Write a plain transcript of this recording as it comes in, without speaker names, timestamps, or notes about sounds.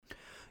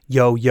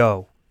Yo,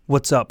 yo,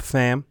 what's up,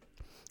 fam?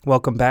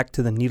 Welcome back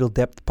to the Needle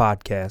Depth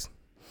Podcast.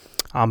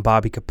 I'm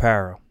Bobby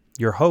Caparo,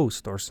 your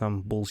host, or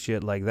some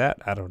bullshit like that,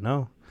 I don't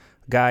know.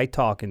 Guy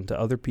talking to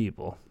other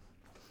people.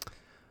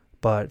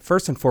 But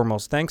first and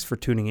foremost, thanks for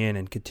tuning in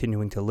and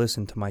continuing to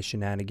listen to my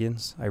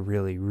shenanigans. I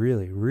really,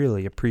 really,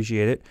 really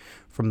appreciate it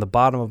from the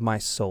bottom of my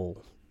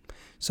soul.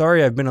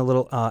 Sorry I've been a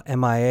little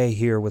MIA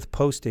here with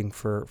posting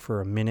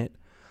for a minute.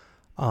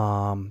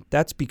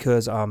 That's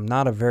because I'm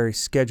not a very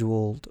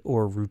scheduled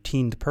or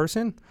routined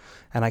person,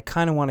 and I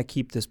kind of want to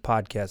keep this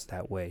podcast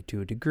that way to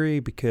a degree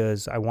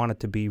because I want it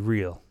to be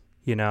real,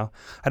 you know?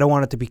 I don't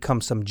want it to become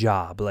some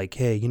job like,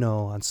 hey,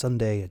 on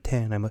Sunday at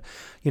 10,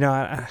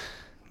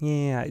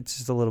 it's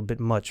just a little bit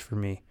much for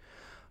me.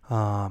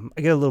 I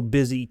get a little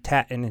busy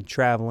tatting and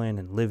traveling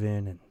and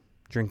living and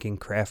drinking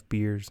craft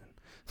beers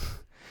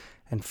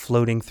and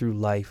floating through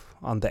life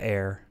on the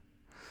air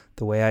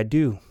the way I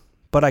do.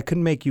 But I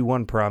can make you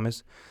one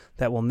promise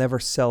that we'll never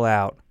sell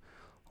out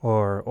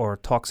or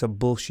talk some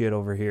bullshit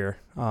over here.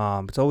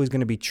 It's always going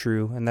to be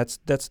true, and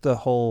that's the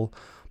whole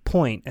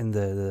point and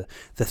the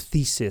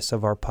thesis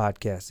of our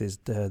podcast is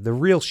the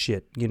real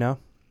shit,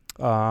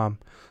 So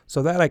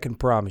that I can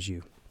promise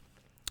you.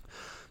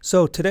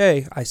 So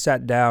today I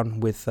sat down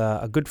with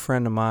a good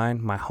friend of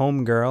mine, my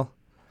homegirl,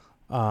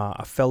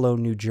 a fellow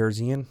New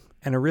Jerseyan,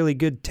 and a really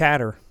good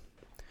tatter.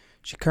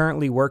 She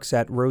currently works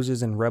at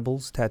Roses and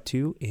Rebels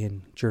Tattoo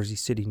in Jersey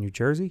City, New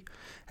Jersey,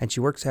 and she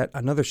works at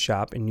another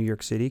shop in New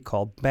York City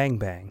called Bang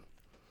Bang.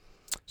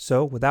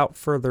 So, without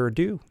further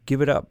ado, give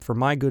it up for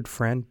my good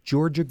friend,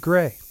 Georgia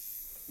Gray.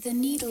 The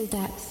Needle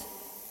Depth.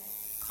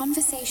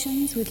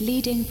 Conversations with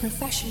leading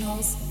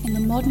professionals in the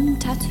modern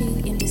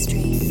tattoo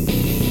industry.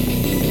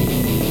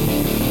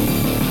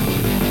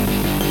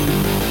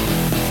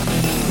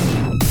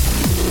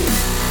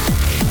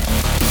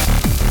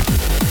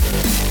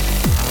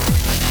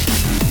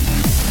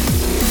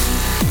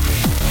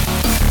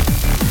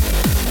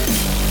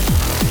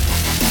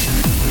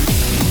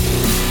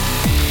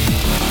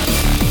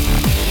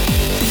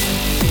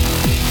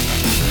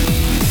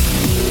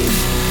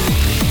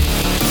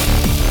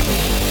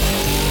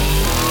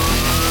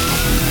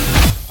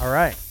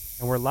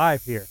 We're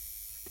live here.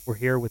 We're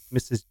here with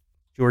Mrs.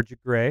 Georgia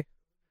Gray.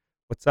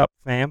 What's up,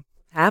 fam?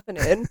 What's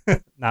happening?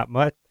 Not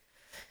much.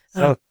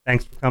 So,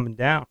 thanks for coming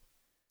down.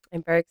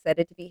 I'm very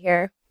excited to be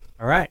here.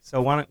 All right. So,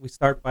 why don't we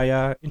start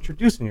by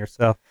introducing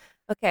yourself?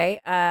 Okay.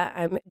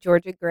 I'm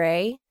Georgia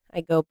Gray.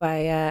 I go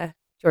by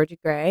Georgia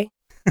Gray.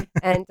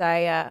 And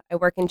I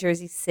work in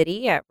Jersey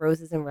City at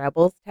Roses and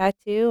Rebels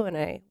Tattoo, and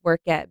I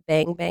work at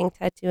Bang Bang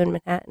Tattoo in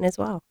Manhattan as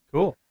well.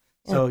 Cool.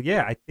 Yeah. So,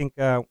 yeah, I think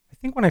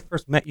when I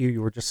first met you,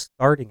 you were just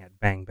starting at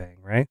Bang Bang,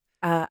 right?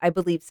 I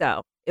believe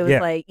so. It was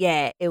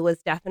it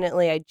was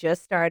definitely, I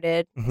just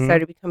started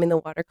becoming the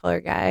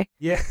watercolor guy.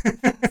 Yeah.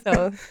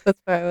 So that's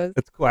where I was.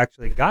 That's cool. I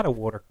actually got a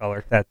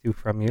watercolor tattoo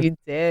from you. You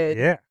did.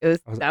 Yeah.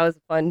 That was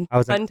a fun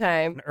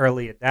time. An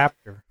early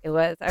adapter. It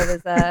was. I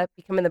was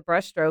becoming the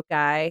brushstroke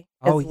guy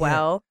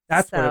well.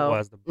 That's what it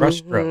was, the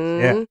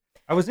brushstrokes. Yeah.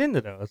 I was into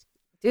those.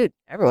 Dude,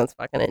 everyone's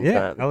fucking into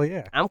them. Hell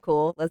yeah. I'm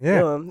cool. Let's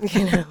do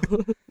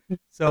them.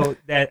 So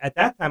at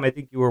that time, I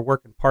think you were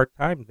working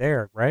part-time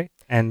there, right?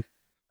 And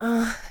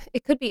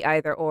it could be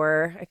either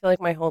or. I feel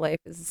like my whole life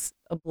is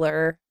a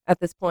blur at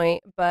this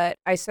point. But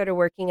I started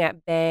working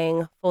at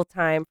Bang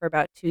full-time for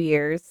about 2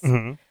 years.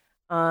 Mm-hmm.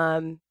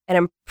 And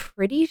I'm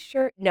pretty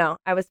sure, no,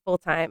 I was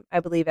full-time, I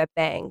believe, at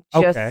Bang,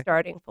 just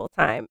starting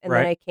full-time. And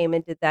then I came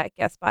and did that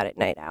guest spot at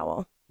Night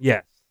Owl.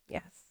 Yes.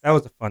 Yes. That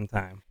was a fun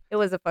time. It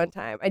was a fun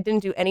time. I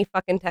didn't do any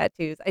fucking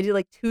tattoos. I did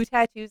like 2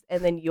 tattoos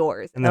and then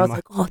yours. And I was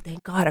like, oh,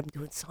 thank God I'm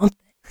doing something.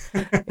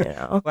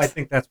 Well, I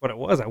think that's what it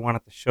was. I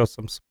wanted to show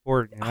some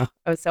support, I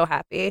was so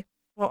happy.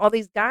 Well, all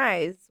these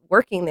guys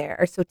working there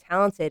are so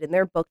talented and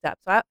they're booked up.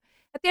 So at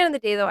the end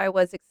of the day, though, I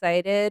was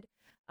excited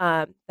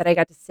that I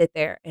got to sit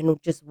there and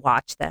just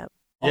watch them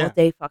all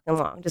day fucking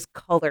long, just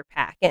color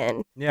pack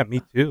in. Yeah,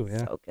 me too.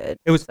 Yeah. So good.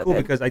 It was cool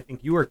because I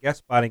think you were guest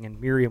spotting and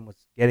Miriam was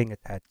getting a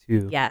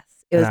tattoo. Yes.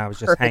 It was, I was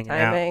perfect just hanging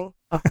timing.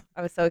 Oh,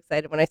 I was so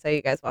excited when I saw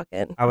you guys walk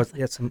in. I was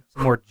some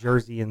more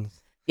Jerseyans.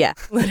 Yeah,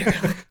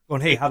 literally.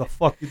 Going, hey, how the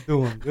fuck you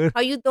doing? Good.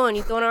 How you doing?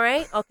 You doing all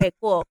right? Okay,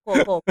 cool.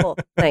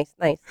 Nice.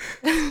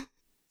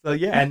 So,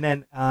 yeah, and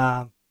then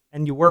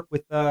and you work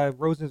with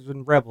Roses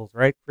and Rebels,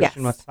 right?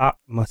 Christian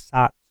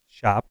Massage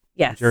Shop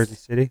in Jersey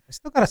City. I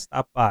still got to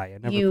stop by.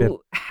 I've never been.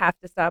 You have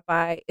to stop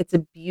by. It's a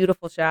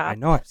beautiful shop. I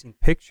know. I've seen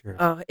pictures.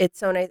 Oh, it's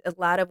so nice. A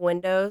lot of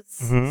windows.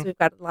 Mm-hmm. So we've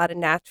got a lot of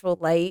natural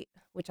light,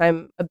 which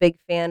I'm a big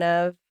fan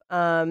of.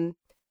 And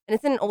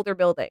it's in an older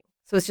building.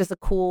 So it's just a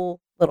cool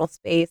little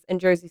space.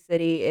 And Jersey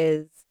City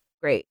is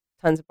great.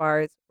 Tons of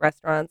bars,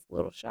 restaurants,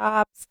 little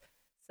shops.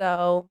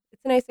 So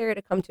it's a nice area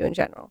to come to in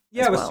general.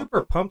 Yeah, I was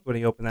super pumped when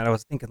he opened that. I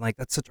was thinking, like,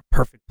 that's such a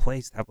perfect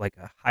place to have, like,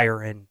 a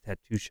higher-end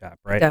tattoo shop,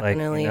 right?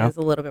 Definitely is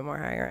a little bit more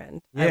higher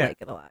end. Yeah. I like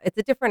it a lot. It's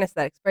a different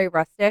aesthetic. It's very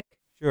rustic.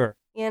 Sure.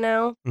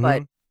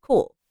 But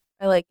cool.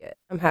 I like it.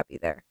 I'm happy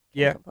there.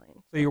 Can't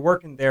complain. So you're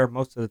working there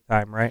most of the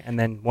time, right? And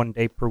then 1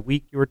 day per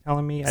week, you were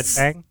telling me at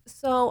Bang.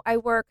 So I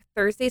work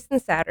Thursdays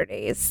and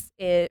Saturdays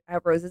at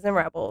Roses and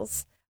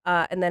Rebels,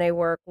 and then I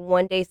work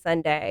 1 day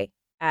Sunday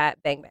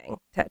at Bang Bang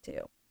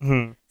Tattoo.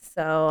 Hmm.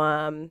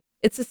 So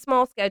it's a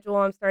small schedule.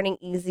 I'm starting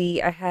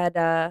easy. I had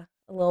a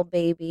little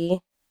baby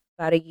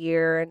about a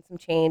year and some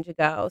change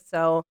ago.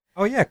 So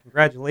Oh yeah,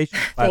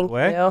 congratulations, by the thank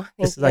way. you.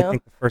 This Thank is, I you.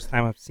 think, the first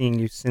time I've seen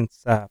you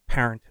since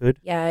parenthood.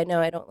 Yeah, I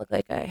know I don't look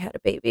like I had a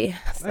baby,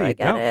 so No, I you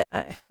get don't. it.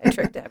 I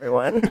tricked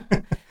everyone.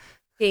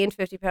 Gained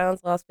 50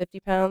 pounds, lost 50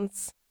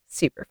 pounds.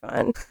 Super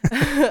fun.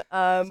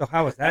 So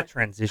how was that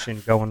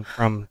transition going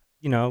from,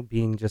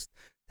 being just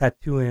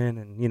tattooing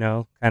and,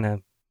 kind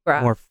of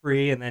Bruh, more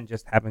free and then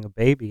just having a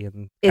baby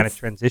and kind of It's-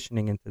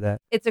 transitioning into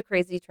that? it's a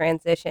crazy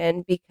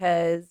transition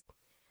because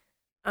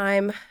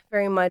I'm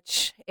very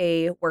much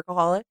a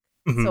workaholic.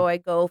 Mhm. So I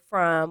go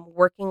from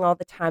working all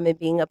the time and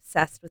being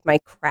obsessed with my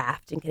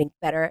craft and getting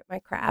better at my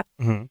craft.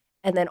 Mhm.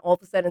 And then all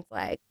of a sudden it's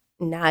like,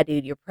 nah,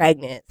 dude, you're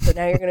pregnant. So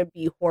now you're going to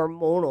be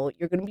hormonal.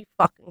 You're going to be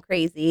fucking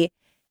crazy.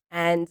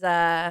 And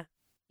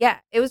yeah,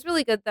 it was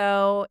really good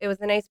though. It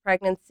was a nice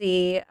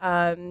pregnancy.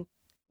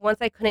 Once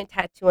I couldn't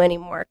tattoo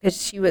anymore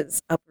because she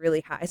was up really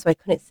high. So I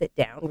couldn't sit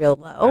down real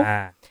low.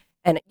 Ah,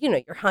 And,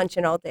 you're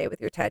hunching all day with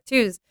your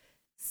tattoos.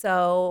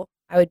 So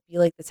I would be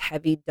like this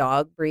heavy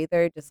dog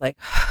breather, just like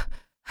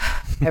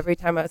every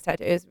time I was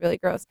tattooed. It was really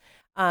gross.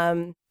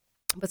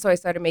 But so I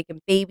started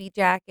making baby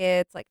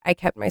jackets. Like I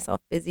kept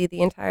myself busy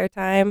the entire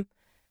time.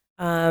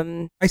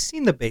 I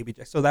seen the baby.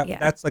 So Yeah.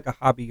 that's like a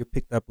hobby you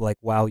picked up like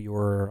while you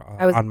were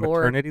I was on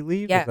bored. maternity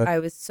leave? Is Yeah, that- I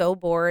was so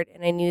bored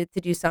and I needed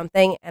to do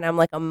something. And I'm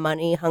like a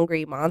money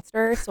hungry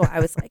monster. So I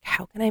was like,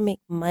 how can I make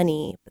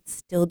money but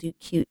still do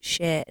cute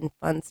shit and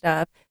fun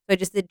stuff? So I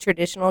just did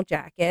traditional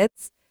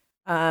jackets,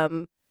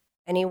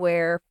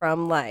 anywhere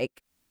from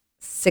like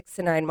 6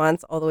 to 9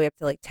 months all the way up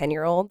to like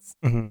 10-year-olds.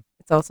 Mhm.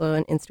 It's also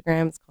on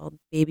Instagram. It's called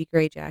Baby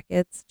Gray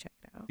Jackets. Check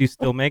it out. Do you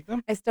still make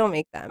them? I still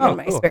make them Oh, in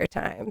my cool. spare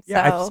time.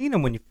 Yeah, so I've seen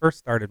them when you first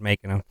started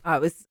making them. I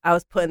was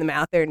putting them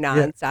out there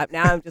nonstop.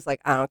 Now I'm just like,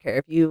 I don't care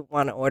if you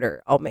want to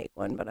order, I'll make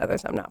one, but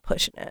others I'm not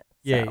pushing it.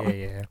 Yeah, So,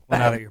 yeah. Well, but-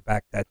 now that you're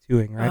back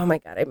tattooing, right? Oh my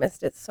god, I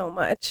missed it so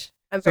much.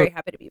 I'm So- very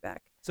happy to be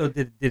back. So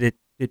did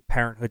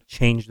parenthood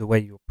change the way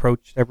you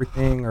approached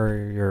everything,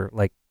 or your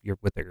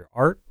with your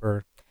art,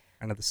 or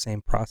kind of the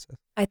same process?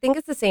 I think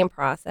it's the same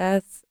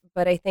process,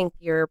 but I think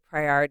your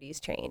priorities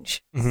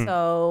change. Mhm.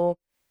 So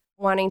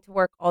wanting to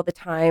work all the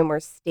time or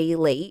stay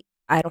late,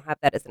 I don't have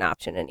that as an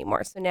option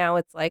anymore. So now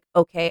it's like,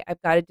 okay,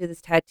 I've got to do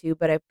this tattoo,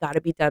 but I've got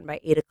to be done by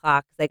 8:00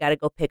 because I got to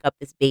go pick up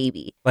this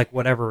baby. Like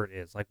whatever it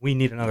is, like we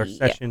need another Yeah.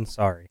 session.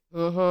 Sorry.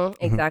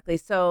 Exactly.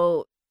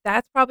 So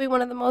that's probably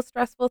one of the most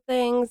stressful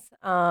things.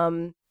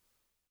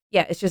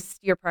 Yeah, it's just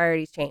your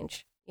priorities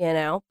change,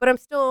 but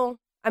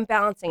I'm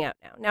balancing out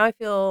now. Now I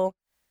feel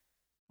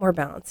more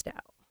balanced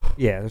out.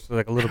 Yeah, there's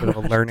like a little bit of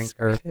a learning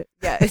curve.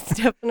 Yeah, it's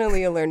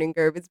definitely a learning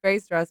curve. It's very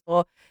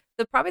stressful.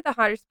 Probably the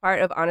hardest part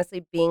of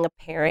honestly being a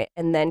parent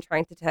and then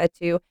trying to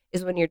tattoo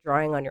is when you're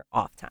drawing on your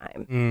off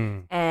time.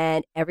 Mm.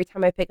 And every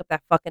time I pick up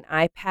that fucking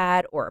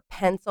iPad or a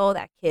pencil,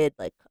 that kid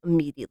like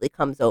immediately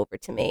comes over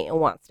to me and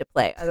wants to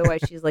play.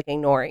 Otherwise, she's like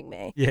ignoring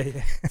me.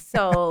 Yeah.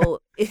 So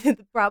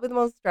probably the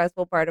most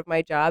stressful part of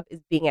my job is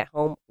being at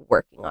home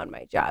working on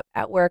my job.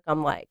 At work,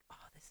 I'm like, oh,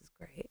 this is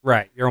great.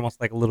 Right. You're almost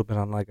like a little bit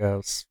on like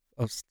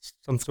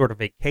some sort of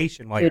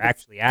vacation while Dude, you're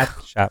actually at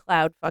the shop.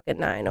 Cloud fucking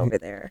 9 over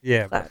there.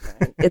 Yeah, Cloud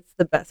 9. It's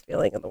the best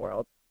feeling in the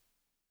world.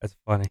 That's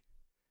funny.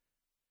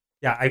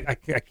 Yeah, I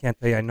can't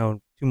tell you I know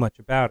too much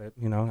about it.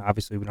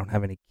 Obviously we don't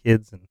have any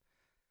kids, and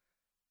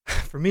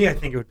for me, I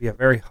think it would be a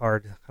very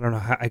hard. I don't know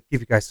how I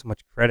give you guys so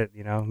much credit.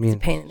 Me It's a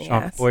and pain in the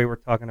Sean ass. Foy were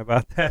talking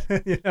about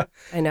that.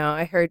 I know.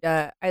 I heard.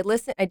 I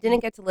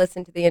didn't get to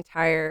listen to the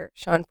entire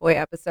Sean Foy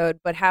episode,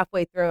 but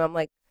halfway through, I'm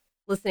like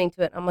listening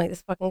to it. I'm like,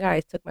 this fucking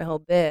guy took my whole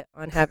bit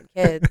on having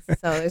kids.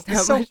 So there's not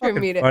It's so much for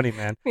fucking me to funny,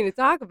 man.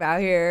 talk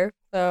about here.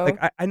 So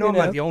Like I know you I'm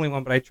know. not the only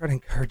one, but I try to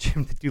encourage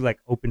him to do like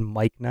open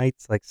mic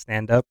nights, like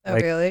stand up. oh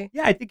Like, really?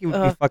 yeah, I think he would be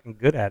Ugh. fucking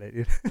good at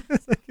it.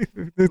 It's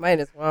like- Might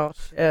as well.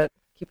 Shit.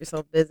 Keep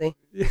yourself busy.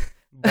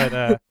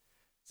 but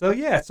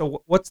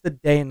so what's the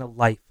day in the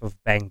life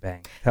of Bang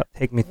Bang?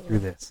 Take me through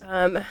this.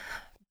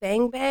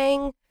 Bang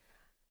Bang.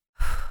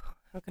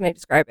 How can I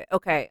describe it?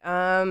 Okay.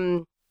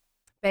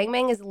 Bang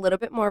Bang is a little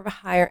bit more of a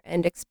higher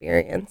end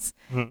experience.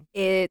 Mhm.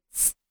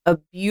 It's a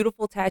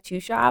beautiful tattoo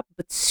shop,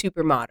 but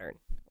super modern.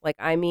 Like,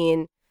 I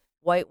mean,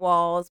 white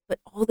walls, but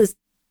all this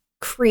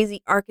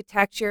crazy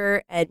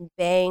architecture, and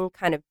Bang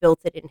kind of built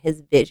it in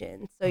his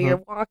vision. So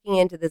you're walking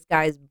into this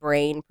guy's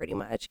brain pretty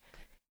much.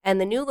 And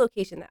the new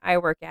location that I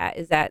work at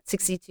is at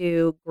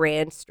 62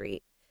 Grand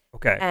Street.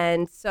 Okay.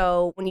 And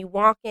so when you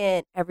walk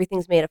in,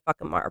 everything's made of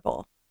fucking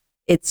marble.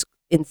 It's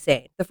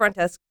insane. The front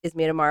desk is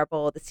made of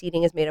marble. The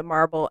seating is made of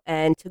marble.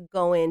 And to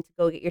go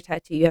get your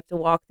tattoo, you have to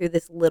walk through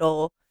this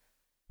little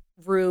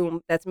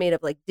room that's made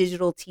of like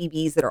digital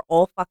TVs that are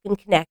all fucking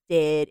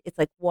connected. It's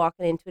like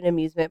walking into an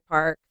amusement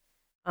park.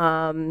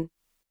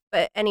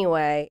 But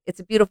anyway,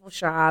 it's a beautiful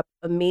shop.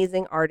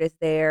 Amazing artist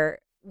there.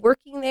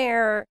 Working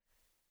there,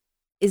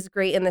 is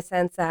great in the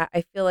sense that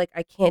I feel like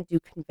I can't do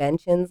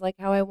conventions like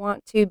how I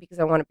want to because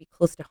I want to be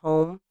close to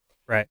home.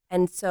 Right.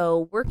 And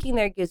so working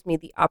there gives me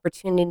the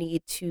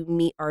opportunity to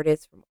meet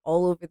artists from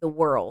all over the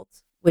world,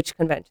 which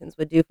conventions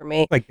would do for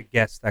me. Like the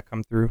guests that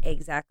come through.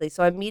 Exactly.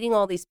 So I'm meeting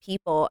all these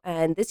people,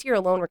 and this year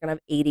alone, we're going to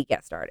have 80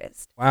 guest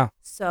artists. Wow.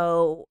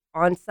 So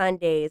on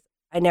Sundays,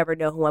 I never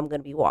know who I'm going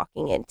to be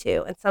walking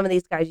into. And some of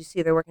these guys you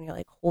see, they're working, you're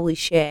like, holy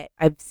shit,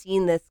 I've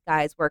seen this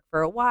guy's work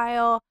for a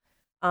while.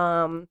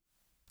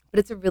 But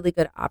it's a really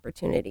good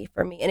opportunity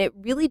for me. And it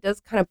really does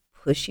kind of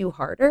push you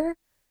harder.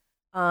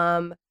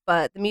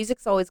 But the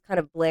music's always kind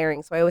of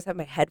blaring. So I always have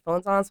my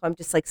headphones on. So I'm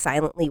just like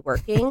silently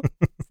working.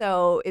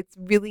 So it's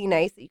really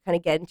nice that you kind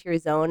of get into your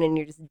zone and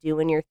you're just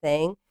doing your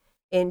thing.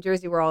 In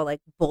Jersey, we're all like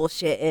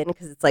bullshitting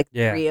because it's like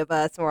three of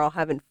us and we're all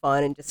having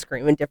fun and just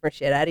screaming different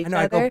shit at each other.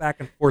 I go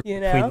back and forth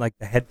between like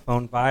the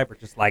headphone vibe or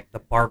just like the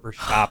barber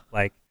shop.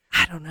 Like,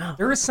 I don't know.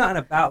 There is something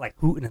about like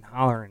hooting and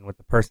hollering with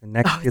the person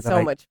next to you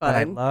that much fun. That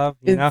I love.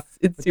 You know,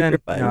 it's super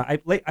fun. You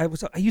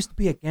know, I used to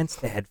be against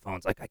the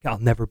headphones. Like I'll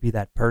never be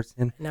that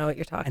person. I know what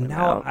you're talking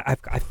about. And now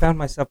I found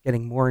myself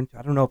getting more into.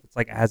 I don't know if it's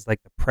like as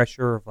like the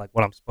pressure of like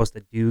what I'm supposed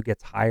to do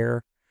gets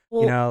higher.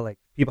 Well, you know, like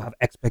people have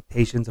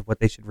expectations of what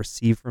they should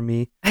receive from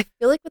me. I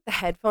feel like with the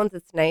headphones,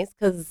 it's nice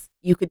because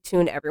you could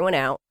tune everyone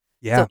out.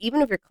 Yeah. So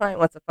even if your client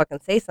wants to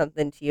fucking say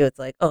something to you, it's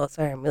like, oh,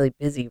 sorry, I'm really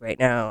busy right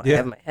now. Yeah. I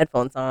have my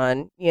headphones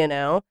on, you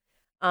know?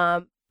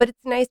 But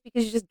it's nice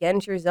because you just get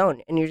into your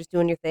zone and you're just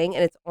doing your thing.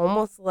 And it's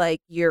almost like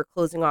you're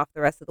closing off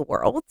the rest of the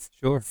world.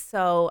 Sure.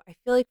 So I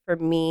feel like for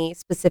me,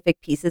 specific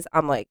pieces,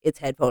 I'm like, it's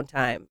headphone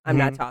time. I'm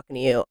not talking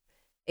to you.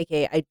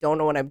 AKA, I don't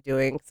know what I'm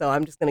doing, so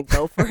I'm just going to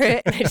go for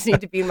it. I just need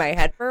to be in my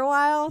head for a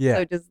while,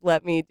 so just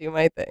let me do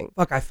my thing.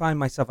 Fuck, I find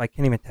myself, I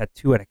can't even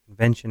tattoo at a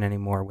convention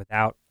anymore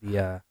without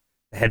the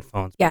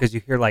headphones. Yeah. Because you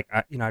hear, like,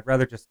 I'd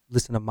rather just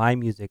listen to my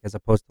music as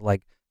opposed to,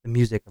 like, the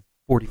music of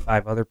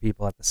 45 other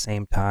people at the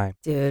same time.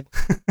 Dude,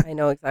 I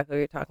know exactly what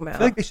you're talking about. I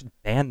feel like they should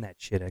ban that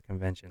shit at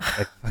conventions.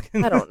 Like,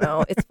 fucking I don't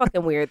know. It's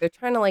fucking weird. They're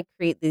trying to, like,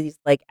 create these,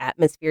 like,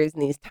 atmospheres in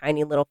these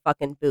tiny little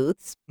fucking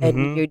booths,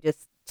 and you're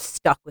just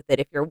stuck with it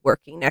if you're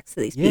working next to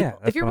these people.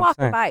 If you're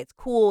walking by, it's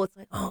cool. It's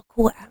like, oh,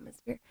 cool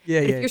atmosphere. Yeah,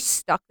 but if you're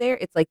stuck there,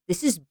 it's like,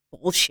 this is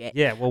bullshit.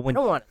 Yeah, well, I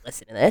don't want to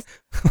listen to this.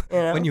 You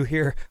know? when you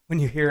hear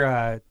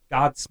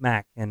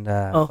Godsmack and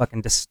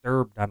fucking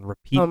Disturbed on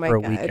repeat for a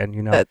weekend,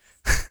 you know.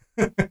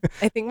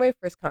 I think my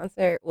first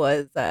concert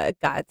was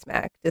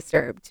Godsmack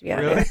Disturbed, to be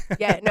honest. Really?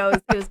 Yeah, no,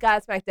 it was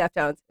Godsmack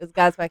Deftones. It was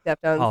Godsmack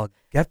Deftones. Oh,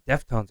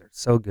 Deftones are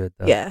so good,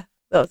 though. Yeah.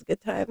 That was a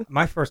good time.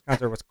 My first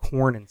concert was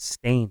Korn and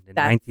Stained in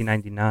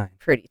 1999.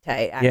 Pretty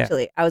tight,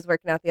 actually. Yeah. I was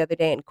working out the other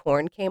day and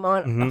Korn came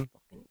on. I'm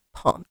fucking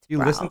pumped. You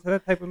listen to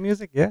that type of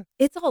music? Yeah.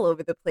 It's all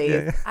over the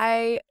place.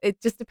 Yeah.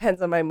 It just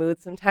depends on my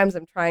mood. Sometimes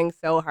I'm trying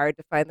so hard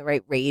to find the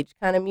right rage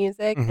kind of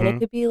music, and it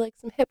could be like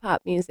some hip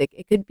hop music.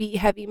 It could be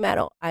heavy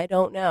metal. I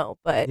don't know,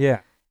 but yeah.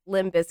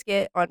 Limp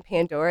Bizkit on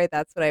Pandora,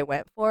 that's what I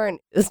went for, and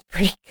it was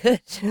pretty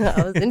good.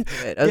 I was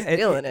into it. I was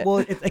feeling it. Well,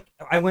 it's like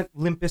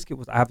Limp Bizkit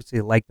was obviously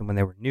I liked them when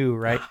they were new,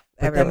 right?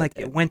 But then like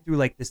it went through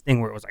like this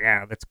thing where it was like,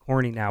 that's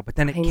corny now. But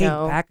then it came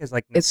back as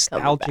like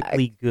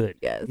nostalgically good.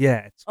 Yes.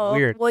 Yeah, it's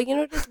weird. Well, you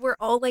know, just we're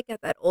all like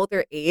at that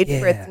older age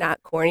where it's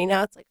not corny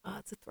now. It's like, oh,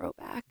 it's a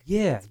throwback.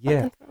 Yeah,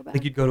 yeah.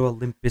 Like you'd go to a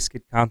Limp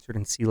Bizkit concert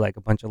and see like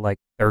a bunch of like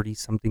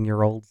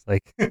 30-something-year-olds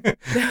like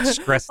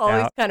stressed out.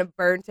 Always kind of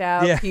burnt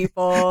out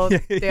people.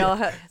 They all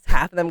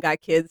half of them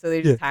got kids, so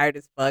they're just tired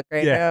as fuck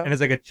now. And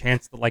it's like a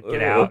chance to like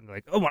get out and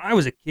like, oh, when I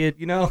was a kid,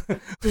 you know.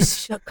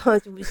 This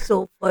concert was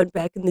so fun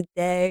back in the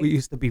day. We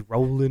used to be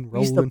rolling.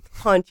 We used to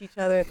punch each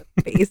other in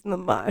the face in the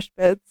mosh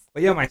pits.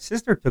 But yeah, my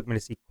sister took me to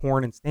see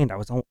Korn and Stained. I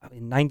was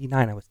in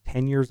 '99. I was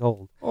 10 years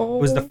old. Oh,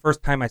 it was the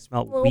first time I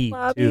smelled weed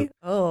too.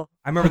 Oh,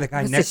 I remember the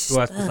guy next to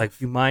us was like,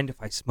 "Do you mind if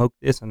I smoke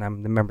this?" And I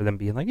remember them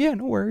being like, "Yeah,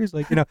 no worries."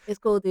 Like, you know, it's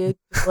cool, dude.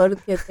 Just blow to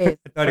the kid's face.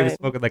 I thought he was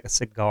smoking like a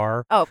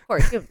cigar. Oh, of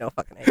course. You have no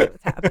fucking idea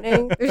what's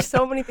happening. There's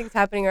so many things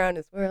happening around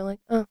us. We're like,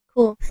 oh,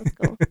 cool. Let's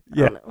go. I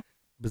don't know.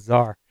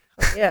 Bizarre.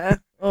 Yeah.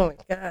 Oh my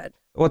god.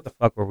 What the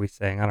fuck were we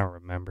saying? I don't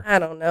remember. I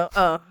don't know.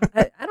 Oh,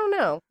 I don't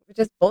know. We're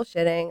just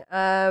bullshitting.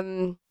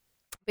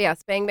 But yeah,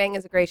 Spang Bang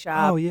is a great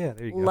shop. Oh yeah,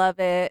 there you go. Love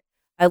it.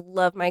 I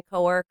love my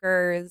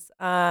coworkers.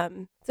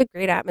 It's a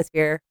great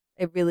atmosphere.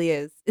 It really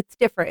is. It's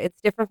different.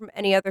 It's different from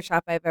any other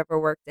shop I've ever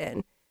worked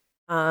in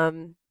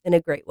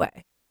a great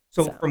way.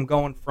 So from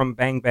going from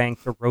Bang Bang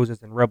to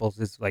Roses and Rebels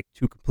is like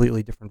two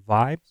completely different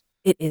vibes?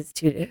 It is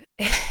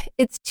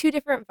it's two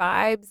different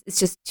vibes. It's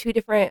just two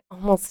different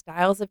almost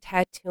styles of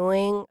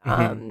tattooing.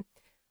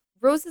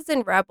 Roses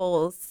and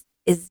Rebels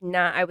is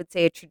not, I would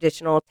say, a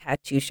traditional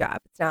tattoo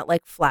shop. It's not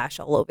like flash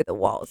all over the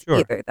walls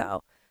either,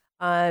 though.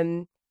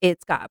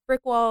 It's got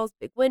brick walls,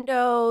 big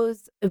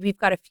windows. We've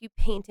got a few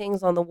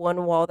paintings on the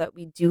one wall that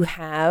we do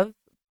have,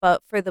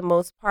 but for the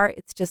most part,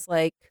 it's just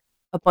like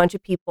a bunch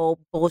of people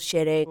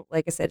bullshitting.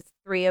 Like I said, it's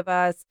three of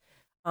us.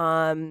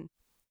 So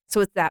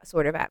it's that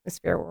sort of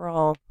atmosphere. We're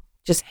all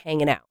just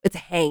hanging out. It's a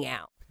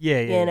hangout.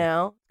 Yeah. You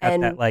know?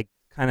 Got that like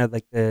kind of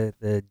like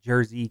the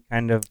Jersey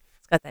kind of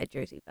got that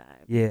Jersey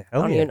vibe. Yeah, I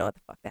hell don't yeah. even know what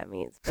the fuck that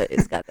means, but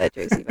it's got that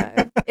Jersey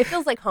vibe. It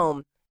feels like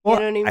home. Well,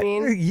 You know what I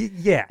mean?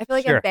 Yeah, I feel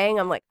like sure. at Bang,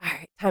 I'm like, all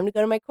right, time to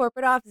go to my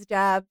corporate office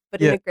job,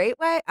 but in Yeah. a great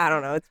way. I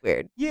don't know. It's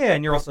weird. Yeah,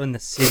 and you're also in the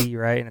city,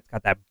 right? And it's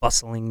got that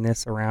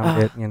bustlingness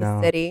around it, you know.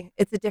 The city.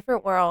 It's a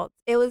different world.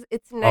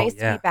 It's nice to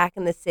yeah. be back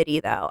in the city,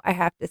 though. I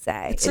have to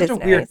say, It's it such is a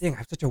weird nice. thing. I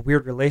have such a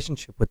weird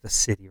relationship with the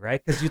city,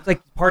 right? Because it's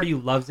like part of you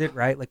loves it,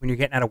 right? Like when you're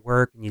getting out of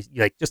work and you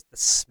like just the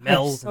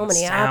smells so and the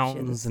many sounds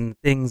options. and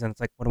things, and it's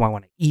like, what do I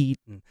want to eat?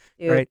 And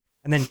Dude. right.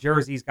 And then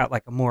Jersey's got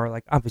like a more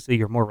like obviously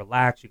you're more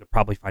relaxed. You could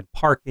probably find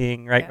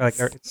parking, right? Yes.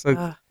 Like it's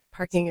so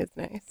Parking is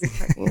nice.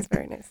 Parking is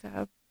very nice to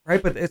have.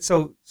 right, but it's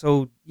so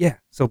yeah.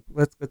 So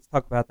let's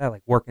talk about that,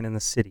 like working in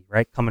the city,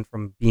 right? Coming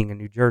from being a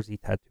New Jersey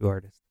tattoo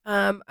artist.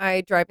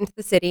 I drive into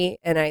the city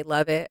and I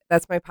love it.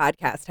 That's my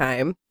podcast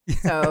time.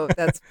 So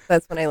that's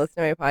when I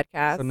listen to my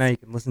podcast. So now you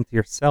can listen to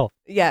yourself.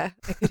 Yeah,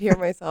 I could hear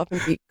myself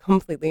and be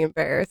completely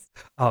embarrassed.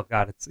 Oh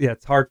God,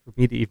 it's hard for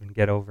me to even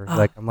get over. Oh,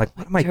 Like I'm like,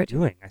 what am I Georgia,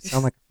 doing? I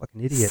sound like a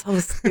fucking idiot. So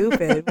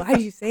stupid. Why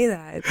do you say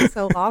that? It's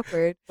so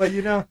awkward. But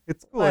you know,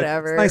 it's cool.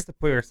 Whatever. It's nice to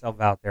put yourself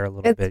out there a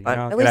little It's bit. fun.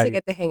 You know, At least I out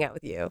get to hang out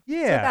with you.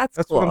 yeah, that's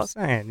what cool. I'm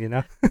saying. You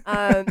know.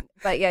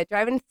 But yeah,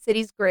 driving to the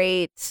city's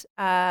great.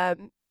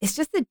 It's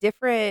just a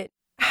different.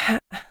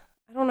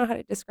 I don't know how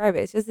to describe it.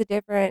 It's just a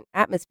different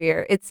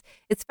atmosphere. It's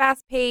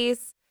fast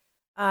paced,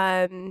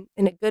 in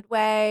a good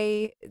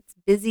way. It's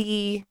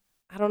busy.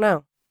 I don't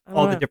know.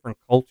 All the different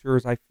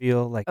cultures. I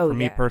feel like Oh, for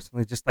me yeah.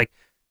 personally, just like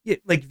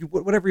like if you,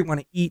 whatever you want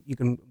to eat, you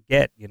can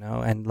get. You know,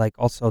 and like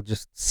also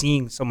just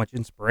seeing so much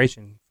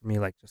inspiration for me,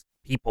 like just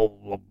people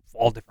of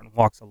all different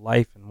walks of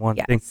life and one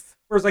thing. Yes.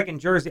 Whereas like in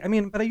Jersey, I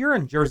mean, but you're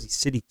in Jersey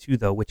City too,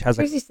 though, which has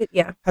Jersey like City,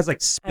 yeah. has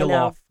like spill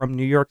know. off from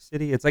New York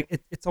City. It's like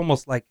it's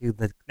almost like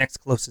the next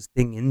closest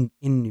thing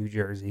in New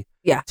Jersey,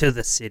 Yeah. to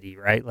the city,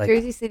 right? Like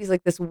Jersey City's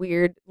like this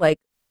weird, like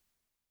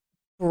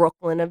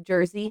Brooklyn of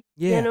Jersey.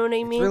 yeah, You know what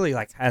I mean? It's really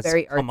like has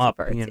Very come artsy up,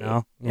 fartsy you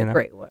know, in a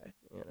great way.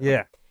 You know?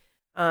 yeah.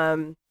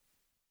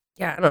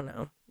 Yeah, I don't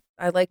know.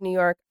 I like New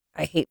York.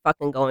 I hate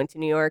fucking going to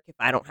New York if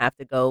I don't have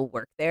to go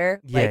work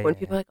there. Yeah, Like when yeah,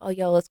 people are like, oh,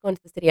 yo, let's go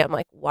into the city. I'm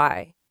like,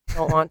 why? I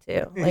don't want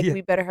to. Like, Yeah.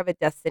 we better have a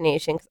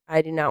destination because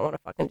I do not want to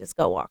fucking just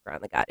go walk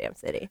around the goddamn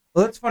city.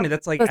 Well, that's funny.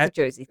 That's like That's a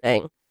Jersey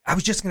thing. I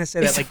was just gonna say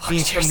that, It's like a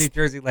being fucking from New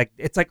Jersey, like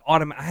it's like I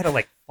had to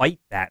like fight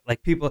that.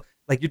 Like people,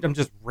 like I'm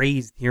just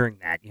raised hearing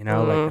that, you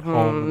know, like at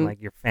home and Mhm.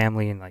 like your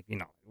family and like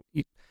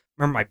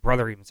remember my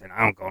brother even saying,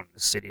 "I don't go into the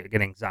city, I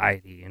get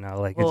anxiety," you know,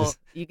 like it Well, just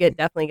you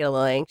definitely get a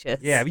little anxious.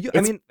 yeah. But I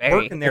It's mean, very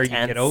working there, you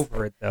get intense.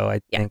 over it though.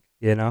 I Yeah. think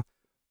you know.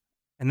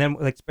 And then,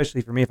 like,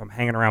 especially for me, if I'm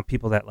hanging around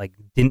people that like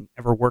didn't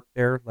ever work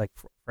there, like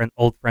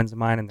old friends of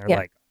mine, and they're Yeah.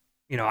 like,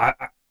 you know, I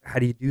how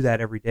do you do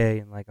that every day?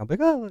 And like, I'm like,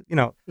 oh, you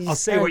know, You I'll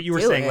just say gotta what you were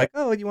do saying, it. like,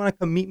 oh, you want to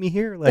come meet me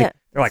here? Like, Yeah,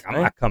 they're like, that's I'm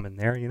fine. not coming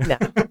there, you know. No.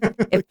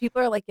 If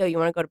people are like, yo, you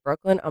want to go to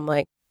Brooklyn? I'm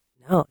like,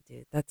 no,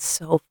 dude, that's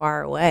so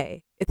far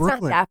away. It's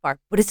Brooklyn- not that far,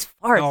 but it's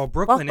far. No, as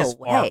Brooklyn fuck is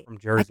far away. from I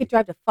Jersey. could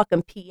drive to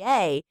fucking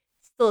PA,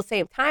 still the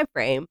same time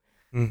frame.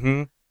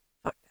 Mm-hmm.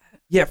 Fuck that.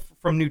 Yeah,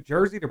 from New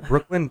Jersey to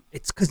Brooklyn,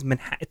 it's because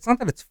Manhattan. It's not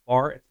that it's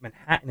far. It's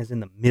Manhattan is in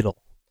the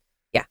middle.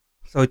 Yeah.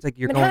 So it's like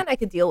you're Manhattan, I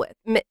could deal with.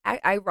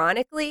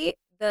 Ironically,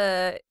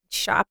 the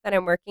shop that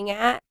I'm working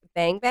at,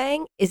 Bang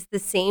Bang, is the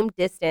same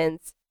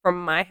distance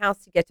from my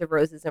house to get to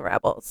Roses and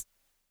Rebels.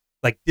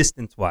 like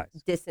distance wise.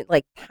 Distant,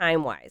 like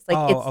time wise. Like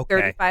Oh, it's okay.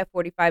 35,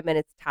 45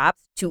 minutes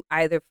tops to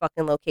either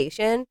fucking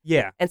location.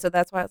 Yeah. And so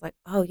that's why I was like,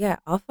 oh yeah,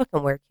 I'll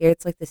fucking work here.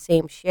 It's like the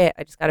same shit.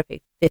 I just got to pay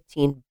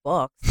 $15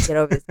 to get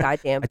over this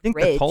goddamn I think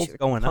the bridge. toll's or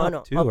going up,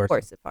 tunnel. too, Of or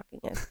course it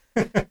fucking is.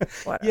 Yeah,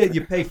 Whatever.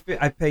 you pay.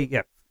 I pay.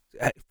 Yeah,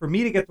 for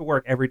me to get to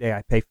work every day,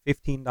 I pay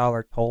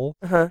 $15 toll,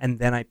 Uh-huh. and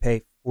then I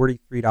pay $43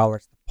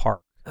 to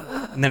park.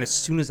 And then as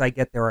soon as I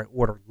get there, I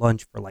order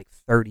lunch for like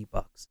 $30.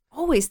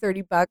 Always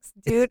 $30,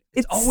 dude.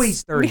 It's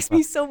always $30. Makes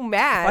me so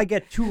mad. If I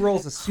get 2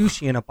 rolls of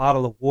sushi and a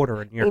bottle of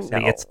water in New York I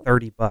City, know. it's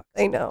 $30.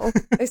 I know.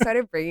 I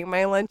started bringing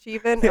my lunch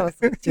even. I was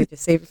like, dude,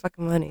 just save your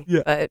fucking money.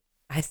 Yeah. But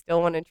I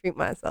still want to treat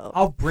myself.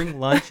 I'll bring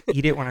lunch,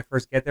 eat it when I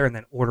first get there, and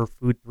then order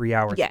food 3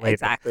 hours Yeah, later.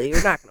 exactly.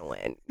 You're not going to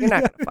win. You're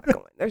not going to fucking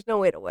win. There's no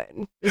way to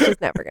win. It's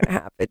just never going to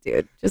happen,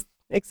 dude. Just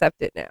accept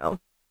it now.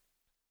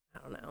 I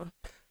don't know.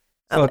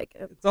 I So like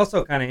it. It's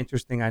also kind of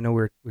interesting. I know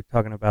we were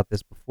talking about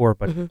this before,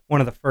 but Mhm.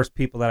 one of the first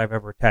people that I've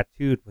ever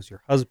tattooed was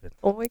your husband.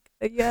 Oh my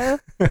God, yeah.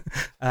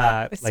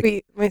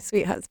 My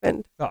sweet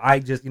husband. So I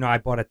just, I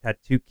bought a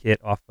tattoo kit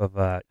off of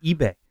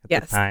eBay at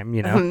Yes. the time,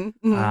 Mhm,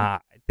 mhm. I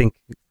think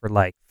for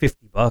like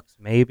 $50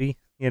 maybe,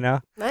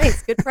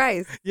 Nice, good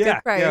price. Yeah,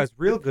 good price. yeah, it was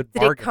real good Did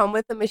bargain. it come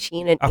with a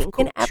machine and Of ink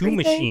and course, 2 everything?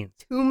 machines.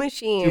 2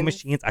 machines. 2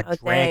 machines, a Oh, dang.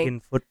 dragon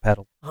foot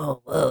pedal.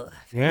 Oh, ugh.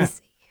 Yeah.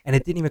 Easy. And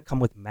it didn't even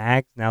come with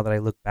mags. Now that I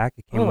look back,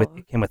 it came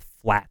with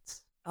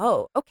flats.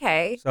 Oh,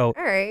 okay. So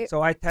all right.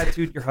 So I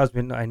tattooed your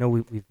husband. I know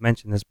we've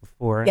mentioned this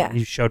before. Yeah. And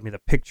you showed me the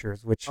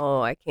pictures, which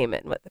Oh, I came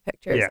in with the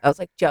pictures. Yeah. I was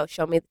like, Joe,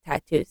 show me the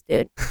tattoos,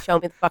 dude. Show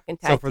me the fucking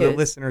so tattoos. for the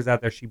listeners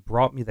out there, she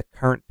brought me the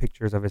current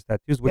pictures of his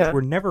tattoos, which Yeah.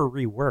 were never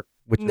reworked,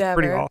 which is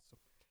pretty Never. awesome.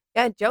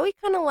 Yeah, Joey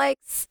kind of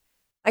likes,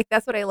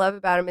 that's what I love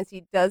about him is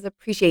he does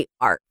appreciate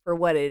art for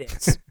what it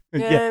is. You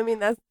know Yeah. what I mean?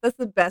 That's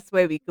the best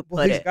way we could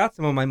Well, put he's it. got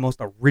some of my most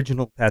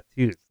original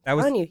tattoos. That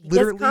was On you. He gets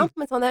literally.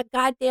 compliments on that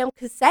goddamn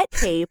cassette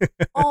tape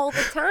all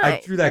the time.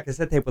 I drew that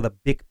cassette tape with a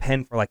big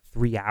pen for like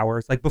 3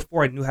 hours, like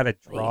before I knew how to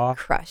Well, draw. you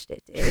crushed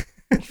it, dude.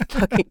 You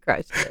fucking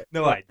crushed it.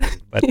 No, I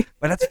didn't. But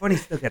that's funny.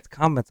 He still gets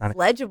comments on it.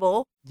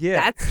 Legible.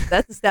 Yeah.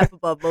 That's a step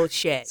above most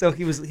shit. So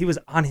he was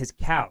on his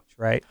couch,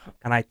 right?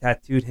 And I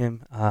tattooed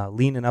him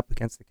leaning up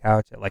against the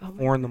couch at like Oh my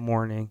 4 in the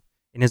morning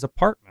in his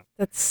apartment.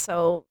 That's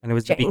so And it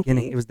was janky. the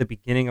beginning. It was the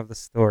beginning of the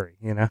story,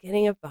 you know.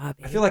 Getting a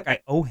Bobby. I feel like I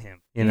owe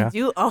him, you know.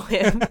 do owe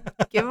him.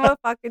 Give him a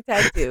fucking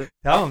tattoo.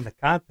 Tell him to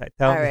contact.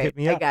 Tell All him to right, hit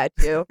me I up. got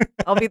you.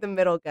 I'll be the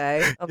middle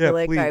guy. I'll Yeah, be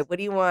like, please. all right, what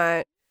do you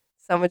want?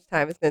 So much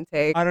time it's gonna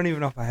take. I don't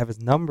even know if I have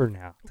his number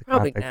now. To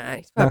Probably contact not. him.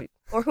 He's probably,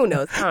 or who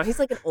knows? I don't know. He's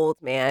like an old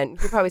man.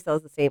 He probably still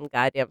has the same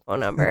goddamn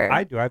phone number.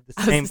 I do. I have the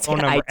I was same gonna phone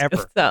say, number I do,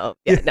 ever. So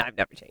yeah, no, I've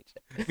never changed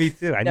it. Me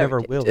too. I never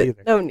changed will it.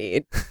 either. No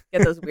need.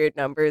 Get those weird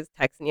numbers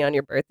texting you on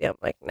your birthday. I'm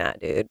like, nah,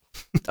 dude.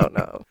 Don't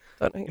know.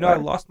 Don't know. Who You know, I are.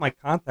 lost my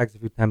contacts a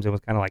few times and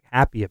was kind of like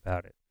happy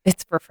about it.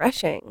 It's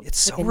refreshing.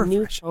 It's like so a new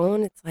refreshing.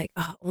 phone. It's like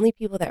only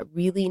people that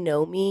really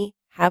know me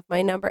have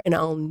my number, and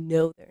I'll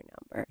know their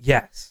number.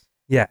 Yes.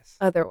 Yes.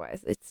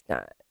 Otherwise, it's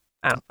not.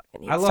 I don't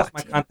fucking need I to lost talk my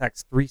to you.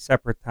 contacts 3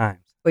 separate times.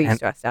 Were you And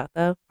stressed out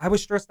though? I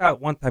was stressed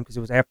out one time because it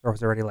was after I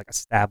was already like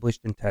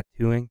established in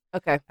tattooing,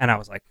 Okay. and I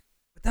was like,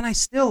 but then I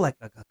still like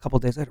a couple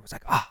days later was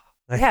like,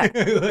 Yeah.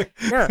 like,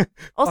 No.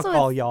 Also, Fuck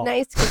all it's y'all.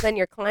 nice because then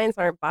your clients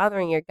aren't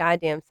bothering your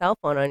goddamn cell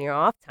phone on your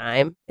off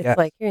time. It's Yes.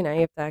 like, here, now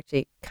you have to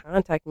actually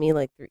contact me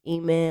like through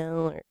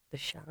email or the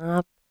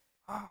shop.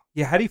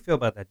 Yeah, how do you feel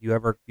about that? Do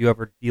you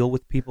ever deal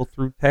with people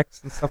through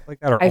text and stuff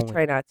like that, or I only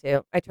try not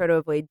to. I try to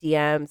avoid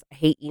DMs. I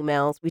hate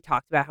emails. We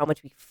talked about how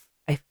much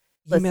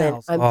listen,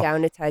 emails? I'm Oh,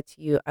 down to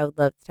tattoo you. I would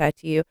love to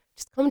tattoo you.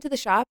 Just come to the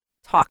shop,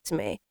 talk to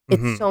me.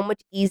 Mhm. It's so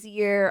much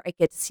easier. I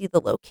get to see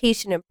the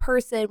location in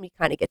person. We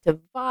kind of get to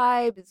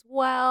vibe as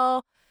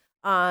well.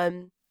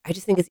 I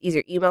just think it's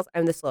easier. Emails,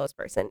 I'm the slowest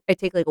person. I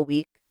take like a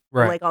week.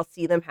 right. Like I'll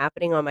see them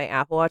happening on my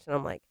Apple Watch, and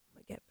I'm like,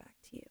 I'm gonna get back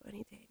to you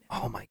any day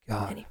now. Oh my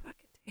god. Any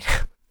fucking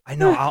day. I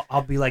know.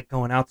 I'll be like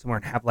going out somewhere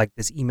and have like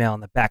this email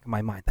in the back of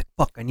my mind, like,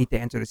 fuck, I need to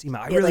answer this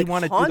email. I It, really like,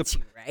 want to do haunts the.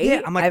 you, right?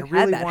 Yeah, I'm like, I've I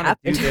really had that want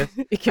to do happen.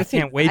 this. It I gives me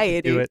can't wait to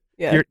do anxiety. it.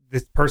 Yeah.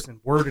 This person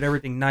worded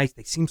everything nice.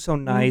 They seem so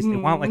nice. They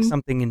want like Mhm.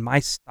 something in my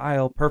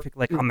style, perfect,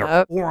 like on their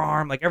Yep.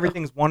 forearm. Like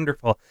everything's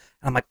wonderful.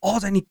 And I'm like,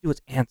 all I need to do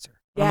is answer.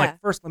 And I'm Yeah.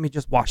 like, first, let me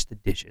just wash the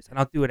dishes, and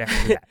I'll do it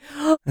after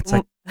that. It's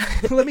like,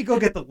 let me go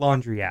get the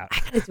laundry out. I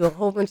gotta do a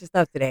whole bunch of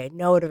stuff today. I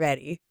know it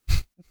already.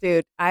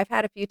 Dude, I've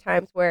had a few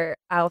times where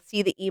I'll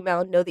see the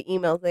email, know the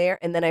email's there,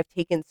 and then I've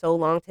taken so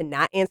long to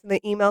not answer the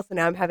email, so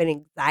now I'm having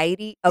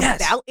anxiety Yes.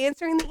 about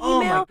answering the Oh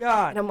my email.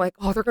 god. And I'm like,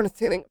 oh, they're gonna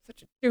say I'm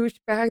such a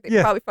douchebag. They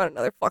Yeah. probably found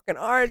another fucking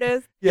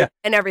artist. Yeah.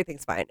 And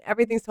everything's fine.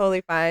 Everything's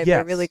totally fine. Yes.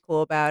 They're really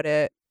cool about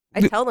it. I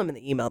Th- tell them in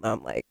the email though,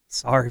 I'm like,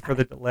 Sorry for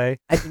the delay.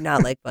 I do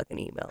not like fucking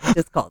email.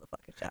 Just call the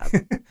fucking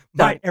job.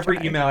 My Don't every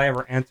try. email I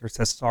ever answer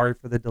says sorry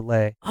for the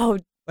delay. Oh,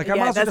 Like I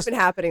yeah, might as well that's just been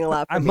happening a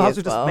lot for I me might as as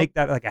well just well. make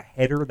that like a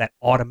header that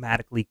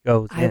automatically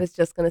goes I in. was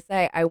just going to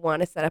say, I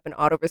want to set up an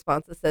auto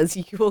response that says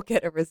you will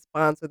get a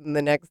response within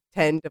the next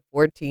 10 to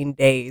 14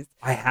 days.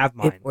 I have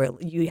If mine.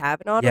 you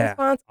have an auto Yeah.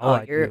 response, Oh,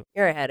 I you're do.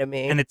 you're ahead of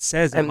me. And it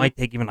says it I'm- might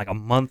take even like a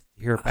month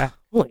to hear back.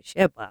 Holy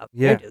shit, Bob.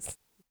 Yeah. You're just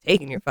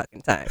taking your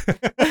fucking time.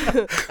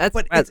 That's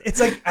But it's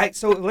like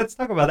so let's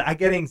talk about it. I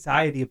get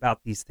anxiety about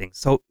these things.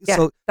 So Yeah,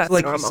 so that's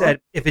like normal. you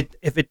said,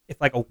 if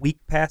like a week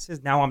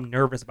passes, now I'm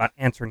nervous about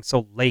answering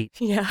so late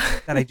yeah.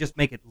 that I just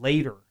make it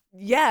later.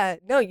 Yeah,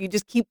 no, you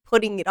just keep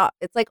putting it up.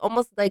 It's like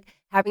almost like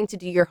having to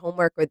do your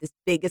homework or this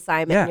big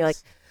assignment, and you're like,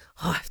 Yes.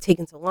 oh, I've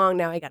taken so long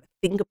now. I got to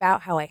think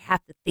about how I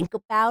have to think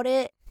about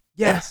it.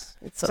 Yes.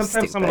 It's so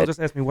Sometimes someone will stupid. just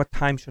ask me what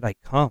time should I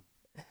come,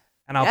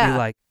 and I'll Yeah.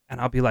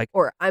 be like,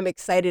 Or I'm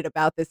excited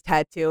about this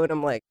tattoo, and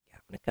I'm like,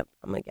 yeah,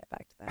 I'm gonna get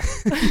back to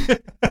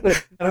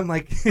that. and I'm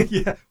like,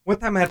 yeah. One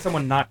time I had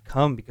someone not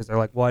come because they're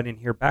like, well, I didn't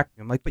hear back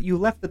from you. I'm like, but you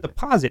left the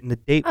deposit and the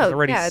date was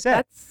already yeah, set.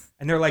 that's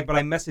And they're like, but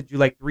I messaged you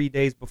like 3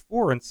 days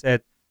before and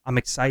said I'm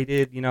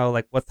excited. You know,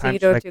 like what so time you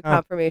should I don't do come?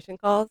 confirmation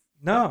calls.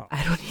 No,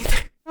 I don't either.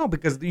 no,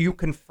 because you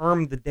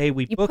confirmed the day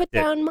we You booked put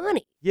it. down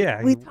money.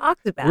 Yeah, We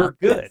talked about. we're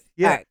good. this.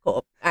 Yeah. All right.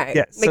 Cool. All right.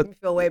 Yeah, Make so- me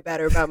feel way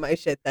better about my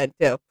shit then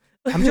too.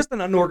 I'm just an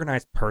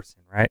unorganized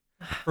person, right?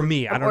 For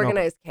me, I don't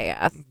Organized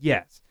chaos. know.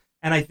 Yes,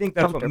 and I think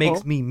that's what makes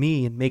Comfortable. me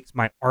me and makes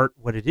my art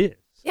what it is.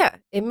 Yeah,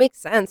 it makes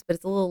sense, but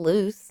it's a little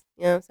loose.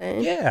 You know what I'm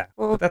saying? Yeah,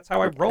 Well, but that's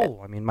how I look at it.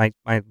 roll. I mean, my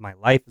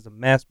life is a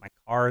mess. My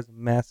car is a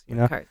mess. You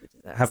know, Car's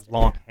a I have disaster.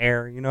 long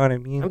hair. You know what I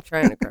mean? I'm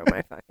trying to grow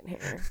my fucking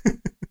hair,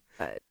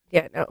 but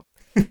yeah, no,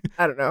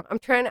 I don't know. I'm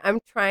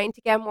trying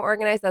to get more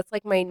organized. That's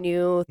like my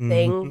new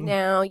thing Mhm.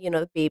 now. You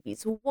know, the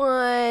baby's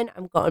 1.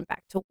 I'm going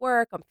back to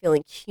work. I'm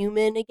feeling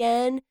human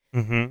again.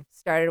 Mm-hmm.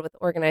 Started with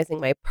organizing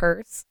my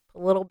purse,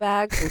 put little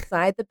bags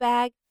inside the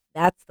bag.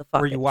 That's the Were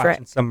fucking you trick.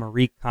 watching some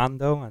Marie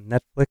Kondo on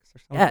Netflix or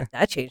something? Yeah,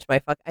 that changed my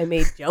fuck. I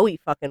made Joey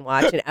fucking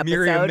watch an episode.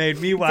 Miriam made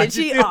me watch Did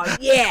she? it. Too. Oh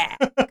yeah,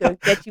 go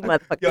get you,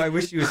 motherfucker. Yo, I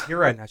wish she was here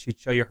right now. She'd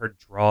show you her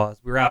drawers.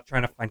 We were out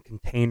trying to find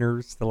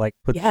containers to like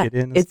put Yeah, shit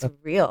in. And it's stuff.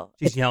 real.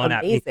 She's It's yelling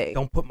amazing. at me,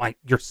 "Don't put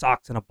your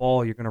socks in a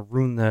ball. You're gonna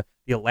ruin the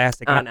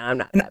elastic." Oh And no, I'm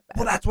not and- that bad.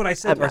 Well, that's what I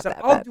said. I'm to her. I not said,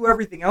 that "I'll bad. do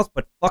everything else,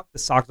 but fuck the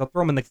socks. I'll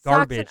throw them in the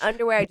garbage. Socks and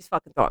underwear, I just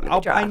fucking throw them in the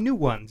I'll jar. buy new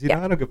ones. You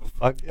know, I don't give a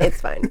fuck."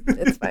 It's fine.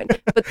 It's fine.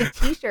 But the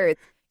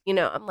t-shirts,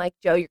 I'm like,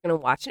 Joe, you're going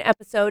to watch an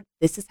episode.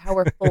 This is how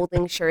we're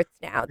folding shirts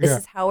now. This Yeah.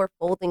 is how we're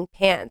folding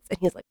pants. And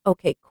he's like,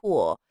 okay,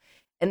 cool.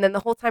 And then the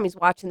whole time he's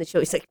watching the show,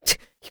 he's like,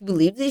 you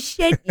believe this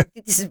shit? You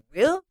think this is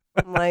real?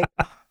 I'm like,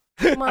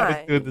 come I was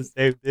on. doing the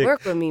same thing.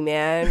 Work with me,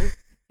 man.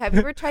 Have you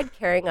ever tried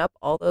carrying up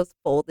all those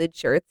folded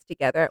shirts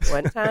together at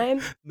one time?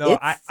 No,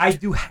 It's- I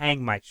do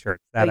hang my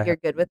shirts. Oh, you're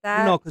good with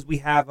that? No, because we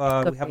have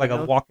Good like for a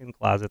you. walk-in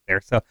closet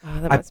there, so Oh,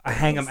 that I must be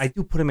hang them. I nice.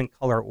 do put them in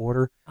color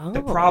order. Oh,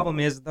 The problem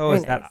is though very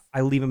is that nice. I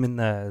leave them in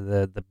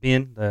the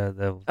bin.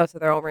 Oh, so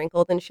they're all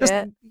wrinkled and shit?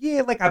 Just,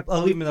 yeah, like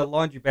I'll leave them in the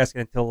laundry basket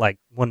until like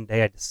one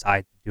day I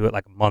decide to do it,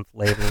 like a month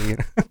later. You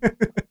know?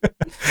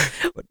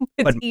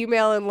 It's but-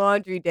 email and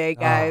laundry day,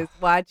 guys.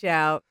 Watch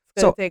out.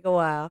 It's going So- to take a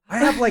while. I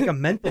have like a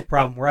mental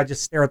problem where I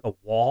just stare at the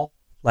wall,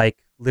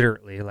 like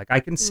literally. Like I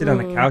can sit on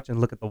the Mm. couch and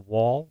look at the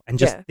wall and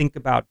just Yeah. think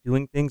about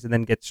doing things and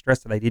then get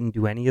stressed that I didn't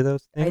do any of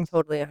those I things.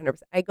 totally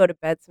 100%. I go to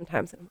bed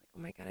sometimes and I'm like,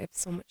 oh my God, I have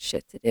so much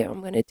shit to do. I'm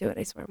going to do it.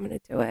 I swear I'm going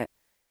to do it.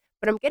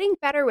 But I'm getting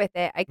better with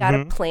it. I got a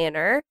Mhm.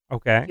 planner.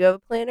 Okay. Do you have a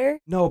planner?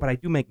 No, but I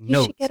do make You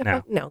notes should get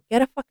a now.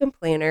 get a fucking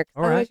planner. 'Cause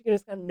All otherwise right. you're going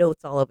to just have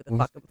notes all over the Mm.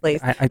 fucking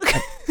place.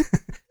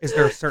 Is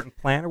there a certain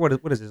planner? What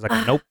is this? Like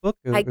a notebook?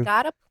 I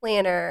got a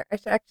planner. I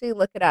should actually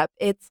look it up.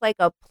 It's like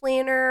a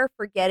planner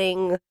for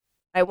getting,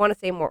 I want to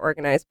say more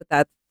organized,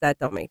 but that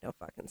don't make no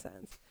fucking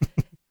sense.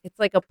 It's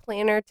like a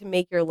planner to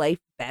make your life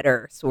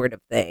better sort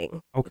of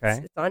thing.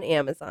 Okay. It's on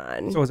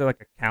Amazon. So is it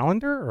like a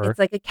calendar or? It's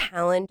like a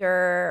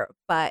calendar,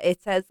 but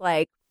it says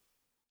like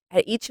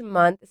at each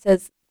month, it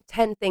says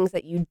 10 things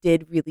that you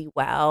did really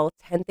well,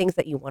 10 things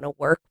that you want to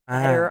work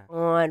better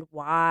on,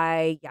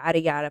 why,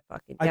 yada, yada,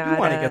 fucking I yada. do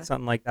want to get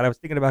something like that. I was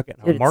thinking about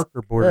getting Dude, a it's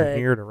marker board in good.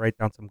 here to write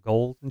down some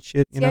goals and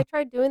shit. You See, I know?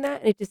 tried doing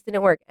that and it just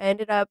didn't work. I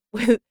ended up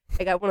with,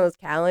 I got one of those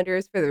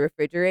calendars for the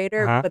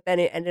refrigerator, Uh-huh. but then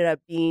it ended up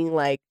being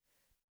like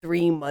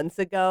 3 months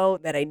ago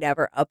that I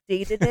never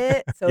updated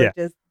it. So Yeah. it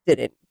just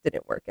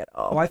didn't work at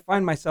all. Oh, I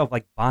find myself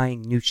like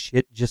buying new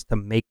shit just to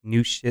make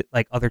new shit,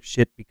 like other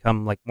shit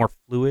become like more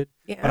fluid.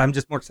 Yeah. But I'm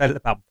just more excited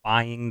about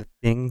buying the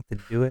thing to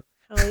do it.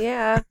 Hell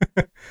yeah.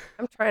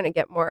 I'm trying to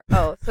get more.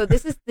 Oh, so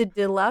this is the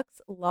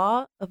Deluxe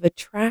Law of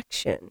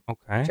Attraction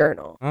Okay.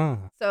 journal. Oh.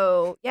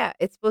 So yeah,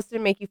 it's supposed to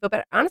make you feel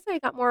better. Honestly, I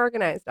got more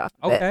organized off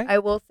of Okay. it. I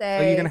will say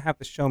So you're gonna have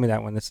to show me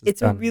that when this is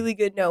it's done. a really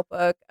good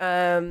notebook.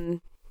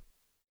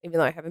 Even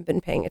though I haven't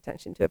been paying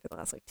attention to it for the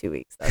last like 2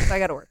 weeks, though. So I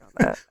got to work on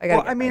that. I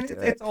got. Well, I mean,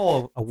 it's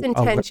all it's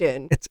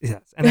intention. It's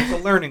yes, and it's a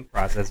learning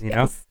process. You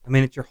know, Yes. I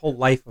mean, it's your whole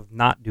life of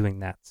not doing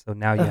that. So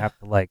now you Ugh. have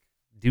to like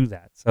do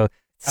that. So I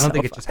don't So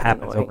think it just fucking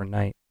happens annoying.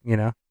 overnight. You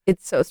know.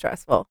 It's so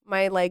stressful.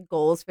 My like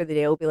goals for the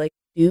day will be like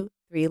do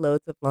 3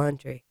 loads of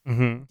laundry,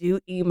 Mm-hmm. do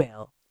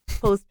email,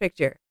 post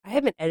picture. I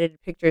haven't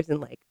edited pictures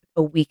in like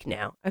a week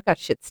now. I've got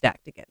shit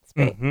stacked against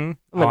me. Mm-hmm. I'm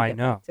Oh, gonna I get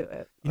know. back to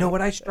it. You know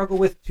what I struggle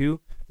with too?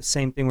 The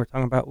same thing we're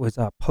talking about was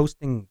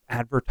posting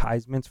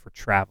advertisements for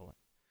traveling.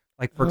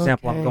 Like for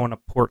example, I'm Okay. going to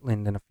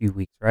Portland in a few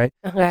weeks, right?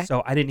 Okay.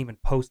 So I didn't even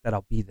post that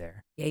I'll be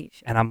there, Yeah, you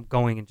should. and I'm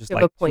going in just You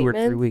have like 2 or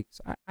 3 appointments?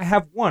 weeks. I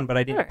have one, but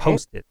I didn't Alright.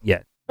 post it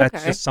yet. That's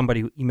Okay. just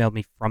somebody who emailed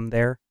me from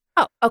there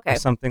Oh, okay. or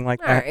something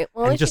like All that. right.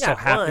 Well, at And it least you just so got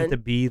happened one. to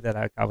be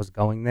that I was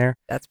going there.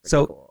 That's pretty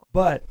So, cool.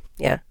 but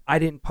Yeah. I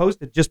didn't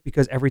post it just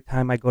because every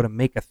time I go to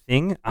make a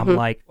thing, I'm Mhm.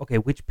 like, okay,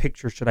 which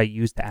picture should I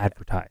use to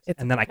advertise? It's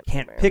a And then I fucking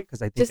can't nightmare. pick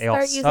because I think Just they all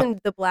start suck. using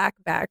the black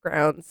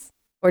backgrounds,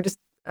 or just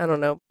I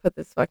don't know, put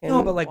this fucking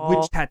No, but like, wall.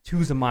 which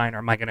tattoos of mine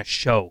am I going to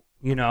show?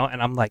 You know,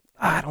 and I'm like,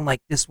 I don't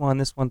like this one.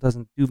 This one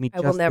doesn't do me I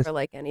justice. will never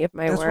like any of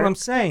my That's work. what I'm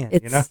saying.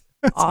 It's you know,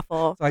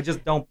 awful. so I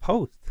just don't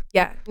post.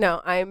 Yeah,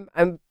 no, I'm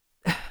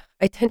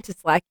I tend to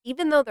slack,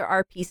 even though there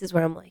are pieces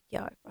where I'm like,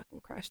 yeah, I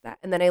fucking crushed that,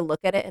 and then I look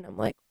at it and I'm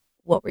like,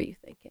 what were you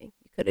thinking?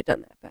 You could have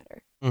done that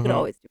better. You could Mhm.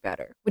 always do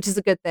better, which is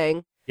a good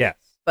thing. Yes.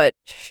 But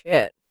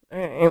shit, all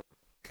right,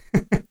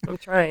 I'm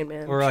trying,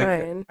 man. Or I'm like,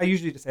 trying. I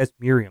usually just ask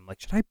Miriam, like,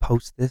 should I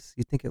post this?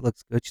 You think it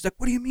looks good? She's like,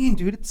 what do you mean,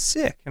 dude? It's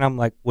sick. And I'm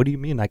like, what do you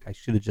mean? Like, I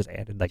should have just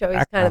added like Joey's kind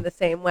background. of the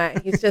same way.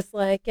 He's just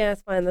like, yeah,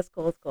 it's fine. That's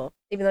cool. It's cool.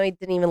 Even though he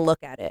didn't even look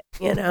at it,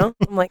 you know?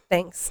 I'm like,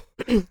 thanks.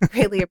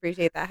 Greatly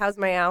appreciate that. How's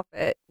my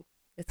outfit?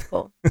 It's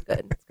cool. It's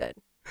good. It's good.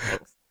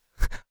 Thanks.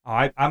 Oh,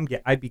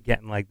 I'd be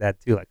getting like that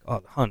too. Like,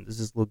 oh, hun, does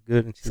this look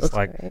good? And she's Looks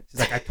like, great.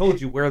 I told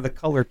you wear the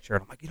colored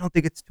shirt. I'm like, you don't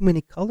think it's too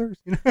many colors?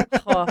 You know?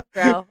 Oh,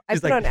 girl. I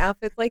She's put like- on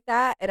outfits like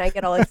that and I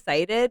get all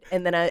excited.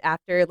 And then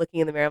after looking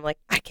in the mirror, I'm like,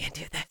 I can't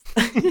do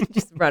this.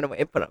 Just run away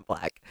and put on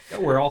black. Yo,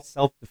 we're all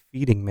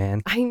self-defeating,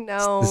 man. I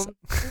know.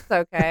 It's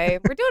okay.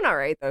 We're doing all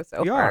right, though,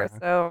 so We far. are.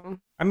 So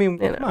I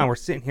mean, You come know. on, we're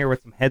sitting here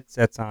with some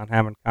headsets on,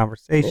 having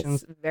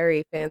conversations. it's a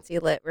very fancy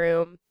lit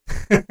room.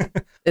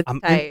 It's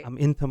tight. I'm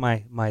into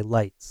my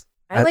lights.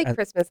 I like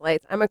Christmas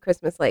lights. I'm a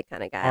Christmas light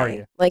kind of guy. Are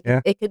you? Like Yeah.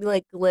 it could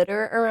like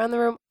glitter around the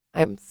room.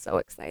 I'm so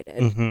excited.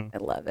 Mhm. I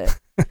love it.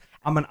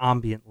 I'm an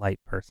ambient light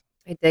person.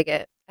 I dig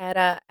it. At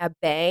a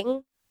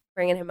Bang,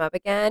 bringing him up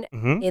again,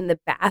 Mhm. in the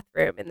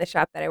bathroom in the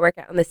shop that I work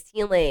at, on the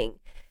ceiling.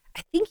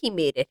 I think he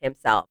made it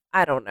himself.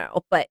 I don't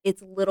know, but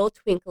it's little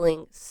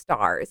twinkling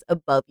stars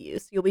above you.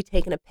 So you'll be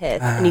taking a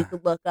piss and you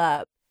could look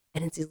up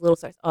and it's these little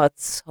stars. Oh,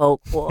 it's so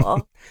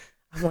cool.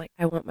 I'm like,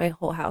 I want my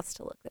whole house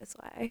to look this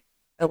way.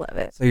 I love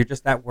it. So you're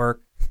just at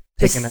work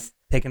Just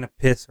taking a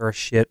piss or a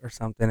shit or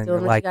something, and doing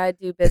you're what like, you gotta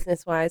do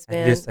business wise, and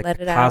man. you're just like Let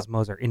the it out.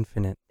 cosmos are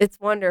infinite. It's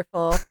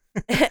wonderful.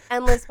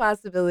 Endless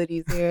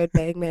possibilities here at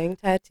Bang Bang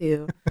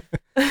Tattoo.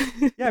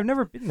 Yeah, I've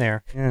never been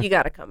there. Yeah. You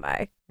gotta come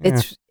by. Yeah.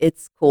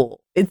 It's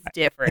cool. It's I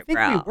different, think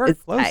bro. we work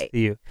It's close tight. to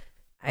you.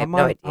 I have I'm no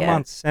on, idea. I'm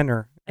on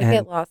center. I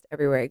get lost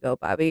everywhere I go,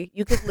 Bobby.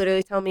 You could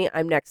literally tell me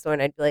I'm next door,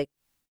 and I'd be like,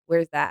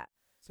 "Where's that?"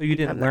 So you I'm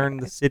didn't that learn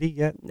guy. the city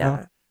yet?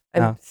 Nah,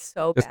 No? I'm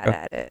so Just bad go.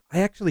 at it. I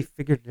actually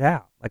figured it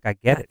out. Like I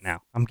get it That's-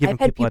 now. I'm giving I've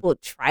had people. people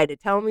try to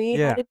tell me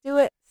Yeah. how to do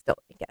it. Still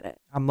don't get it.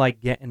 I'm like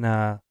getting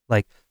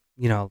like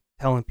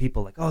telling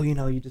people like, oh,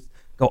 you just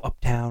go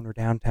uptown or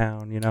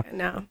downtown.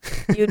 No,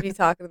 you would be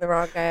talking to the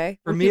wrong guy.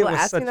 For When me, it people was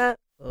ask me such- that.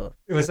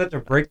 It was such a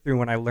breakthrough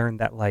when I learned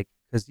that, like,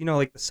 because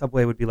like the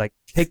subway would be like,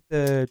 take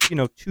the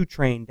 2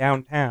 train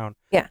downtown.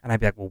 Yeah. And I'd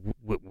be like, well,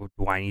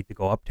 do I need to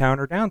go uptown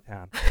or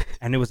downtown?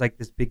 And it was like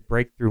this big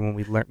breakthrough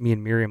when me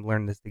and Miriam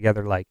learned this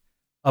together. Like,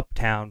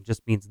 uptown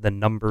just means the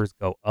numbers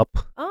go up,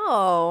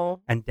 Oh,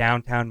 and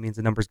downtown means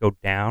the numbers go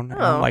down. And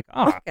Oh, I'm like,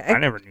 oh, okay. I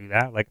never knew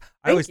that. Like,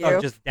 I Thank always thought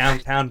you. just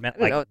downtown meant I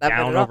didn't know like what that meant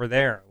down at all. over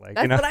there. Like,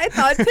 that's what I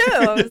thought too.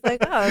 I was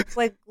like, oh, it's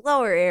like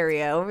lower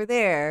area over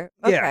there.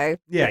 Yeah. Okay.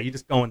 Yeah, you're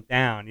just going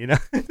down,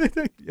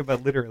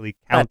 but literally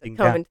Not to counting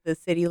come down. into the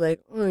city like,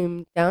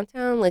 I'm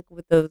downtown, like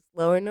with those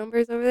lower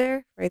numbers over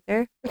there, right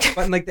there.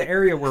 But in, like, the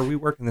area where we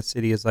work in the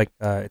city is like,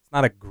 it's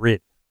not a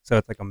grid. So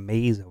it's like a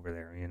maze over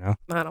there,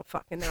 I don't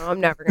fucking know.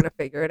 I'm never gonna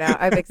figure it out.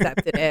 I've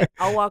accepted it.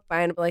 I'll walk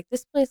by and be like,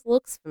 this place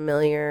looks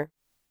familiar,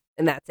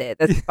 and that's it.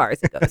 That's as far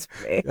as it goes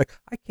for me. Like,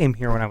 I came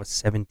here when I was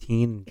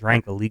 17 and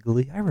drank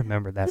illegally. I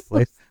remember that This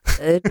place. looks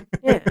good.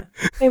 Yeah,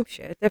 same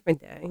shit, different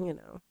day.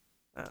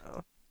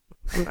 Oh,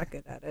 I'm not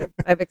good at it.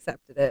 I've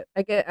accepted it.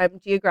 I'm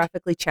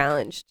geographically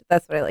challenged.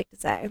 That's what I like to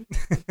say.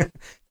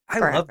 I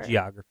love Forever.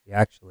 geography,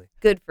 actually.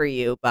 Good for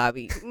you,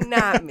 Bobby.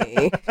 Not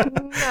me.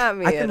 Not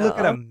me I can at look all.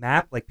 at a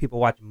map like people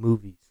watch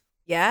movies.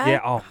 Yeah. Yeah,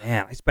 oh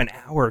man, I spend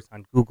hours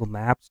on Google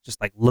Maps just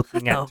like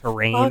looking What at the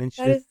terrain fuck? and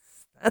shit.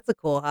 That's a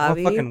cool I'm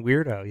hobby. a fucking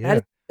weirdo, yeah.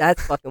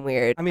 That's fucking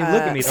weird. I mean,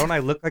 look at me. Don't I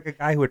look like a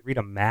guy who would read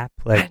a map?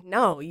 Like,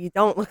 No, you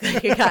don't look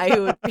like a guy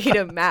who would read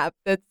a map.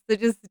 That's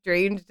such a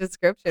strange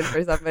description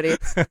for somebody.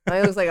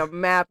 I looks like a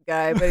map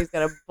guy, but he's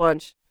got a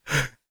bunch.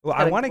 well,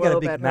 got I a want to get a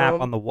globe big at map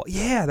home. on the wall.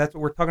 Yeah, that's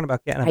what we're talking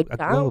about, getting I a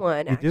got globe.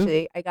 one You do?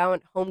 actually. I got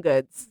one Home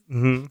Goods.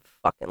 Mm-hmm.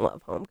 Fucking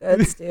love Home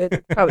Goods, dude.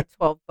 It's probably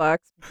 $12.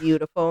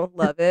 Beautiful.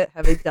 Love it.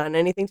 Have they done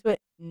anything to it?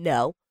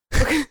 No.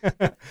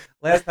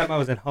 Last time I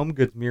was in Home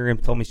Goods, Miriam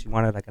told me she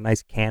wanted like a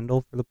nice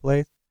candle for the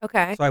place.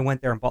 Okay. So I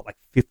went there and bought like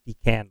 50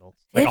 candles,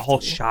 like a whole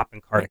 50?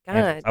 shopping cart My of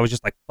candles. God. I was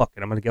just like, fuck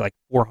it, I'm gonna get like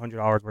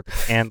 $400 worth of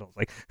candles,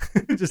 like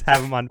just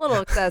have them on. A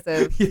little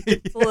excessive. Yeah.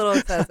 It's a little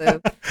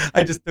excessive.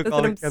 I just took That's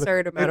all an the candles.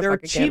 absurd amount of They're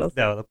fucking cheap candles.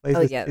 though. The place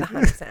Oh is yeah, cheap.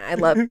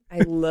 100%. I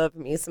love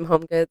me some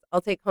Home Goods.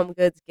 I'll take Home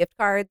Goods gift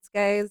cards,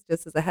 guys,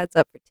 just as a heads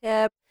up for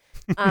tip.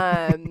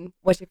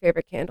 What's your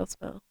favorite candle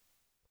smell?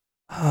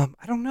 I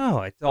don't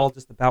know. It's all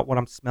just about what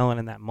I'm smelling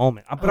in that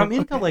moment. But Oh, I'm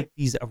into okay. like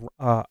these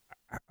how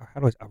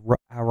do I say,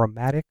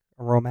 aromatic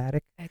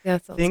I guess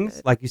that sounds things.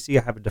 good. Like you see,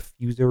 I have a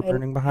diffuser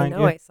burning behind I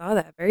know, you. I saw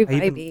that. Very I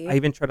vibey.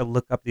 even try to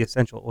look up the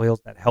essential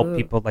oils that help Ooh.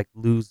 people like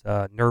lose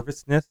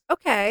nervousness,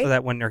 Okay. so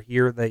that when they're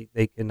here, they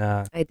can.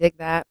 I dig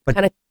that. but-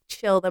 Kind of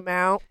chill them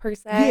out, per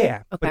se. Yeah,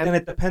 Okay. but then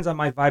it depends on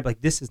my vibe.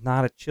 Like this is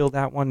not a chilled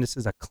out one. This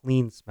is a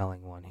clean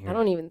smelling one here. I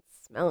don't even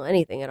smell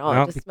anything at all.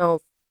 No, It just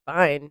smells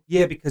fine.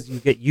 Yeah, because you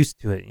get used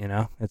to it.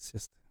 It's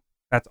just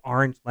that's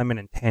orange, lemon,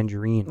 and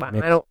tangerine. Wow,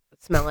 mixed. I don't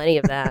smell any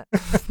of that.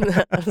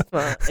 I don't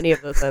smell any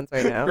of those scents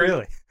right now.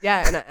 Really?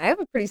 Yeah, and I have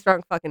a pretty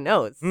strong fucking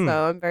nose, Mm.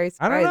 so I'm very I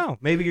surprised. don't know.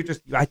 Maybe you're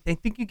just. I think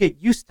you get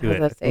used I to was it.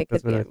 gonna I say, think it could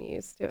that's be what I'm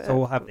used to it. So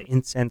we'll have the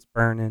incense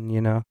burning.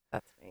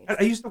 That's nice.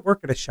 I used to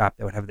work at a shop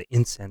that would have the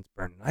incense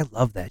burning. I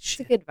love that It's a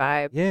shit. good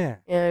vibe. Yeah.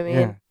 You know what I mean?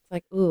 Yeah. It's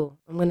like, ooh,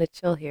 I'm gonna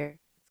chill here.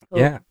 It's cool.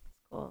 Yeah. It's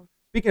cool.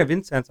 Speaking of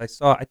incense, I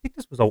think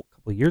this was a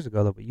couple of years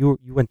ago though, but you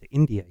went to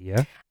India,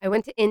 yeah? I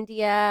went to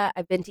India.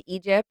 I've been to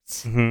Egypt.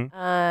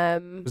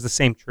 Mm-hmm. It was the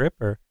same trip,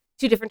 or?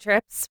 2 different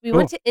trips. We Cool.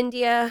 went to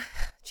India,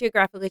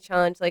 geographically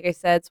challenged, like I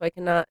said, so I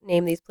cannot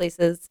name these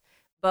places.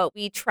 But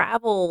we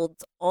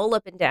traveled all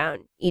up and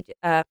down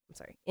India.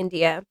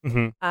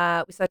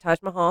 Mm-hmm. We saw Taj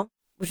Mahal,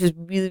 which was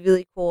really,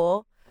 really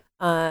cool.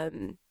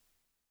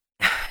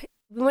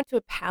 We went to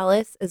a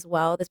palace as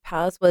well. This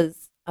palace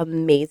was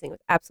amazing. It was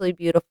absolutely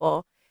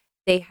beautiful.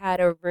 They had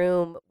a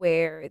room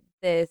where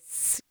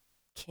this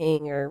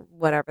king or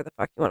whatever the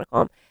fuck you want to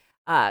call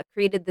him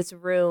created this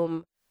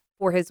room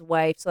for his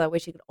wife so that way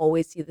she could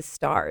always see the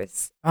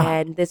stars. Ah.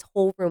 And this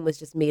whole room was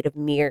just made of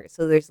mirrors.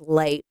 So there's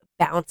light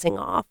bouncing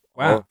off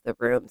all Wow. of the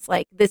rooms.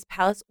 Like this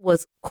palace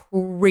was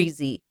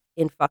crazy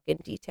in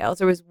fucking details.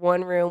 There was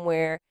one room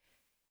where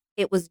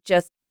it was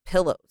just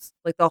pillows,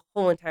 like the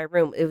whole entire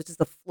room. It was just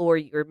the floor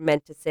you were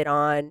meant to sit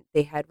on.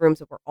 They had rooms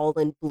that were all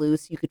in blue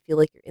so you could feel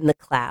like you're in the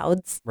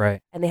clouds.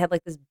 Right. And they had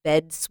like this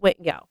bed swing.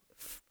 Yo,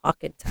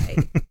 fucking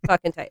tight.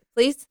 Fucking tight.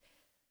 Please.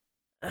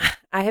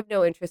 I have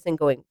no interest in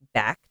going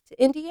back to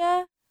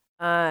India,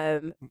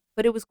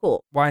 but it was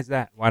cool. Why is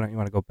that? Why don't you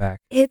want to go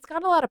back? It's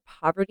got a lot of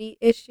poverty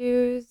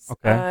issues.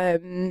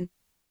 Okay.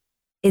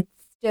 It's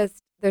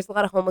just there's a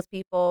lot of homeless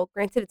people.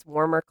 Granted, it's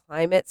warmer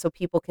climate, so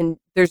people can.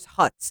 There's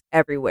huts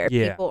everywhere.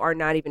 Yeah. People are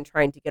not even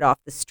trying to get off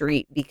the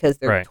street because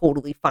they're Right.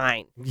 totally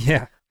fine.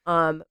 Yeah.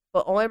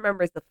 But all I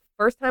remember is the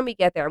first time we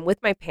get there. I'm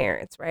with my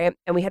parents, right?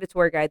 And we had a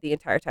tour guide the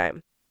entire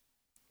time.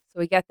 So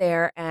we get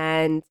there,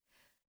 and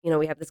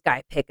we have this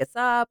guy pick us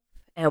up,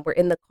 and we're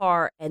in the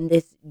car, and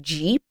this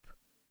Jeep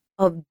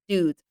of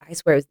dudes, I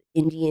swear it was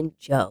Indian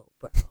Joe,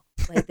 bro.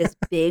 Like this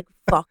big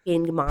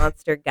fucking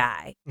monster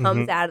guy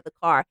comes out of the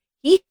car.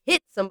 He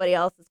hits somebody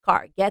else's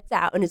car, gets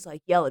out, and is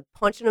like yelling,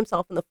 punching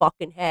himself in the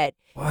fucking head.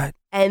 What?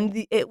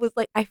 And it was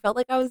like, I felt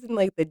like I was in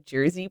like the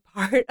Jersey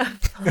part of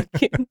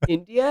fucking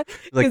India.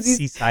 Like 'Cause these-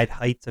 seaside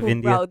heights of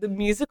India. Bro, the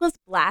music was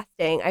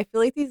blasting. I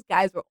feel like these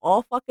guys were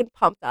all fucking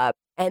pumped up,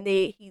 and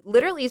he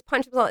literally is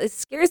punching himself. It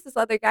scares this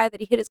other guy that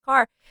he hit his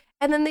car,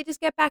 and then they just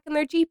get back in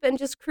their Jeep and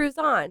just cruise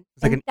on.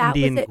 It's like And an that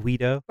Indian was it.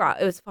 Guido. Bro,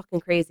 it was fucking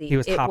crazy. He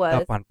was it hopped was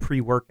up on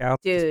pre-workouts,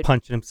 Dude, just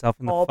punching himself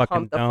in the all fucking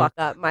pumped the dome. fuck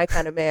up, my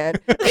kind of man.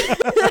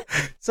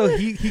 So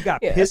he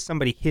got Yeah. pissed.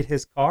 Somebody hit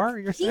his car.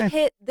 You're He saying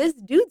hit this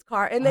dude's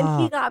car, and then Ah.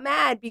 he got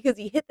mad because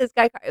he hit this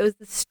guy's car. It was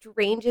the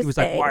strangest he was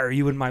thing. like, "Why are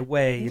you in my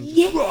way?" And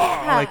Yeah.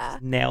 like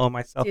just nailing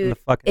myself in the Dude,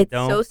 fucking It's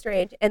dome. so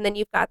strange. And then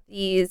you've got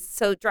these,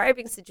 so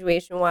driving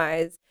situation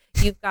wise,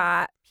 you've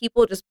got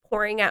people just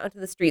pouring out into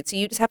the street. So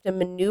you just have to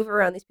maneuver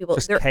around these people.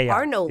 Just There chaos.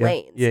 are no Yeah.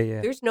 lanes.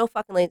 Yeah. There's no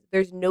fucking lanes.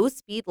 There's no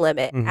speed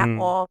limit at Mhm.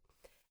 all.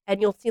 And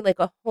you'll see like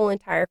a whole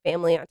entire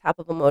family on top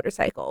of a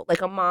motorcycle,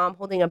 like a mom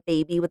holding a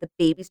baby with a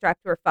baby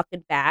strapped to her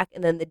fucking back,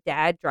 and then the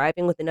dad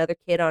driving with another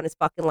kid on his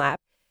fucking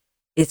lap.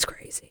 It's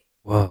crazy.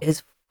 Whoa.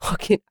 It's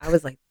fucking, I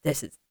was like,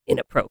 this is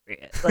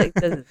inappropriate. Like,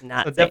 this is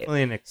not So safe.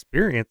 definitely an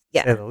experience, to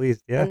Yeah. say the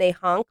least. Yeah. And they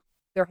honk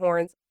their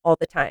horns all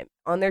the time.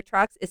 On their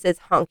trucks, it says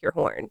honk your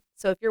horn.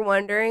 So if you're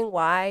wondering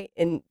why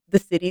in the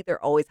city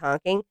they're always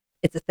honking,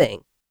 it's a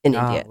thing in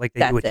India. Like they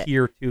That's do it it.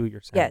 here too.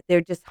 You're saying. Yeah,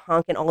 they're just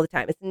honking all the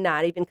time. It's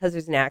not even because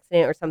there's an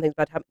accident or something's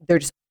about to happen. They're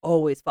just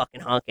always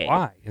fucking honking.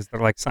 Why? Is there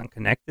like something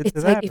connected It's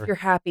to like that? if or- you're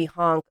happy,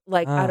 honk.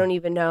 Like, Ah. I don't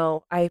even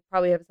know. I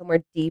probably have it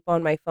somewhere deep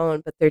on my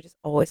phone, but they're just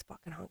always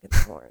fucking honking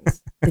their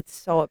horns. It's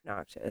so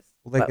obnoxious.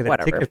 Well, they but get a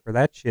whatever. ticket for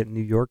that shit in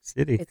New York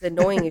City. It's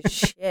annoying as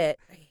shit.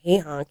 I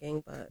hate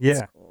honking, but Yeah.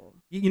 it's cool.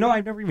 You know,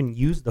 I've never even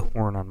used the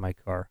horn on my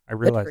car. I Good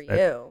realized for that.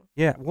 you.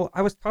 Yeah. Well,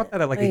 I was taught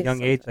that at like I a used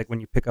young age. sometimes. Like when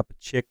you pick up a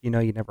chick, you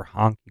never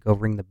honk. You go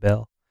ring the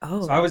bell.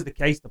 Oh. So I was the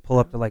case to pull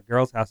up to like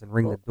girls' house and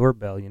ring the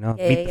doorbell. Yeah, meet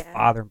the yeah.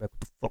 father and be like, "What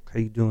the fuck? How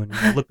you doing?"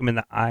 Look him in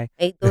the eye.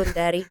 How you doing,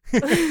 daddy?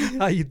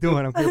 How you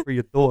doing? I'm here for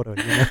your daughter.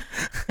 Can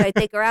I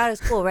take her out of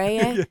school, right?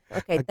 Yeah? Yeah.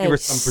 Okay, I give her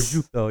thanks. some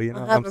prosciutto. You know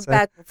I'll what have I'm her saying?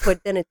 back before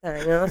dinner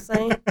time. You know what I'm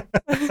saying?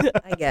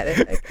 I get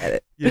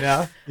it. You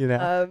know.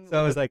 So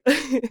I was like,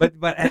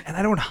 but and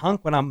I don't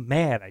honk when I'm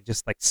mad. I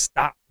just like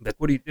stop. Like,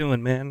 what are you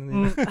doing,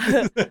 man?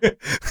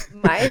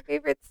 My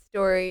favorite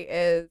story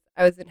is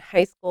I was in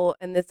high school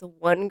and this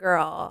one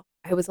girl,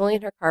 I was only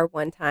in her car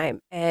one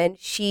time and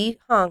she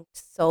honked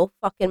so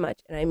fucking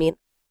much. And I mean,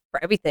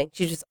 for everything,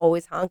 she's just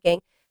always honking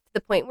to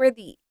the point where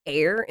the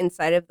air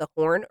inside of the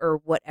horn or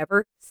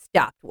whatever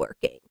stopped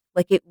working.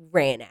 Like it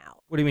ran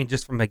out. What do you mean?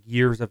 Just from like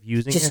years of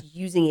using Just it?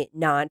 using it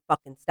non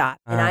fucking stop.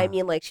 And I Ah.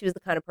 mean, like she was the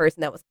kind of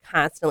person that was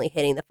constantly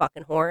hitting the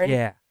fucking horn.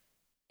 Yeah.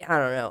 I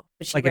don't know.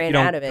 But she Like if ran you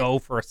out don't of it. go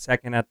for a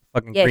second at the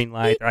fucking Yeah, green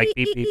light, like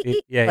beep beep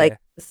beep. Yeah, like yeah.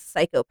 the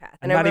psychopath.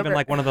 And I not even remember-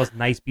 like one of those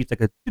nice beeps,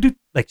 like a doo-doo,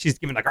 like she's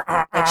giving like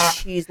a like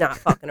she's not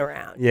fucking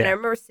around. Yeah. And I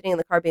remember sitting in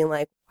the car being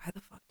like, why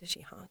the fuck does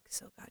she honk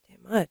so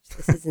goddamn much?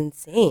 This is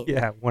insane.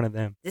 yeah, one of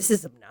them. This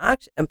is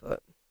obnoxious. But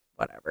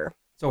whatever.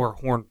 So her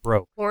horn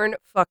broke. Horn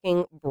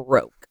fucking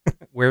broke.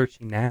 Where is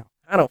she now?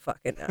 I don't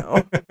fucking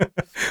know.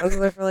 I was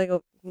there for like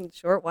a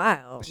short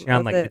while. Is she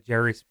on like That's the it.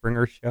 Jerry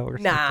Springer show or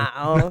something?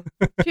 No.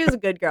 She was a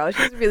good girl.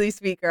 She was a really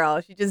sweet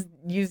girl. She just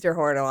used her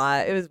horn a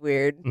lot. It was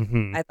weird.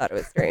 Mm-hmm. I thought it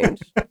was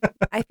strange.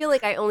 I feel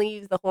like I only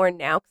use the horn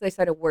now because I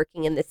started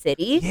working in the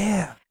city.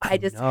 Yeah, I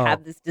just know.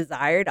 have this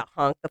desire to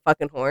honk the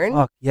fucking horn.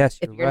 Fuck yes,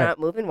 If you're you're right. not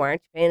moving, why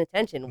aren't you paying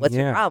attention? What's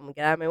Yeah. your problem?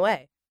 Get out of my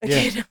way. Yeah.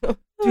 You know?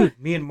 Dude,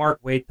 me and Mark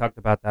Wade talked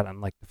about that on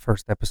like the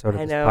first episode of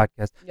I this know.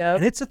 podcast, Yep.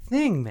 and it's a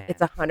thing, man.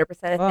 It's 100%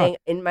 a Fuck.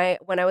 thing.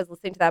 When I was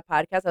listening to that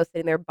podcast, I was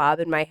sitting there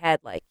bobbing my head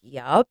like,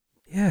 yup,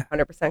 yeah.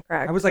 100%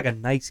 correct. I was like a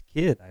nice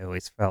kid. I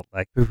always felt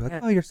like people were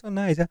like, Yeah. "Oh, you're so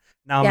nice." Huh?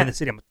 Now I'm Yeah. in the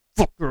city. I'm like,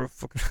 "Fuck her,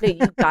 fuck her." No,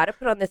 you got to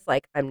put on this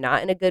like I'm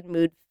not in a good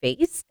mood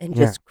face and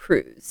Yeah. just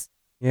cruise.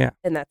 Yeah.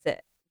 And that's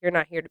it. you're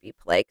not here to be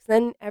polite. 'Cause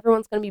then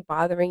everyone's going to be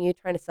bothering you,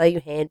 trying to sell you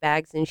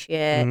handbags and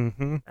shit.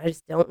 Mm-hmm. I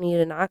just don't need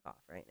a knockoff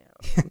right now.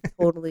 I'm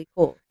totally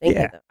cool. Thank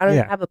you, though. I don't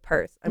even have a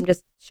purse. I'm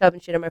just shoving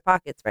shit in my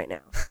pockets right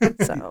now.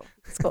 So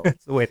it's cool.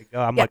 That's the way to go.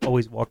 I'm like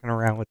always walking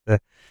around with the,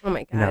 Oh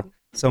my God. you know,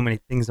 so many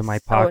things in my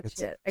So much pockets.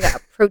 shit. I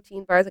got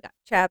protein bars. I got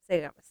chapstick.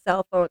 I got my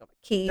cell phone. I got my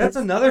keys. That's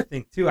another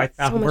thing too. I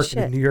found So much working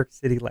in shit. New York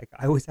City. Like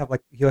I always have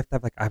like you have to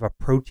have like I have a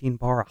protein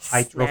bar, a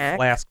hydro Snack.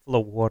 flask full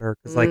of water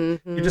because like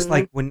you're just Mhm.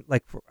 like when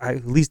like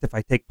at least if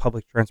I take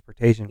public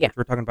transportation, Yeah. which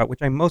we're talking about,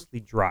 which I mostly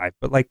drive,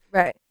 but like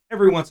Right.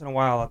 every once in a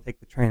while I'll take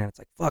the train and it's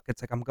like fuck,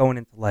 it's like I'm going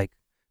into like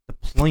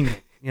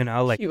deployment, you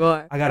know, like You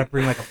are. I got to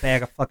bring like a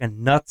bag of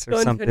fucking nuts or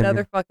Going something. to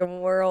another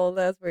fucking world.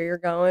 That's where you're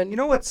going. You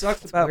know what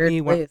sucks It's a about weird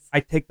me when place. I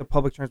take the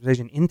public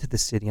transportation into the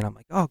city and I'm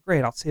like, oh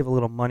great, I'll save a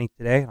little money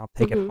today and I'll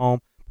take it Mhm. home.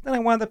 But then I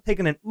wound up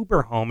taking an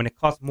Uber home and it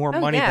costs more Oh,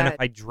 money than yeah. if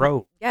I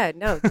drove. Yeah,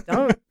 no,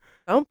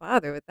 don't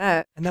bother with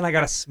that. And then I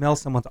got to smell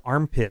someone's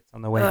armpits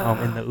on the way home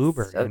in the Ugh,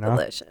 Uber, So you know?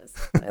 delicious.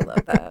 I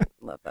love that.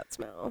 Love that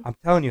smell. I'm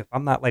telling you, if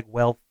I'm not like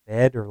well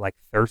fed or like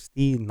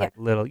thirsty and like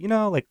little, you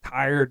know, like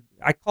tired,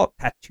 I call it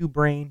tattoo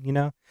brain, you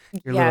know?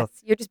 You're a little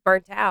You're just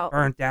burnt out.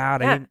 burnt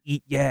out. I Yeah. didn't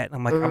eat yet. And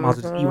I'm like, I might as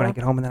well just eat when I Mhm.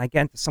 get home. And then I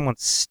get into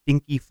someone's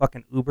stinky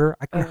fucking Uber.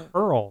 I can Ugh.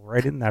 hurl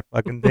right in that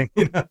fucking thing,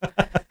 you know?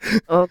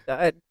 Oh,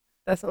 God.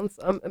 That sounds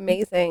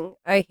amazing.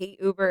 I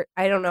hate Uber.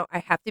 I don't know. I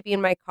have to be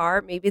in my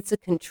car. Maybe it's a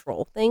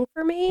control thing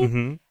for me,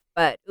 hmm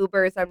but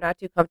Ubers, I'm not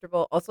too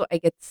comfortable. Also, I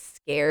get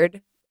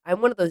scared.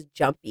 I'm one of those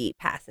jumpy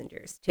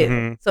passengers too.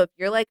 Mhm. So if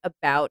you're like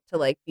about to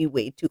like be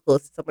way too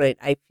close to someone and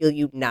I feel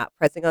you not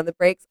pressing on the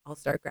brakes, I'll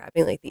start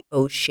grabbing like the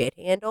oh shit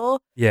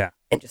handle Yeah.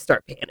 and just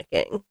start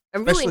panicking.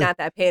 I'm really Especially- not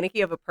that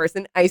panicky of a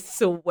person, I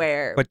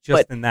swear. But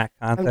just in that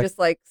I'm context, just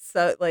like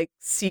so like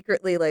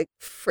secretly like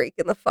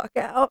freaking the fuck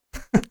out.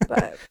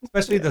 But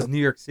especially you those know.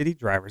 New York City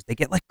drivers, they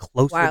get like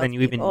closer Wild than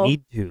you even people.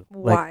 need to.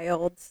 Like,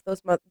 Wild.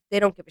 They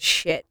don't give a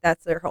shit.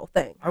 That's their whole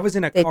thing. I was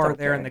in a They car don't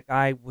there and care. the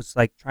guy was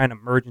like trying to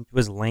merge into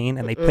his lane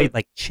and they Mm-mm. played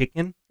like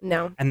chicken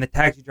No. and the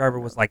taxi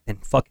driver was like, then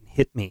fucking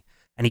hit me.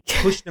 And he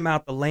pushed him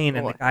out the lane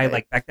and the guy Boy.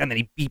 like back then, then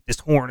he beeped his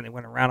horn and they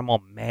went around him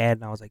all mad.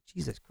 And I was like,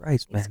 Jesus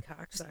Christ, These man.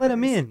 Just let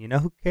him cocksuckers. in, you know,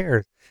 who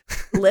cares?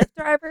 Lyft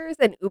drivers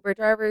and Uber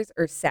drivers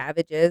are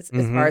savages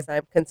as Mhm. far as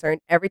I'm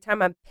concerned. Every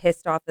time I'm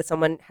pissed off that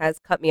someone has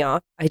cut me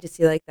off, I just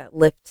see like that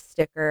Lyft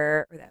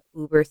sticker or that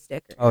Uber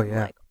sticker. Oh, and I'm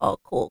yeah. like, oh,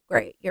 cool,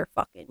 great. You're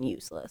fucking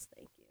useless.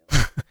 Thank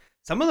you.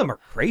 Some of them are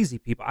crazy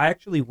people. I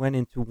actually went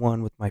into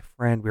one with my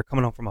friend. We were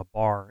coming home from a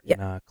bar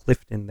in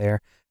Clifton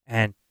there,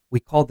 and we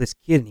called this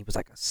kid, and he was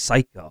like a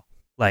psycho,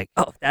 like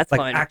Oh, that's like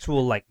fun.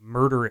 actual like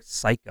murderous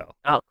psycho.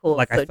 Oh, cool.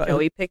 like, I So thought-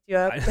 Joey picked you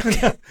up.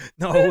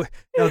 no,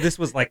 this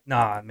was like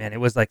nah, man. It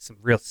was like some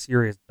real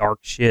serious dark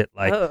shit.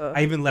 Like Ugh.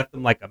 I even left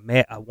him like a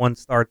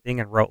 1-star thing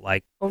and wrote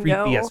like Oh, creepy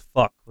no. as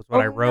fuck was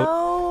what I wrote.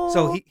 No.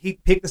 So he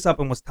picked us up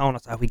and was telling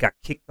us how he got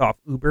kicked off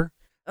Uber,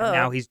 and Oh.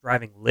 now he's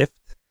driving Lyft.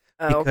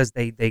 Oh. Because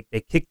they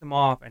kicked him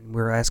off, and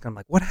we were asking him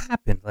like, "What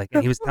happened?" Like,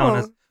 and he was telling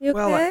us, Oh, you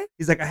 "Well, okay?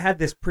 he's like, I had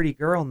this pretty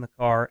girl in the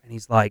car, and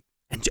he's like,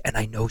 and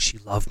I know she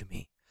loved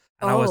me."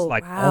 And I was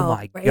like, wow. "Oh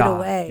my Right god,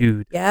 away.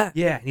 dude!" Yeah.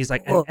 Yeah, and he's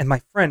like, Cool. and my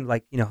friend,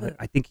 like, you know, Ugh.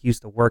 I think he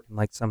used to work in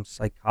like some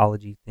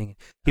psychology thing.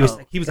 He was Oh,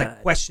 like God.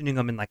 questioning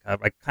him in like a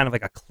kind of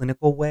like a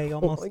clinical way Oh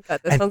almost. my god,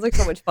 that And- sounds like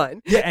so much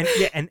fun.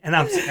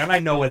 And I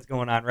know what's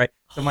going on, right?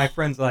 So my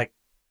friend's like,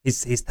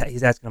 he's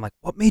asking him like,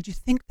 "What made you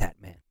think that,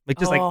 man?" Like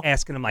just Oh, like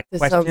asking him like This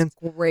questions.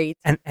 sounds great.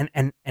 And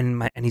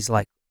he's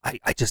like,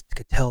 I just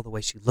could tell the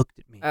way she looked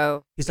at me.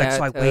 Oh, He's like, yeah,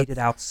 so I totes. waited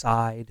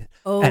outside,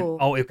 Oh,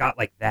 and it got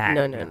like that.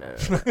 No, you no, know?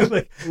 no,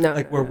 like no,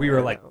 like no, where no, we no,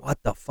 were like, no. what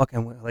the fuck?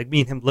 And like me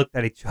and him looked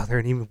at each other,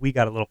 and even we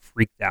got a little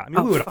freaked out. I mean,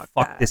 Oh, we would have fuck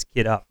fucked that. this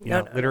kid up, you No,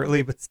 know, no, no.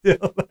 literally, but still,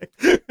 like,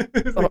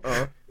 it was like,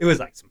 Uh-uh. it was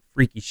like some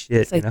freaky shit,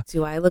 It's like, you know.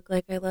 do I look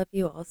like I love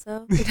you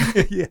also?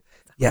 yeah,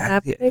 yeah.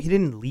 happening? He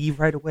didn't leave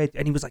right away,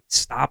 and he was like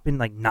stopping,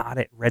 like not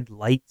at red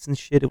lights and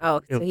shit.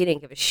 Oh, so he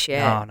didn't give a shit.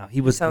 no,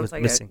 he was Sounds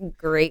like missing. a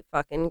great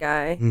fucking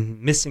guy.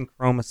 Missing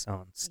chromosomes.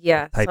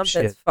 Yeah, type something's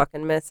shit.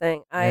 fucking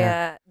missing.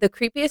 The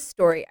creepiest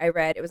story I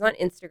read, it was on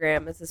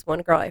Instagram. It's this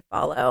one girl I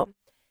follow,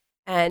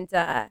 and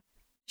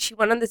she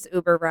went on this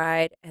Uber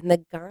ride, and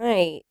the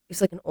guy, he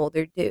was like an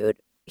older dude.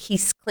 He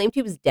claimed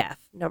he was deaf,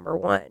 number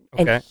one,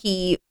 Okay. and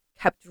he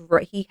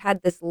he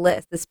had this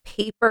list, this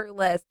paper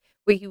list,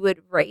 where he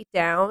would write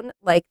down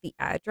like the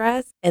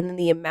address and then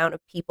the amount of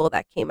people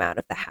that came out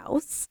of the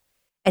house.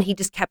 And he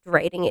just kept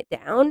writing it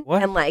down.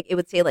 What? And like it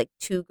would say like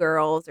 2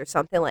 girls or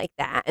something like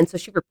that. And so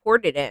she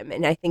reported him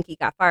and I think he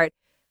got fired.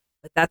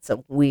 But that's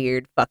some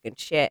weird fucking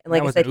shit. And like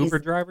that I was said, an Uber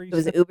he's, driver. it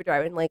was an Uber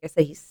driver. And like I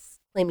said, he's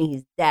claiming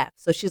he's deaf.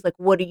 So she's like,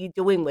 what are you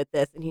doing with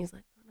this? And he's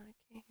like, oh,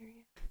 I can't hear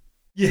you.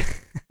 Yeah.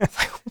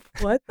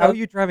 What How the are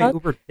you driving fuck?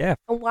 Uber deaf?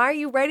 And why are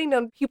you writing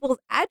down people's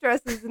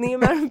addresses and the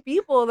amount of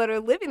people that are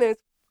living there?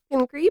 It's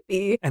fucking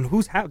creepy. And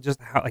whose house? Just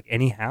like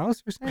any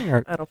house you're saying?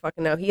 Or I don't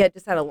fucking know. He had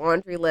just had a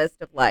laundry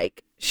list of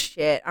like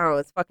shit. I don't know.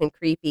 It's fucking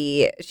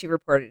creepy. She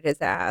reported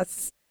his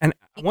ass. and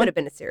He one, could have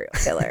been a serial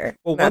killer.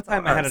 well, one That's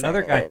time all I had I'm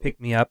another guy saying. pick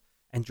me up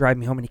and drive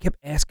me home, and he kept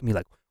asking me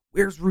like,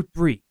 "Where's Route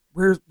 3?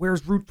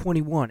 where's Route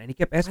 21? And he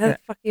kept asking Why me the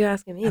fuck are you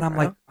asking me? and I'm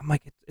bro?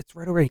 like, it's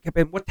right over here. He kept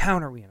asking, what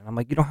town are we in? And I'm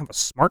like, you don't have a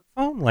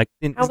smartphone? Like,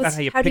 isn't that how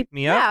you pick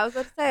me up? Yeah, I was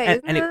about to say. And-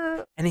 isn't and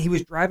it- And he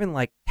was driving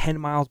like 10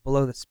 miles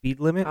below the speed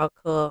limit. Oh,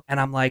 cool. And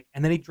I'm like,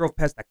 and then he drove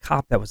past the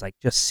cop that was like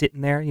just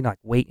sitting there, like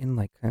waiting,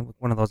 like kind of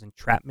one of those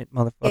entrapment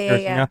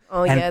motherfuckers, Yeah.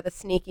 Oh, And- yeah, the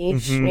sneaky, Mhm.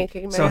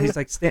 sneaky man. So he's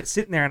like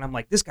sitting there, and I'm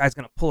like, this guy's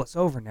gonna pull us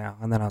over now.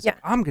 And then I was like,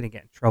 Yeah. I'm gonna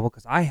get in trouble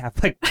because I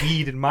have like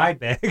weed in my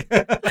bag.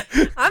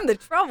 I'm the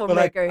But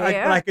troublemaker but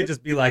here. I could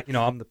just be like,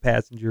 I'm the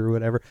passenger or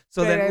whatever.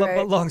 So Right, then, right, right.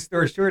 but long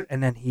story short,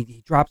 and then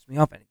he drops me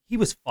off, and he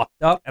was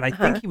fucked up, and I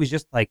Uh-huh. think he was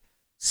just like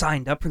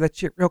signed up for that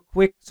shit real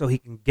quick so he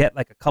can get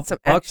like a couple Some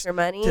bucks extra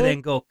money. to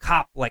then go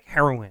cop like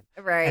heroin.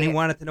 Right. And he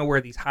wanted to know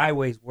where these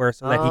highways were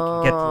so that he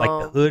could get to like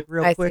the Oh, hood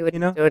real I quick, see what you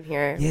know? he's doing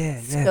here.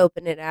 Yeah, yeah.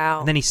 Scoping it out.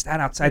 And then he sat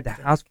outside the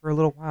house for a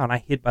little while, and I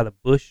hid by the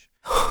bush,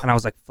 and I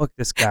was like, "Fuck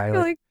this guy!" You're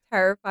like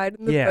terrified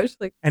in the Yeah. bush,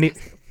 like, And he, he's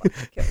gonna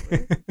fucking kill me.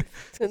 He's gonna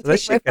So that take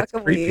shit my gets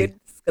fucking creepy. weed.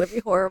 It's gonna be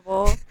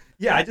horrible.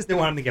 yeah, I just didn't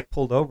want him to get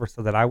pulled over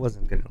so that I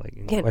wasn't gonna like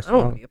Again, I question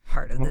don't want him. to be a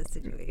part of this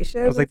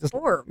situation. I was like, It's this-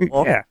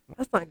 horrible. Yeah,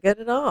 That's not good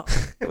at all.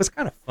 it was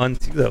kind of fun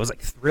too. Though it was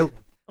like thrilling.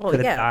 Oh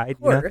Could've yeah, died,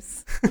 of you know?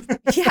 course.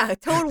 Yeah,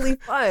 totally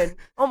fun.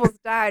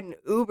 Almost died in an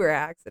Uber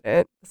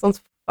accident. That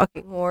sounds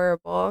fucking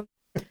horrible.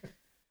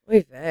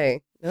 Oy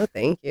vey. No,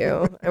 thank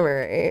you. I'm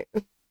alright.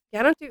 Yeah,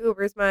 I don't do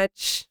Ubers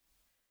much.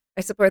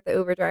 I support the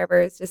Uber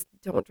drivers. Just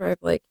don't drive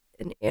like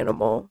an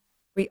animal.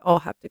 We all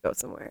have to go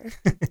somewhere.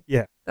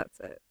 Yeah. That's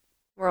it.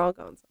 We're all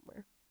going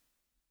somewhere.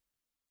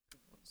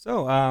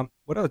 So,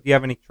 what else? Do you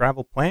have any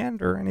travel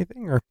planned or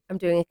anything, or I'm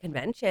doing a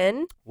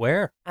convention.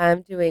 where?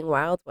 I'm doing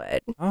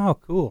Wildwood. Oh,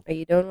 cool. Are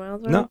you doing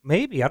Wildwood? No,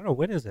 maybe I don't know.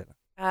 When is it?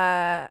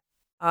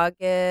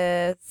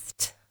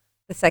 August,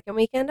 the second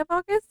weekend of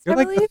August, You're I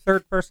like believe. the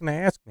third person to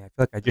ask me. I feel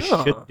like I just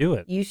Oh. should do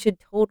it. You should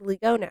totally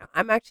go now.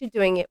 I'm actually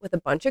doing it with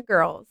a bunch of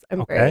girls.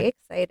 I'm Okay. very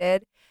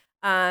excited.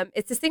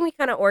 It's this thing we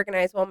kind of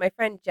organize. Well, my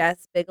friend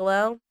Jess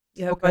Bigelow,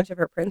 you have Okay. a bunch of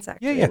her prints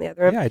actually Yeah, in the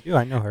other room. yeah, I do.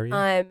 I know her.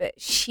 Yeah.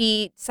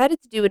 She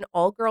decided to do an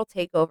all-girl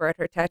takeover at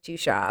her tattoo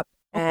shop,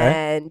 Okay.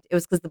 and it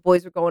was because the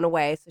boys were going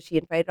away, so she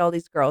invited all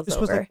these girls This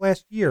over. was like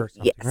last year or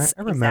something, Yes, right?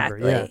 I remember.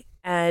 exactly. Yeah.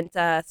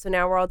 And so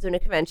now we're all doing a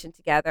convention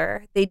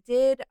together. They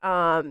did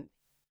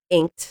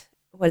Inked.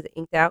 What is it?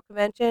 Inked Out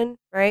convention,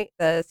 right?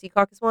 The Sea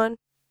Caucus one.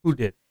 Who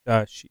did?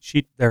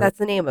 She. There. That's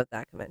the name of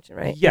that convention,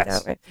 right? Inked Yes.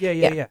 Out, right? Yeah.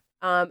 Yeah.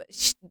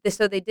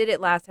 So they did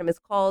it last time. It's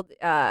called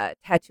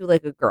Tattoo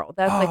Like a Girl.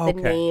 That's like Oh, the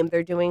okay. name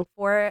they're doing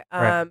for it.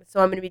 Right.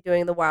 So I'm going to be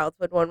doing the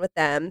Wildwood one with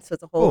them. So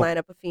it's a whole Cool.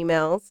 lineup of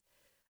females.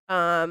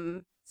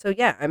 So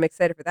yeah, I'm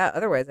excited for that.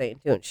 Otherwise, I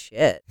ain't doing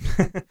shit.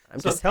 I'm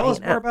So just tell us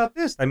hanging more out. about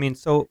this. I mean,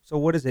 so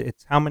what is it?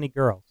 It's how many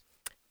girls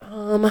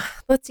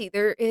Let's see.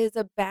 There is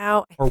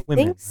about I or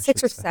women? think I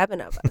 6 or should say. 7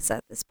 of us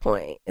at this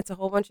point. It's a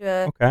whole bunch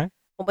of Okay.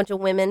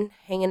 women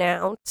hanging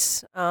out.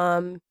 It's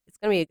gonna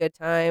be a good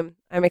time.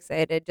 I'm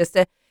excited.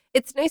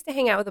 It's nice to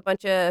hang out with a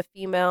bunch of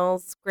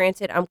females.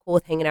 Granted, I'm cool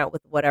with hanging out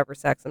with whatever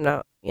sex. I'm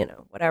not,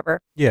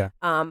 whatever. Yeah.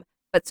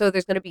 But so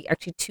there's gonna be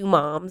actually 2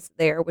 moms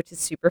there, which is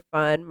super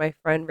fun. My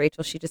friend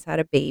Rachel, she just had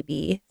a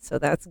baby, so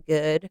that's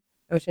good.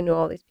 I wish I knew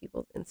all these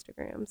people's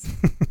Instagrams.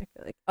 I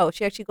feel like, oh,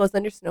 she actually goes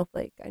under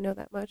Snowflake. I know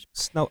that much.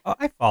 Snow. Oh,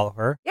 I follow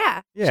her.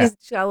 Yeah, Yeah.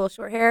 She got a little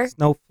short hair.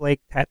 Snowflake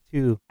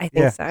tattoo. I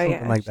think Yeah, so. something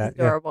Yeah, like she's that.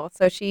 Yeah. adorable.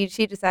 So she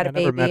just had I a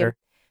never met baby. her.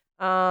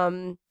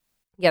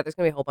 Yeah, there's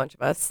gonna be a whole bunch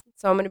of us.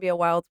 So I'm gonna be a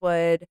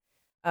Wildwood.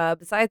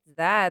 Besides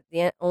that,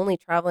 the only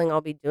traveling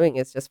I'll be doing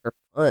is just for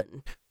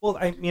fun. Well,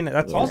 I mean,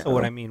 that's You also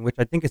what know. I mean, which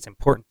I think is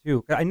important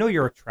too. 'Cause I know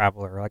you're a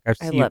traveler. Like I've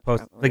I seen you love post,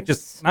 traveling like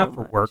just so not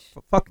for work. much.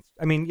 But fuck.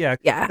 I mean, yeah,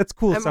 Yeah, that's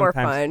cool I'm more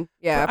sometimes. fun.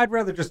 But Yeah, I'd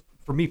rather just,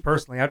 for me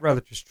personally, I'd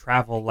rather just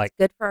travel. Like,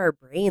 good for our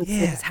brains to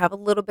Yeah. just have a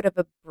little bit of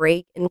a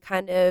break and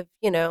kind of,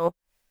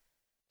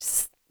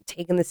 just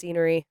taking the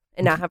scenery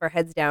and not have our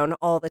heads down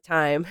all the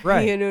time.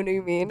 Right. You know what I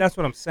mean? that's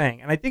what I'm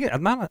saying. And I think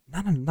not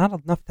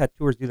enough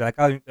tattooers do that.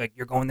 Like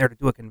you're going there to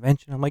do a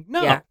convention. I'm like,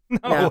 no, Yeah.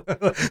 no.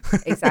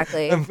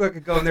 Exactly. I'm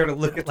fucking going there to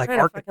look at like trying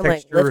to fucking, like,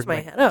 architecture lift and my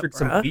like, head up, drink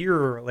some bruh. beer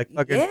or like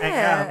fucking hang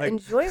Yeah, out. Like,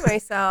 enjoy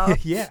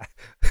myself. yeah.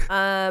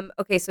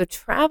 Okay, so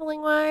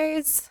traveling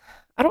wise,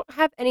 I don't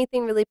have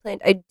anything really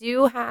planned. I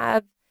do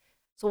have,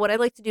 so what I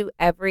like to do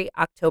every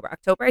October,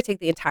 I take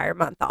the entire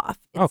month off.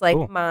 It's Oh, like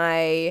cool.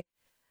 my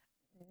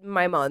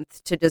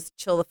month to just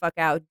chill the fuck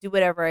out, do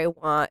whatever I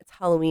want. It's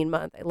Halloween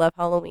month. I love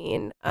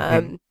Halloween.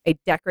 Mhm. I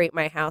decorate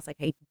my house, like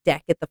I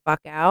deck it the fuck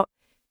out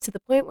to the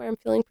point where I'm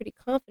feeling pretty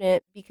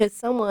confident because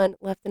someone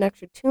left an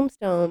extra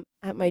tombstone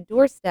at my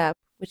doorstep,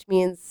 which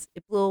means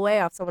it blew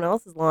away off someone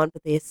else's lawn,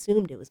 but they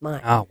assumed it was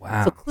mine. Oh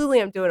wow. So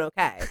clearly I'm doing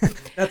okay.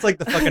 That's like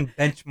the fucking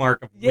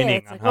benchmark of Yeah, winning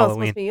it's on like, well, it's supposed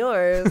Halloween. to be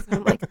yours.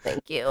 I'm like,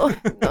 thank you.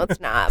 No, it's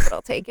not, but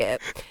I'll take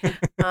it.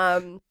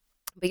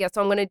 But yeah,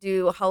 so I'm gonna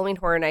do Halloween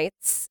Horror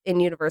Nights in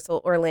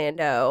Universal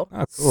Orlando.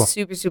 Oh, cool.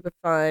 Super, super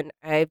fun.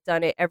 I've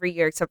done it every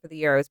year except for the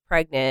year I was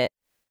pregnant.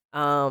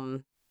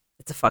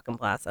 It's a fucking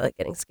blast. I like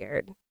getting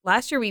scared.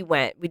 Last year we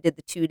did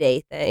the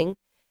 2-day thing.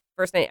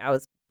 First night I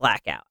was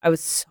blackout. I was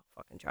so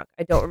fucking drunk.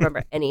 I don't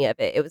remember any of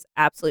it. It was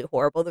absolutely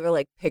horrible. There were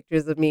like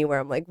pictures of me where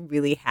I'm like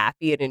really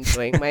happy and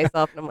enjoying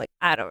myself, and I'm like,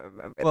 I don't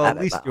remember Well, that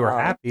at least at you were all.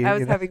 happy, I was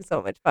you know? having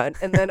so much fun,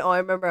 and then all I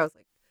remember, I was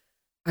like,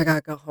 I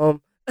gotta go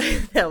home.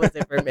 That was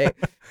it for me.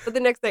 But the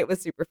next night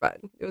was super fun.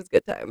 It was a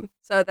good time.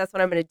 So that's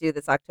what I'm gonna do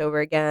this October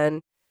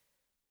again.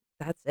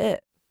 That's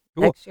it.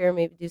 Cool. Next year,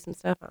 maybe do some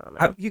stuff. I don't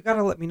know. You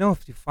gotta let me know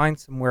if you find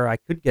somewhere I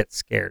could get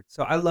scared.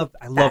 So I love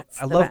That's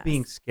the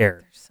being best.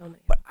 scared. There's so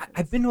many. But options.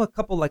 I've been to a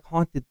couple like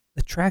haunted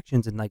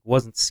attractions and like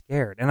wasn't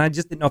scared, and I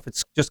just didn't know if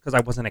it's just because I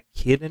wasn't a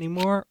kid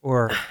anymore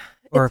or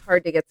It's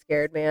hard to get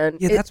scared, man.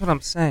 yeah, that's what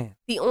I'm saying.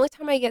 The only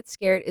time I get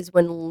scared is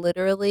when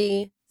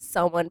literally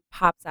someone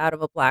pops out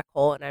of a black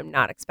hole and I'm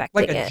not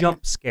expecting Like it. a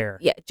jump scare.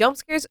 Yeah, jump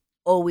scares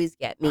always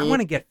get me. I want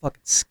to get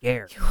fucking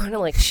scared. You want to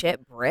like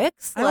shit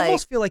bricks? I Like,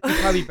 almost feel like you're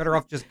probably better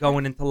off just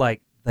going into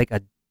like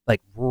a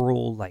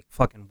rural like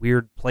fucking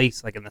weird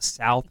place like in the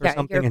south or yeah,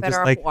 something you're and better just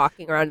off like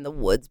walking around in the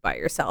woods by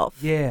yourself.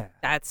 yeah,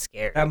 That's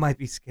scary. that might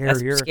be That's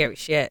scarier. some scary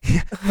shit.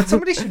 But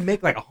somebody should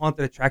make like a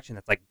haunted attraction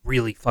that's like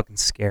really fucking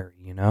scary,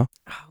 you know?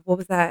 What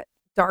was that?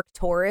 Dark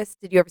Tourist.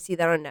 Did you ever see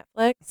that on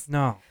Netflix?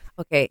 No.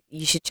 Okay,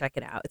 you should check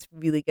it out. It's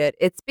really good.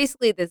 It's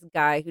basically this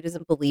guy who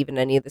doesn't believe in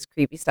any of this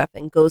creepy stuff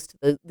and goes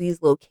to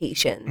these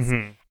locations.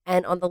 Mhm.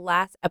 And on the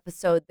last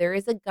episode, there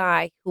is a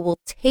guy who will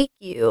take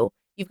you.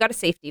 You've got a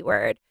safety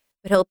word,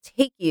 but he'll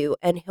take you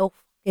and he'll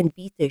fucking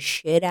beat the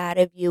shit out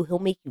of you. He'll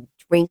make you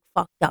drink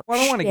fucked up Well,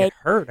 I don't want to shit. get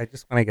hurt. I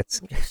just want to get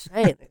I'm scared. just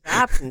saying, there's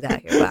options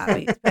out here,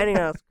 Bobby. Depending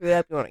on how screwed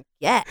up you want to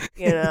get,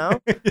 you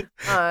know?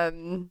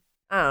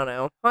 I don't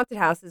know. Haunted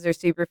houses are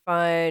super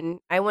fun.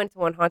 I went to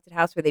one haunted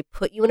house where they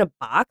put you in a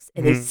box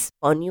and they Mhm.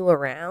 spun you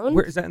around.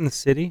 Where is that in the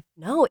city?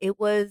 No, it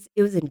was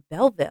in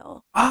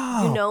Belleville.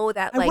 Oh, You know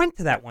that I like went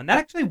to that one. That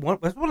actually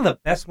was one of the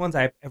best ones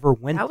I've ever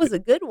went that to. was a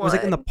good It one. was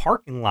like in the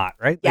parking lot,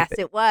 right? Yes, Like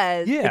it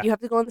was. Yeah. Did you have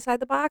to go inside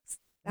the box?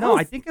 That no, I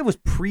was- think it was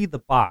pre the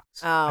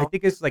box. I Oh.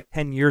 think it's like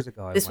 10 years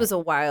ago. this was a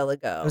while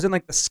ago. It was in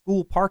like the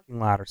school parking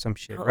lot or some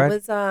shit, No, right? It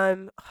was I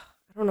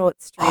don't know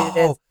what street it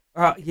is.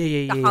 Yeah.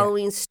 The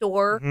Halloween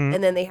store, Mhm.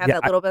 and then they have Yeah,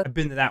 that little bit. I've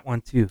been to that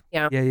one too.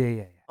 Yeah.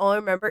 Yeah. All I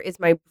remember is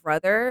my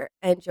brother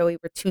and Joey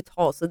were too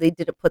tall, so they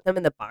didn't put them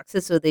in the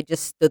boxes, so they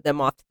just stood them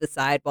off to the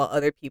side while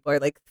other people are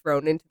like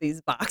thrown into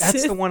these boxes.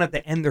 That's the one at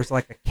the end. There's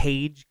like a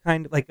cage,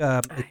 kind of like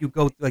you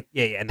go like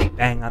and they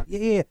bang on.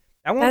 Yeah.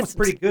 That one was That's-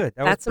 pretty good.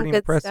 That was That's some pretty good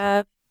impressive.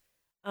 stuff.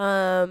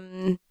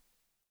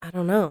 I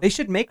don't know. They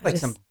should make I like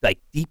just- some like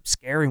deep,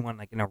 scary one,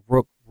 like in a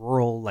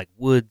rural like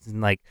woods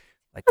and like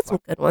Got some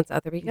good ones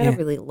out there, but you gotta Yeah.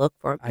 really look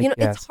for them. I You know,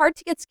 guess. it's hard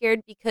to get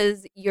scared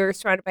because you're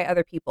surrounded by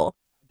other people.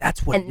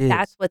 that's what it And is.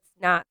 that's what's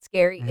not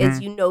scary is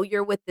Mhm. you know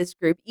you're with this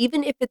group,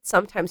 even if it's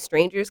sometimes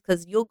strangers,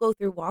 because you'll go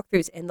through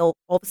walkthroughs and they'll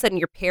all of a sudden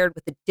you're paired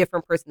with a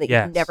different person that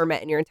Yes. you've never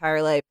met in your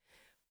entire life,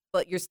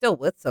 but you're still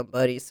with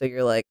somebody, so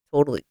you're like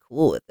totally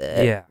cool with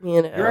it. Yeah.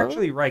 you know, You're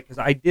actually right because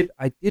I did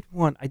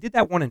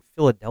that one in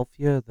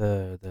Philadelphia.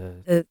 The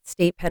the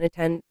state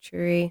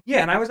penitentiary. yeah,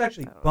 and I was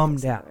actually I don't know if bummed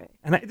that's out. right.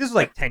 And this was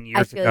like 10 I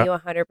years feel ago. you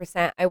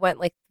 100%. I went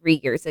like 3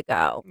 years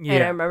ago, and I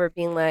Yeah. remember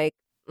being like,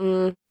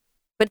 but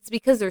it's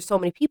because there's so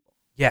many people.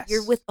 Yes,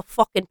 You're with a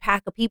fucking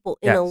pack of people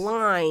in a Yes.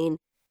 line,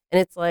 and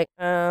it's like,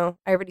 oh,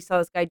 I already saw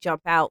this guy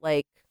jump out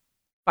like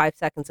 5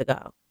 seconds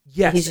ago.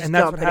 yes, he's just and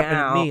that's what jumping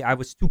happened to me. I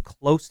was too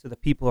close to the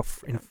people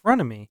in front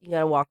of me. You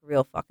gotta walk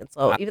real fucking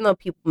slow, I- even though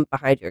people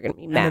behind you are gonna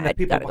be And mad. then the you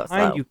people gotta go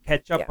behind slow. you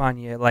catch up Yeah. on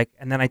you, like,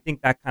 and then I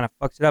think that kind of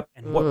fucks it up.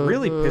 And what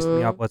really pissed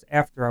me off Mhm. was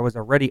after I was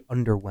already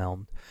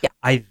underwhelmed. Yeah.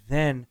 I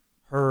then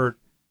heard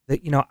that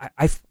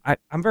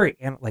I'm very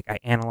I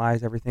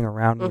analyze everything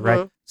around me,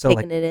 right? So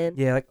Taking like it in.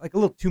 yeah, like a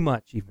little too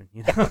much even,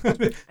 you know.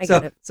 I so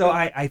get it. so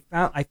I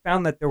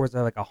found that there was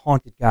a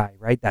haunted guy,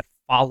 right, that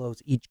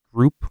follows each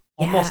group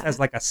almost Yeah. as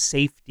like a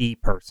safety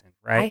person,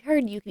 right? I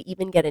heard you could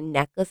even get a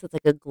necklace that's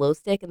like a glow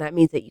stick, and that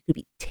means that you could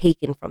be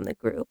taken from the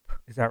group.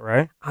 Is that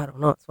right? I don't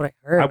know. That's what I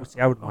heard. I would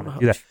don't want know to how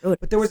do that. true it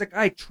But there was is. a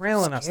guy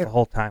trailing us the Scary.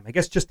 whole time. I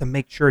guess just to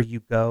make sure you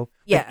go.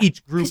 Yeah. Like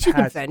each group Because you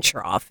can has.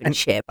 venture off and, and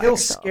shit by He'll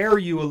yourself. scare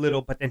you a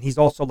little, but then he's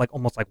also like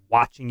almost like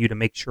watching you to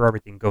make sure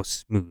everything goes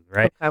smooth,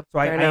 right? Okay, So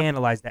I fair enough.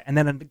 analyzed that, and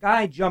then the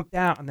guy jumped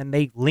out, and then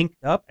they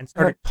linked up and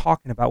started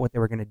talking about what they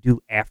were going to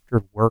do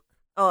after work,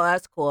 Oh,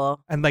 that's cool.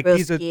 and like Real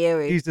these are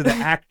scary. the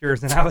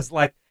actors, and I was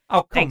like,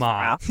 oh come Thanks,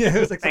 on, bro. yeah, it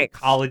was like some Thanks.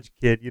 college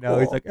kid, you know?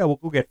 He's Cool. like, oh, we'll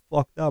go get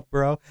fucked up,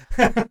 bro.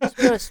 You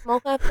gonna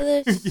smoke after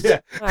this? Yeah.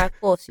 All right,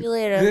 cool. See you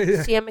later.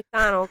 Yeah. See you at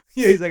McDonald's.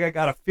 Yeah, he's like, I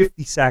got a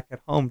 50 sack at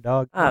home,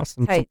 dog. Oh,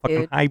 some tight, fucking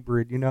dude.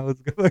 hybrid, you know?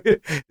 It's good.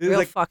 It was Real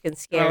like, fucking and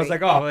scary. I was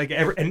like, oh, like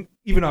and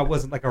even though I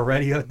wasn't like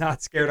already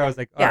not scared, I was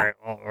like, all Yeah. right.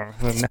 Well,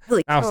 It's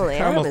really I, was, cool, I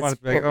man. almost It's wanted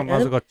to be like, oh, I might as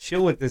man. well go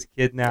chill with this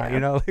kid now, Yeah. you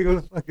know? Like, what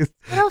the fuck is...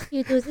 What else do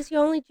you do? Is this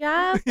your only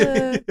job?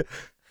 Or-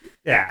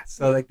 Yeah,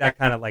 so like that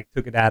kind of like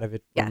took it out of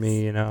it for Yes.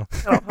 me, you know?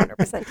 I don't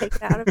 100% take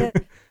it out of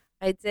it.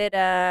 I did,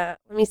 let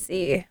me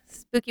see.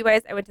 Spooky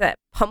wise, I went to that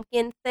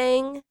pumpkin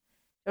thing. You know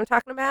what I'm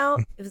talking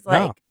about? It was No.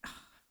 like,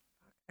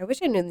 I wish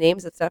I knew the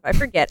names of stuff. I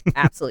forget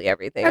absolutely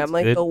everything. That's I'm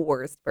like good. the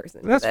worst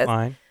person. That's for this.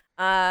 fine.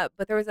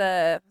 But there was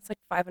it's like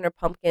 500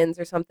 pumpkins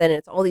or something. And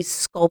it's all these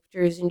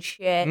sculptures and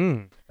shit.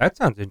 That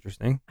sounds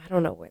interesting. I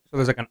don't know where. So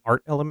there's like an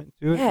art element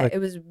to it? Yeah, Like, it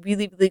was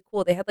really, really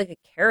cool. They had like a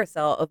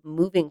carousel of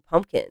moving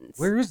pumpkins.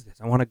 where is this?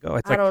 I want to go.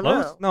 It's I like don't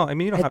close? know. No, I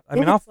mean, you don't I have, I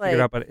think mean, I'll it's figure it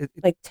out, but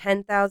like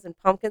 10,000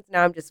 pumpkins.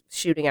 Now I'm just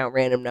shooting out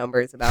random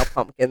numbers about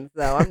pumpkins,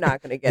 though. I'm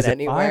not going to get is it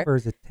anywhere. 5 or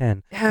is it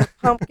 10?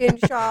 Pumpkin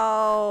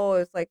show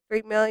is like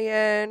 3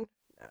 million.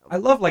 No. I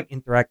love like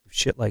interactive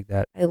shit like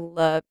that. I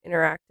love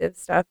interactive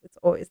stuff. It's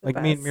always the Like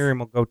best. me and Miriam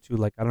will go to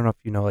like, I don't know if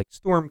you know, like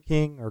Storm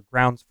King or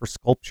Grounds for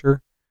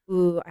Sculpture.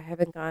 Ooh, I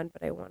haven't gone,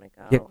 but I want to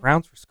go. Yeah,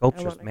 Grounds for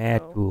Sculpture is wanna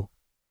mad go. cool.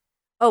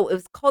 Oh, it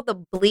was called the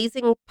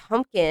Blazing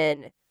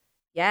Pumpkin.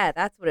 Yeah,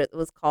 that's what it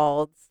was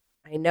called.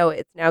 I know it.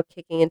 It's now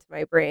kicking into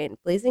my brain.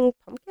 Blazing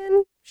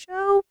Pumpkin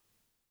Show?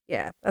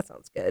 Yeah, that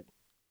sounds good.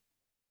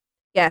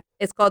 Yeah,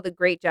 it's called the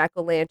Great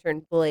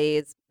Jack-O-Lantern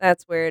Blaze.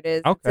 That's where it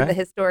is. It's in Okay. the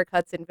historic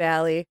Hudson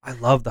Valley. I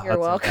love the You're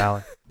Hudson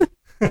welcome.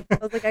 Valley. I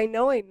was like, I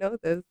know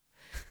this.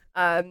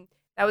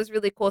 That was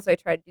really cool. So I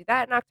tried to do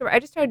that in October. I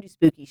just tried to do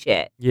spooky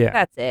shit. Yeah.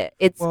 That's it.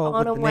 It's Well, with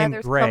autumn the name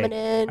weather's Gray, coming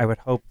in. I would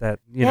hope that,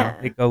 you know,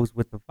 Yeah. it goes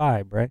with the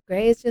vibe, right?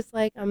 Gray is just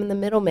like, I'm in the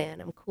middleman.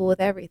 I'm cool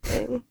with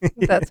everything.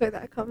 That's where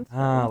that comes from.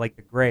 Ah, like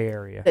the gray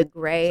area. The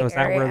gray So is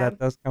that area. where that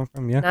does come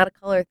from? Yeah. Not a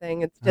color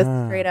thing. It's just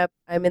Ah. straight up,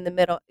 I'm in the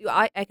middle.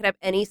 I could have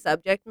any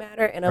subject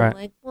matter, and I'm Right.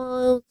 like,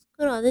 well, it's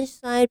good on this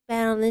side,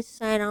 bad on this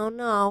side. I don't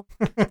know.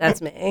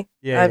 That's me.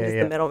 Yeah, I'm yeah, just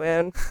yeah. the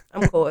middleman.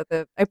 I'm cool with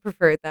it. I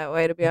prefer it that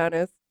way, to be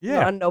honest. Yeah.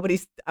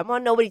 I'm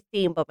on nobody's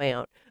team but my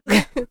own.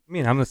 I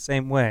mean, I'm the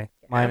same way,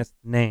 Yeah. minus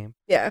the name.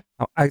 Yeah.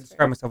 I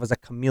describe myself as a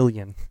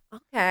chameleon.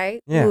 Okay.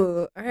 Yeah. Ooh,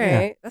 all right.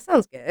 Yeah. That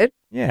sounds good.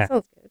 Yeah. That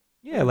sounds good.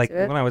 Yeah, like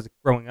into it. when I was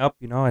growing up,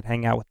 you know, I'd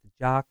hang out with the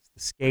jocks, the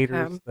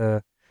skaters,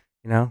 the,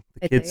 you know,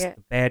 the I dig kids, it.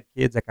 the bad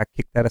kids that got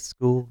kicked out of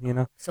school, you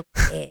know. So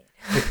bad.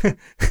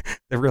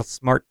 The real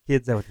smart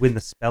kids that would win the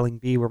spelling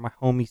bee were my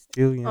homies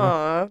too, you know.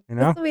 Aw. You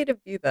know? That's the way to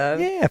view them.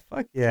 Yeah,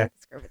 fuck yeah. Can't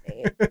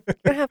discriminate. You're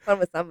gonna have fun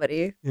with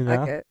somebody. You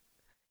Fuck know? it.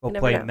 Go You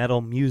never play know.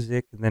 metal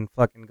music and then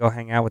fucking go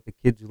hang out with the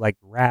kids who like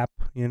rap,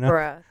 you know.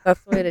 Bruh,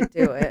 that's the way to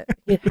do it.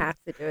 You have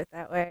to do it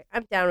that way.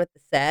 I'm down with the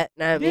set.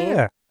 Know what I mean?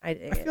 Yeah, I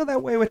dig I it. feel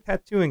that way with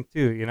tattooing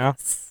too, you know.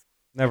 Yes.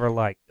 Never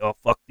like, oh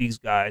fuck these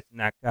guys and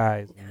that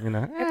guys, and, you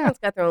know. Everyone's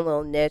got their own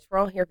little niche. We're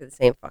all here for the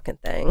same fucking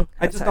thing.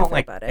 I That's just how don't feel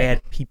like about it.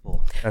 bad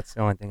people. That's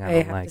the only thing I I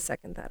don't have like. to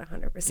second that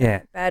 100%.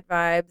 Yeah. Bad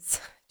vibes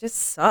just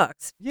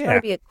sucks. Yeah. Trying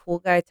to be a cool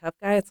guy, tough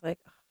guy. It's like,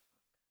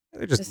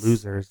 They're just just-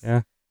 losers,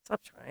 yeah.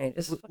 stop trying.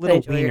 Just fucking Little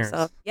enjoy wieners,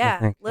 yourself. I Yeah,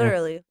 think, yeah.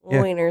 literally. Yeah.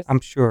 Little wieners.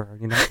 I'm sure,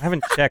 you know. I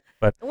haven't checked,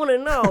 but I want to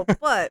know,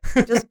 but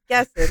just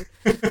guessing.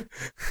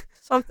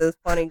 Something's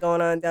funny going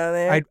on down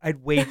there.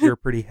 I'd wager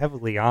pretty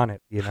heavily on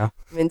it, you know.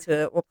 I'm into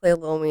it. We'll play a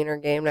little wiener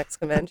game next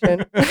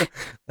convention.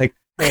 Like,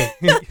 hey,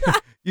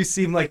 you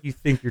seem like you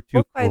think you're too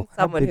We'll find cool.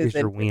 How someone big who's is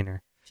your into it.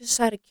 wiener? Just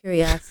out of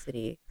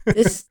curiosity,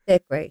 this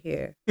stick right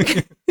here.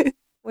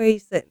 Where are you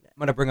sitting I'm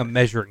gonna bring a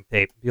measuring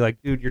tape. Be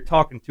like, dude, you're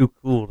talking too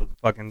cool to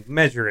fucking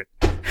measure it.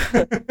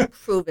 at?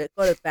 Prove it.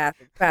 Go to the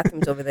bathroom.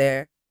 Bathroom's over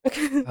there.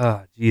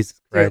 Oh,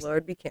 Jesus Dear Christ.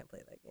 Lord, we can't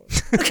play that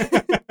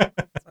game.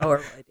 It's a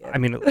horrible idea. I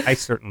mean, I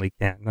certainly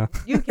can. No?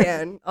 You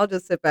can. I'll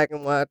just sit back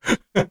and watch.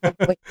 I'm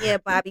like, yeah,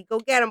 Bobby, go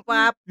get him,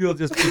 Bob. You'll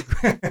just be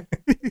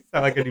you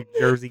sound like a New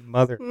Jersey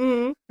mother.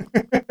 Mm-hmm.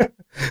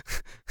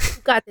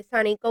 You got this,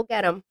 honey. Go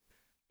get him.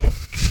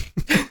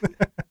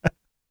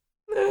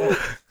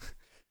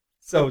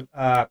 So,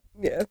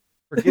 Yeah.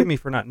 forgive me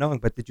for not knowing,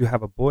 but did you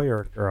have a boy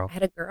or a girl? I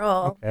had a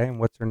girl, Okay, and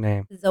what's her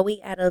name?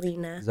 Zoe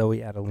Adelina.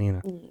 Zoe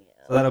Adelina. Yeah.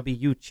 So that'll be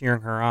you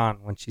cheering her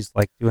on when she's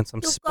like doing some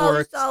You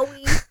sports. go,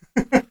 Zoe.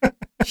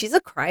 She's a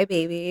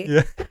crybaby.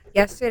 Yeah.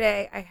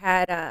 Yesterday, I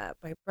had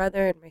my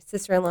brother and my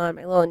sister-in-law and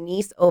my little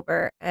niece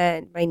over,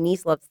 and my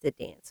niece loves to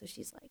dance. So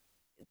she's like,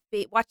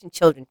 watching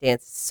children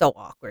dance is so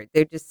awkward.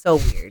 They're just so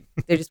weird.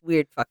 They're just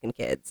weird fucking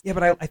kids. Yeah,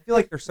 but I feel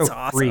like they're so It's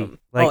awesome. free.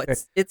 Like,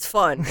 It's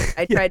fun.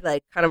 I Yeah. tried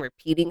like kind of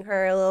repeating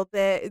her a little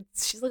bit.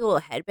 She's like a little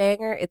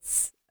headbanger.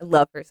 I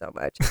love her so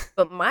much.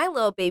 But my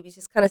little baby's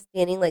just kind of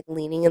standing like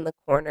leaning in the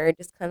corner,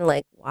 just kind of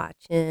like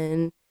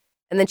watching.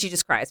 And then she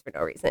just cries for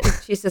no reason.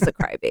 She's just a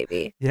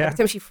crybaby. Yeah. Every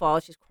time she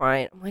falls, she's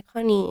crying. I'm like,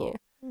 honey,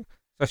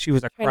 so she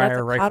was a try not crier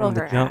to right coddle from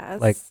the her jump. ass.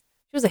 Like,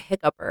 she was a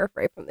hiccupper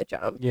right from the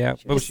jump. yeah,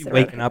 She but would was just she sit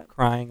around waking up hiccup.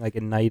 crying like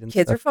at night and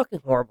Kids are stuff? fucking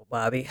horrible,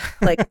 Bobby.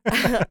 Like,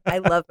 I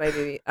love my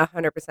baby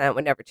 100%,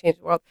 would never change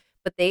the world.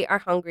 But they are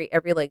hungry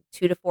every like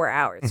 2 to 4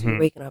 hours. So you're Mhm.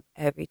 waking up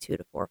every 2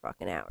 to 4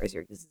 fucking hours.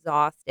 You're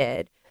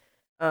exhausted.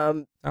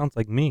 Sounds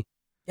like me.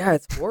 Yeah,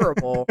 it's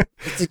horrible.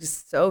 It's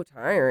just so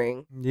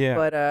tiring. Yeah.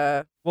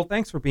 But Well,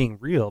 thanks for being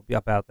real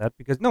about that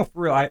because no,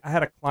 for real, I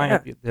had a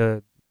client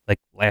the like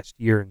last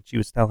year and she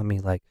was telling me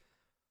like,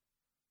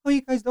 oh,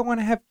 you guys don't want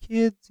to have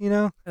kids, you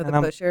know? the And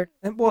I'm pusher.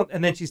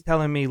 and then she's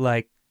telling me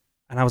like,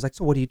 and I was like,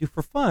 so what do you do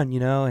for fun, you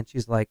know? And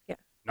she's like, Yeah.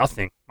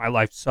 nothing. My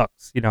life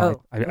sucks, you know.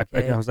 Oh, I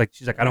okay. was like,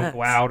 she's like, I don't go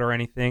Relax. out or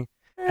anything.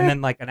 And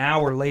then like an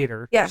hour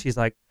later, Yeah. she's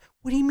like,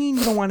 what do you mean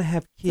you don't want to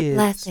have kids? It's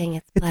blessing.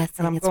 It's blessing.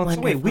 And I'm it's going,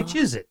 so wait, wonderful. which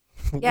is it?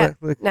 Yeah,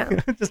 no.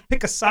 Just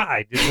pick a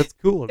side. Dude. That's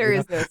cool. There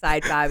is no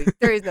side, Bobby.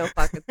 There is no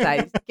fucking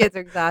side. These kids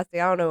are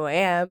exhausting. I don't know who I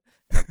am.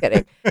 I'm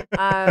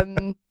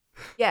kidding.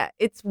 Yeah,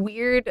 it's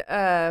weird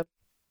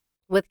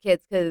with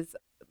kids because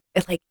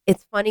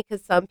it's funny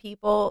because some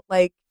people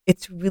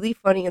it's really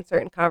funny in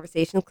certain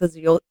conversations because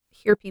you'll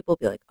hear people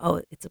be like,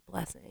 "Oh, it's a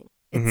blessing."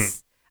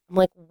 I'm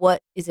like,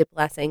 what is a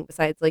blessing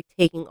besides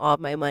taking all of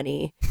my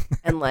money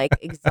and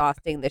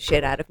exhausting the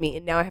shit out of me,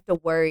 and now I have to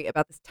worry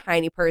about this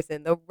tiny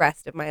person the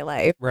rest of my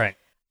life. Right.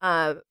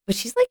 But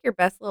she's your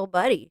best little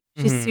buddy.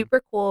 She's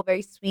super cool,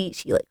 very sweet.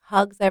 She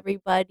hugs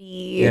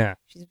everybody. Yeah.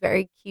 She's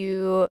very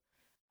cute.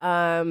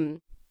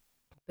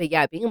 But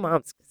yeah, being a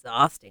mom's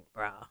exhausting,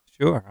 bro.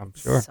 Sure, I'm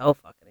sure. It's so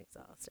fucking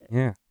exhausting.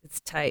 Yeah.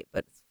 It's tight,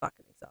 but it's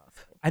fucking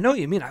exhausting. I know what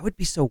you mean. I would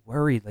be so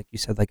worried, like you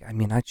said.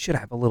 I should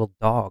have a little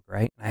dog,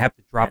 right? And I have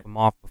to drop him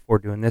off before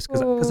doing this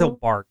because he'll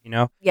bark,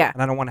 Yeah.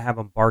 And I don't want to have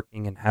him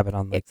barking and have it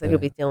on So you'll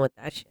be dealing with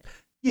that shit.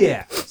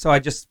 Yeah. So I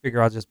just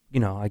figure I'll just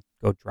I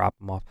go drop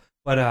him off.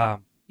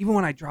 But even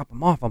when I drop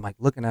him off, I'm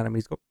looking at him.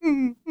 He's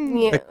going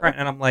Yeah. crying,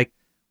 and I'm like,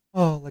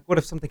 oh, what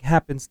if something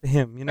happens to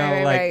him?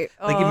 Right.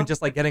 Even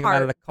just getting him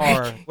out of the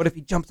car. What if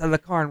he jumps out of the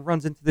car and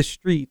runs into the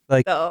street?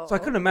 So I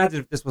couldn't imagine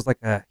if this was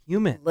a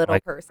human little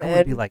person. I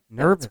would be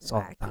nervous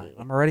all the time.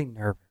 I'm already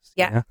nervous.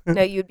 Yeah.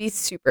 No, you'd be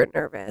super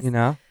nervous.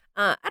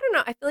 I don't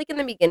know. I feel in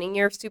the beginning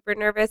you're super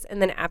nervous,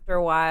 and then after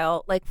a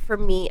while, for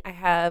me, I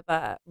have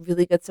a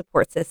really good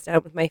support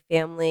system with my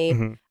family.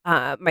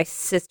 Mm-hmm. My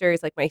sister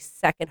is my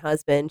second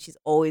husband. She's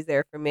always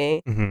there for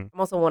me. Mm-hmm. I'm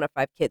also one of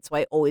 5 kids, so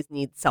I always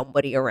need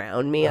somebody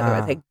around me.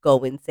 Otherwise, I go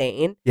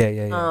insane.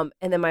 Yeah.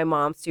 And then my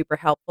mom's super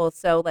helpful.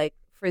 So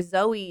for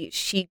Zoe,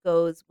 she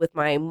goes with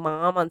my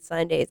mom on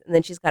Sundays, and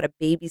then she's got a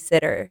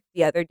babysitter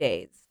the other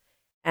days.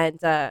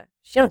 And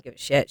she don't give a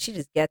shit. She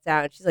just gets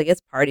out and she's like,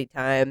 it's party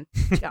time.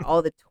 She got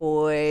all the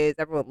toys.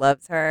 Everyone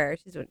loves her.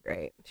 She's doing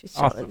great. She's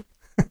chilling.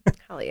 Awesome.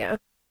 Hell yeah.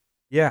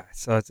 Yeah.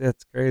 So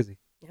it's crazy.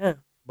 Yeah.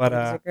 But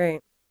Babies are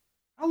great.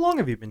 how long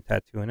have you been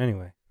tattooing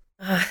anyway?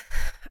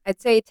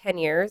 I'd say 10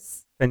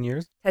 years. 10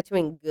 years?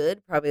 Tattooing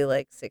good,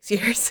 probably 6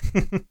 years.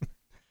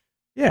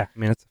 Yeah. I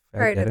mean, it's a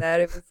fair Prior to that,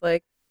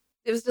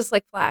 it was just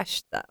flash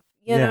stuff.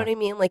 You know what I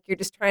mean? You're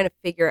just trying to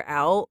figure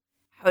out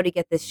how to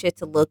get this shit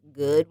to look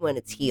good when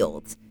it's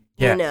healed.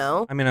 Yes. You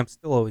know? I mean, I'm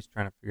still always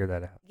trying to figure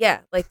that out.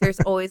 Yeah.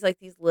 There's always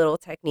these little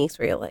techniques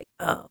where you're like,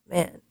 oh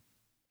man,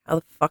 how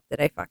the fuck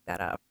did I fuck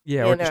that up?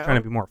 Yeah, or just trying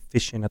to be more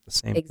efficient at the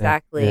same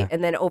Exactly. thing. Yeah.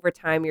 And then over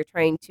time, you're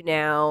trying to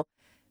now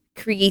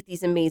create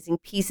these amazing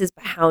pieces,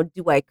 but how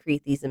do I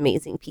create these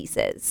amazing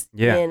pieces?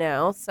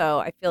 Yeah. So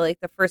I feel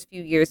the first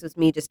few years was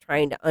me just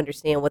trying to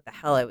understand what the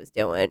hell I was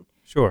doing.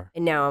 Sure.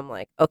 And now I'm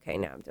okay,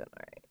 now I'm doing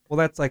all right. Well,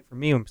 that's for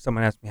me when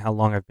someone asks me how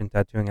long I've been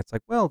tattooing, it's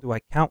well, do I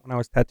count when I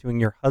was tattooing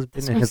your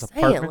husband in his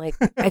apartment?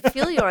 I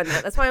feel you on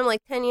that. That's why I'm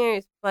 10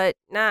 years, but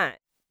not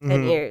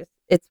 10 years.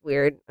 It's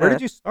weird. Where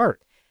did you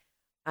start?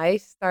 I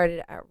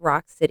started at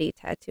Rock City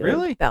Tattoo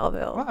in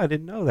Belleville. Wow, I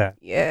didn't know that.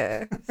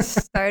 Yeah.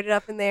 Started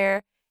up in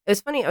there. It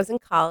was funny. I was in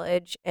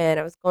college and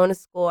I was going to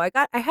school. I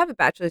have a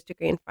bachelor's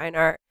degree in fine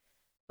art,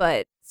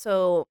 but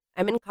so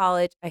I'm in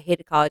college. I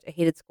hated college. I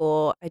hated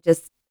school.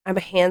 I'm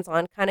a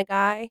hands-on kind of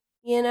guy,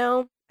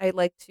 I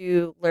like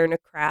to learn a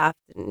craft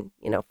and,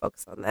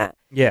 focus on that.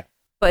 Yeah.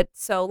 But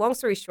so long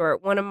story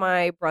short, one of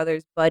my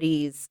brother's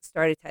buddies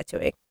started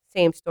tattooing.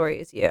 Same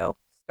story as you.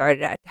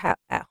 Started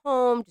at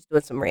home, just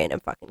doing some random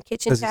fucking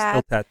kitchen Does he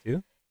still tats.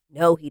 tattoo?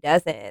 No, he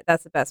doesn't.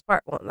 That's the best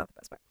part. Well, not the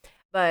best part.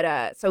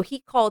 But so he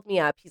called me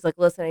up. He's like,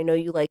 listen, I know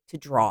you like to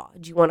draw.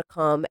 Do you want to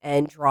come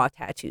and draw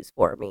tattoos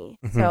for me?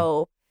 Mhm.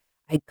 So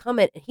I come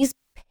in and he's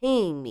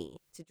paying me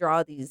to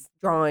draw these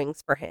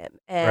drawings for him.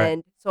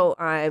 And so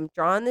I'm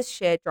drawing this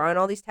shit, drawing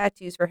all these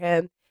tattoos for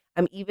him.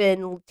 I'm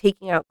even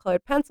taking out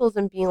colored pencils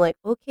and being like,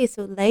 okay,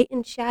 so light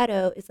and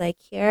shadow is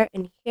here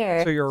and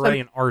here. So you're already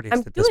an artist I'm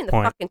at this doing the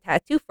point. fucking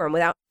tattoo for him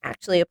without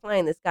actually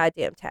applying this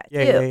goddamn tattoo.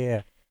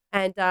 Yeah.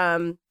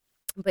 And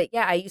but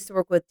yeah, I used to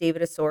work with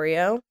David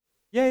Osorio.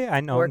 Yeah,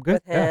 I know. I'm Worked good.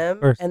 with Yeah, of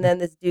him, course. and then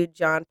this dude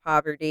John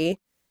Poverty.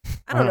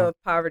 I don't know if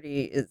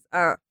Poverty is.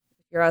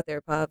 If you're out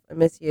there, Pop, I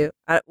miss you.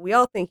 We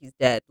all think he's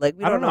dead. We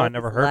I don't know. I if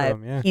never he's heard of alive.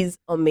 him, yeah. He's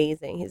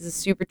amazing. He's a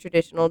super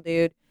traditional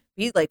dude.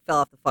 He fell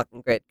off the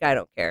fucking grid. Guy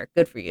don't care.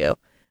 Good for you.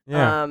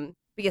 Yeah.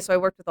 But yeah, so I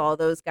worked with all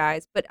those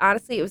guys. But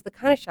honestly, it was the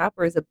kind of shop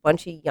where it was a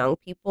bunch of young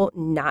people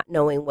not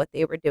knowing what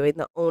they were doing.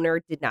 The owner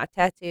did not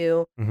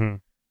tattoo.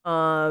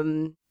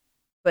 Mm-hmm.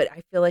 But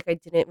I feel I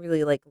didn't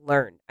really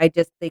learn.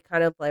 They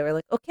kind of were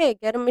like, okay,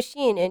 get a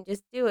machine and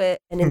just do it.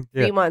 And in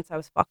Yeah. 3 months, I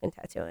was fucking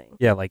tattooing.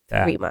 Yeah, like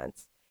that. 3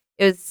 months.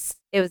 It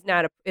was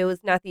not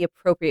the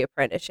appropriate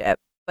apprenticeship,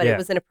 but Yeah. it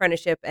was an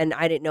apprenticeship, and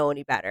I didn't know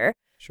any better.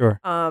 Sure.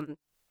 And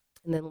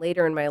then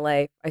later in my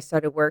life, I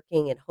started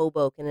working in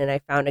Hoboken, and I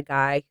found a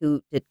guy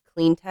who did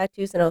clean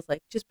tattoos, and I was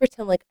like, just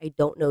pretend I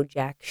don't know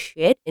jack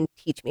shit and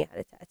teach me how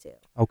to tattoo.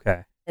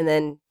 Okay. And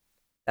then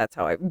that's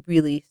how I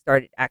really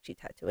started actually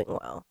tattooing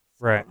well.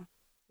 So, Right.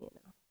 you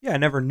know. Yeah, I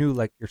never knew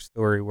like your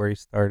story where you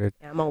started.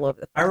 Yeah, I'm all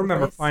over the I fucking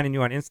remember place. finding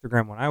you on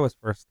Instagram when I was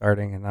first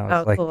starting, and I was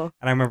Oh, like, cool.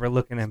 and I remember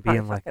looking and Probably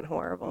being like, fucking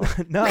horrible.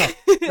 no,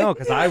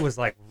 because I was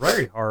like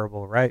very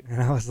horrible, right?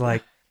 And I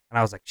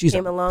was like, she's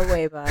Came a long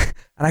way, bud.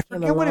 and I came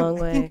a forget what it,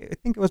 long I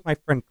think it was my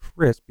friend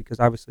Chris, because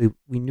obviously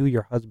we knew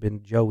your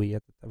husband Joey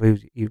at the time.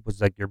 He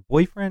was like your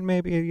boyfriend,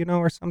 maybe,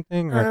 or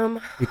something,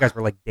 or you guys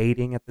were like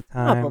dating at the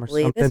time,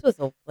 Probably. or something. This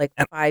was like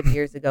 5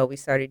 years ago. We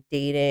started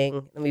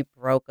dating, and we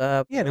broke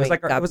up. Yeah, and and it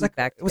was like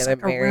back it was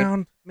together, like married.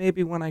 around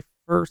maybe when I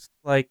first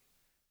like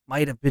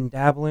might have been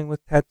dabbling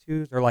with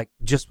tattoos, or like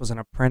just was an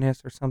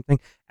apprentice or something.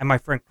 And my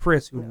friend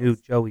Chris, who knew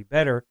Joey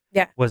better,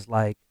 Yeah. was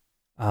like,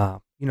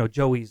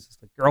 Joey's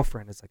like,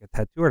 girlfriend is like a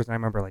tattoo artist. And I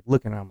remember like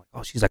looking at him like,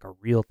 oh, she's like a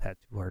real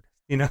tattoo artist,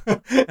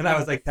 and I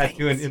was like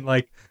tattooing in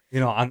like,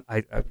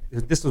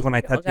 this was when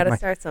I tattooed Gotta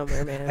start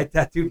somewhere, man. I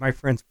tattooed my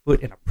friend's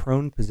foot in a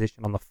prone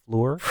position on the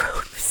floor.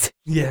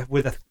 Yeah,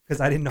 because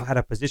I didn't know how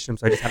to position him,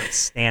 so I just had him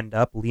stand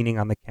up, leaning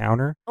on the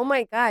counter. Oh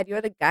my God, you're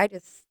the guy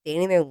just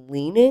standing there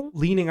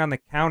leaning On the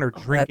counter,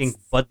 drinking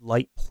that's- Bud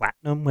Light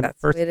Platinum when it That's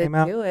the first way to came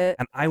out. do it.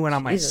 And I went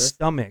on my Jesus.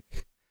 stomach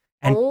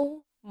and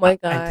Oh my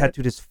God. and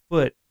tattooed his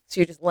foot. So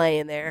you're just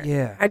laying there.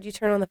 Yeah. How'd you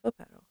turn on the foot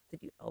pedal?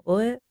 Did you elbow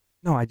it?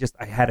 No, I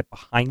had it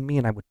behind me,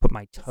 and I would put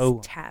my toe.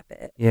 Just tap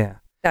it. Yeah.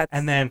 That's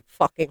And then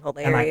fucking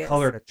hilarious. and I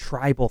colored a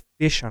tribal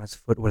fish on his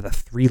foot with a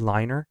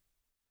 3-liner.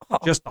 Oh,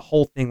 Just the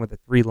whole thing with a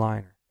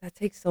 3-liner. that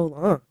takes so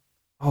long.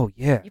 Oh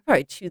yeah. You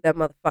probably chewed that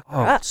motherfucker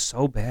Oh, up. it's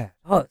so bad.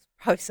 Oh, it's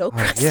probably so Oh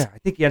gross. yeah. I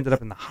think he ended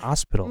up in the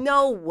hospital.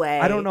 No way.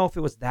 I don't know if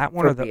it was that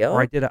one For or real?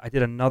 I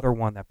did another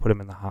one that put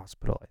him in the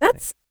hospital. I think.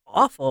 That's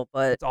awful,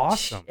 but It's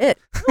awesome. Shit.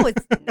 No,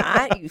 it's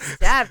not. You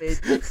savage.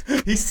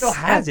 He still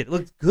has it. It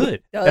looks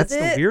good. Does That's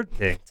it? the weird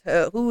thing.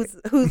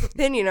 Whose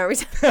opinion are we?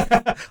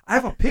 I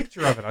have a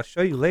picture of it. I'll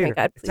show you later.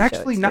 God, It's please show it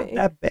actually to not me.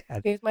 that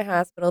bad. Here's my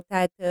hospital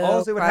tattoo.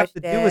 All it would have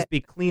to crushed do is it. be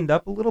cleaned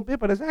up a little bit,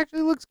 but it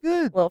actually looks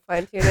good. A little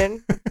fine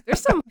tuning.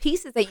 There's some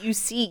pieces that you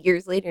see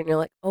years later, and you're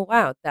like, oh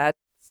wow, that's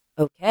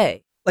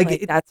okay.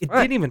 Like that's it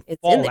fine. didn't even It's in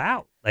fall there.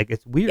 out. Like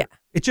it's weird. Yeah.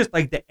 It's just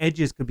like the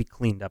edges could be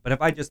cleaned up. But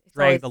if I just It's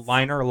drag the always-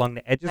 liner along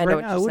the edges I know right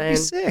what now, it you're would be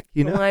saying. sick.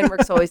 The line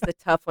work's always the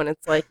tough one.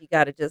 It's like you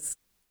got to just.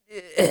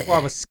 Before I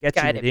was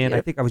sketching Guide it it in, I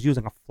you. think I was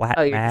using a flat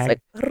Oh, you're just mag,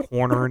 like.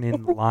 cornering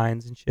in the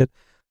lines and shit.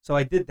 So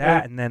I did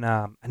that, and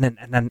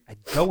then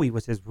Joey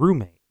was his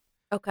roommate,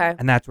 Okay.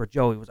 and that's where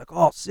Joey was like,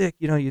 "Oh, sick,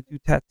 you do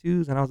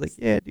tattoos," and I was like,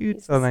 "Yeah, dude."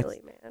 He's So a I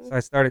silly man. so I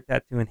started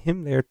tattooing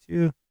him there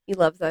too, He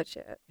loves that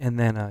shit. and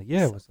then it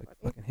So was like funny.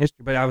 fucking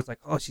history. But I was like,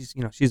 "Oh, she's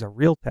a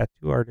real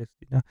tattoo artist,"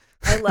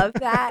 I love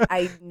that.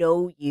 I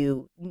know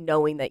you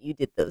knowing that you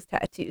did those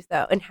tattoos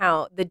though, and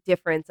how the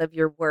difference of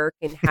your work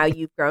and how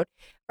you've grown,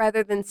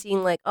 rather than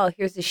seeing like, oh,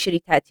 here's a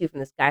shitty tattoo from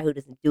this guy who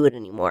doesn't do it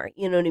anymore.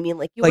 You know what I mean?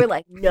 Like you Like- were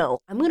like, no,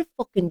 I'm gonna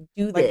fucking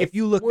do Like this. if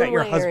you looked one at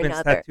your way or husband's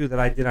another. tattoo that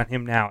I did on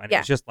him now, and Yeah.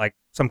 it's just like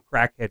some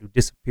crackhead who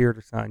disappeared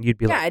or something, you'd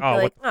be Yeah, like, I'd "Oh,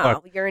 be like, what the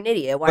fuck?" oh, you're an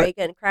idiot. Why But are you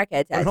getting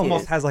crackhead tattoos? It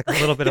almost has like a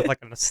little bit of like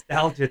a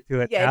nostalgia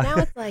to it. Yeah, now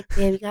it's like,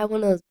 damn, you got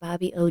one of those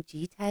Bobby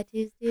OG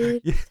tattoos,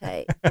 dude. Yeah.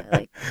 Tight. I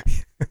like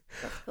that.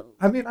 That's cool.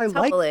 I mean, I It's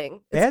like humbling.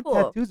 It's bad cool.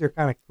 tattoos are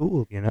kind of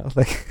cool,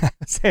 Like I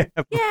was saying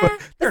that before. Yeah,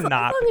 They're as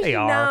not, long but as they you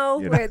are. know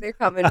you know? where they're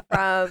coming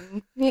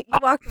from. You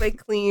walked away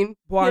clean.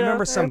 Well, I you know,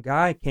 remember some there.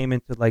 guy came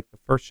into like the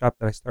first shop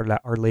that I started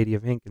at, Our Lady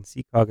of Ink in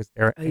Secaucus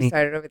there. Oh, and you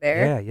started over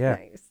there? Yeah, yeah.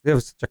 Nice. It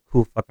was such a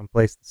cool fucking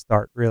place to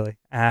start, really.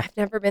 I've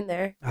never been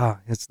there.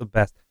 It's the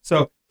best.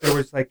 So there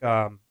was like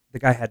the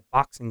guy had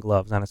boxing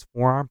gloves on his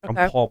forearm from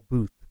Okay. Paul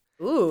Booth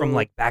Ooh. from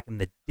like back in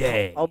the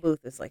day. Paul Booth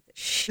is like the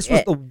shit. This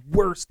was the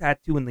worst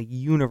tattoo in the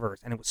universe,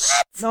 and it was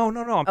no. I'm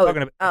Oh,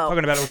 talking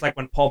about it was like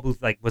when Paul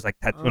Booth was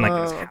tattooing like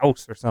in his Oh.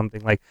 house or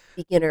something. Like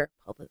beginner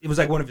Paul Booth. it was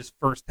like one of his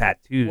first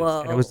tattoos,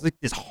 and it was Whoa. like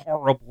this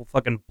horrible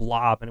fucking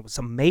blob, and it was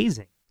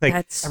amazing. Like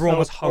That's everyone so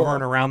was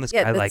hovering cool. around this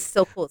Yeah, guy, that's like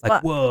so cool as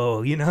fuck.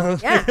 whoa, Yeah,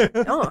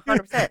 no,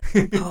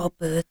 100%. Paul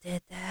Booth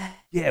did that.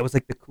 Yeah, it was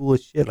like the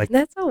coolest shit. Like Isn't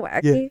that so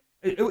wacky?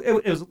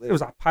 it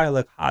was a pile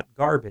of hot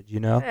garbage,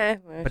 Well,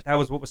 But that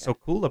was what was so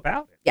cool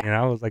about it.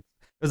 Yeah. It was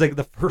like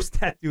the first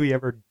tattoo he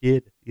ever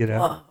did.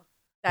 whoa,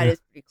 that Yeah. is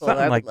pretty cool.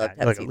 Something I would like love that. to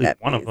have Like seen at least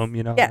that one of piece.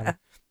 them, Yeah.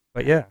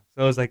 But yeah,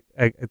 so it was like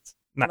it's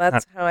not.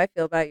 That's how I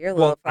feel about your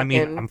well, little I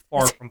mean, fucking- I'm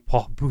far from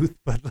Paul Booth,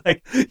 but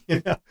like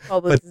Paul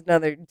Booth is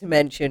another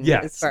dimension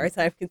Yes. as far as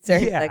I'm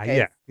concerned. yeah, That guy's-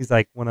 yeah, he's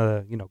like one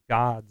of the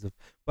gods of,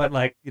 but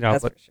like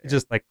That's but for sure.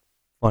 just like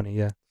funny,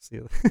 yeah. See,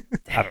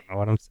 I don't know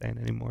what I'm saying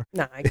anymore.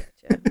 No, I get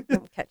you.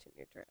 I'm catching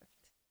your drift.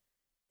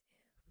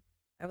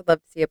 I would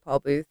love to see a Paul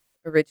Booth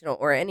original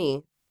or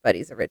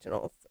anybody's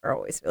originals are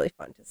always really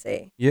fun to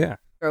see. Yeah,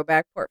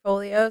 Throwback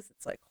portfolios,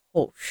 it's like,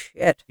 oh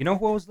shit. you know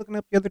who I was looking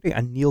up the other day?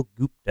 Anil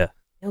Gupta.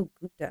 No,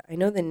 Gupta. I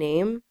know the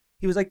name.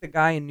 He was like the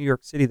guy in New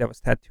York City that was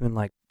tattooing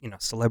like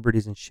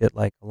celebrities and shit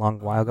like a long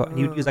while ago, and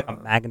he would use like a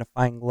Oh.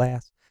 magnifying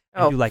glass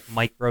and Oh. do like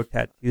micro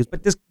tattoos.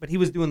 But he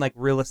was doing like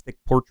realistic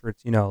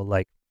portraits,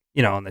 like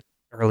in the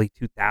early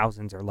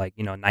 2000s or like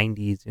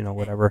 90s,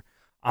 whatever.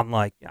 on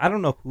like, I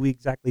don't know who he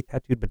exactly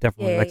tattooed, but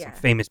definitely like some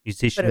famous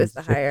musicians. But it was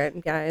the higher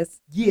end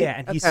guys. Yeah,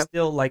 and he's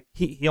still like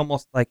he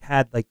almost like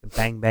had like the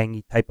Bang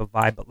Bangy type of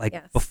vibe, but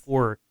like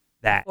before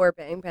that. Before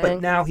Bang Bang.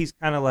 But now he's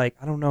kind of like,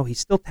 I don't know, he's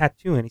still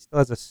tattooing, he still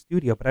has a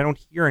studio, but I don't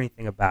hear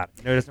anything about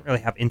it. He doesn't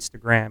really have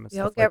Instagram and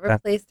stuff like that. He'll get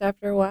replaced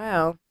after a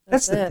while.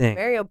 That's the thing.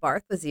 Mario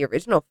Barth was the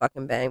original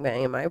fucking Bang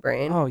Bang in my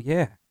brain. Oh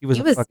yeah,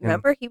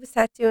 remember he was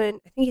tattooing.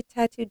 I think he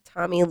tattooed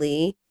Tommy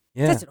Lee.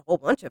 Yeah, he tattooed a whole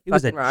bunch of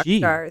fucking rock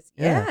stars.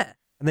 Yeah.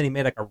 And then he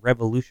made like a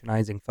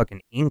revolutionizing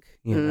fucking ink,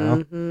 you know.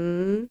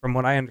 Mm-hmm. From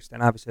what I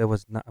understand, obviously I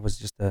was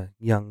just a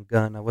young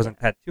gun. I wasn't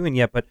tattooing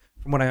yet, but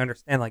from what I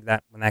understand, like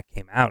that when that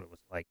came out, it was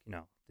like, you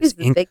know, he's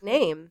a big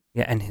name.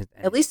 Yeah, and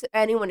at least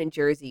anyone in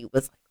Jersey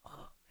was like,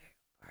 oh,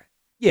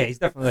 yeah, he's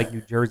definitely like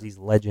New Jersey's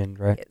legend,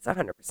 right? It's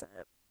 100%.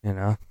 You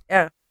know.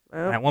 Yeah.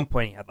 Well, and at one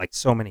point, he had like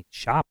so many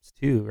chops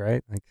too,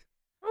 right? Like,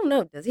 oh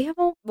no, does he have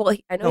a? Well,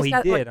 I know he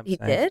did. He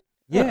did.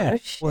 Yeah. Oh,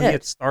 shit. Well, he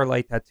had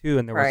Starlight Tattoo,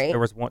 and there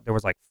was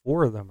like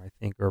 4 of them, I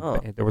think,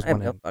 or there was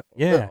one.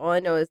 All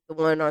I know is the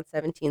one on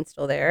 17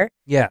 still there.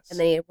 Yes. And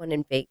then he had one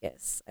in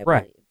Vegas, I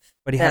believe.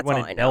 But he had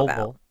one in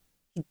Belleville.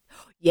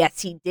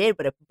 Yes, he did,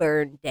 but it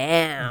burned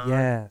down.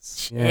 Yes.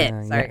 Shit.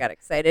 Yeah, sorry, I got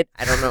excited.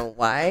 I don't know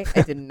why.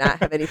 I did not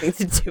have anything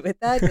to do with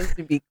that, just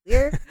to be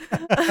clear.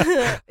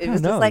 It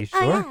was just like,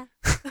 sure?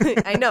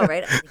 I know,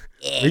 right? I was like,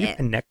 yeah. Are you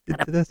connected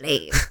to this?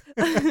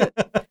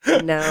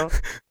 No.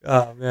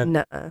 Oh, man.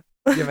 Nuh-uh.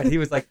 Yeah, but he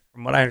was like,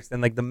 from what I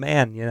understand, like the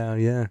man, you know,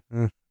 yeah.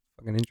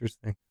 Fucking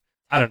interesting.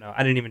 I don't know.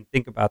 I didn't even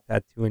think about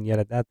tattooing yet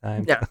at that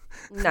time. No,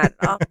 not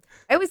at all.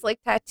 I always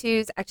liked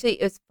tattoos.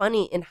 Actually, it was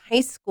funny. In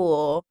high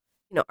school,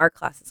 you know, art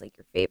class is like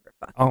your favorite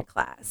fucking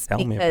class.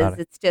 Tell me about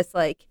it. It's just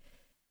like,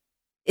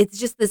 it's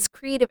just this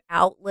creative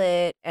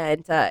outlet,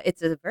 and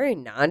it's a very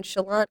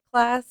nonchalant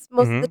class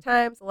most of the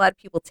times. A lot of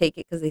people take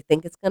it because they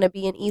think it's going to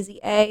be an easy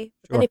A.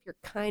 But then if you're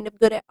kind of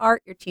good at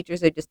art, your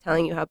teachers are just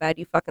telling you how bad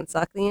you fucking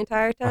suck the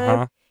entire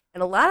time.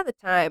 And a lot of the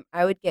time,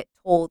 I would get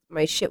told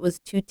my shit was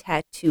too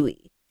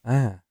tattooy,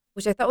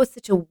 which I thought was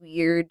such a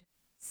weird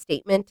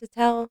statement to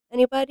tell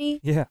anybody.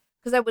 Yeah.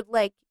 Because I would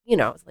like, you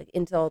know, I was like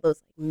into all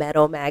those like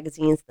metal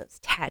magazines, those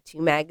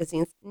tattoo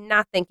magazines,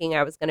 not thinking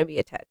I was going to be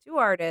a tattoo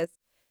artist.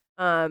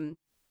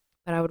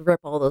 But I would rip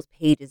all those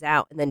pages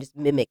out and then just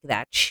mimic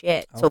that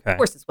shit. So of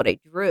course it's what I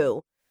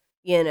drew,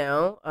 you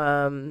know.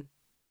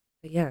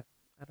 But yeah,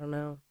 I don't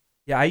know.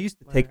 Yeah, I used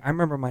to take. I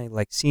remember my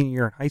like senior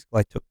year in high school.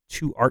 I took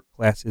 2 art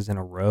classes in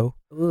a row,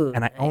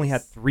 and I only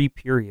had 3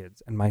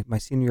 periods. And my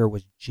senior year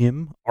was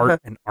gym, art,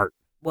 and art.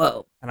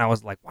 Whoa! And I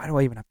was like, why do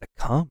I even have to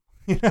come?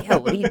 Yeah,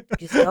 what do you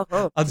just go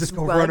home? I'll just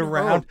go run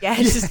around. Yeah,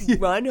 just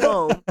run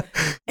home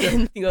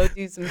and go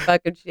do some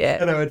fucking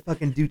shit. And I would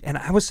fucking do. And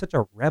I was such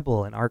a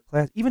rebel in art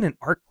class. Even in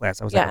art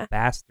class, I was like a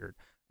bastard.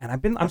 And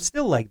I'm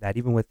still like that,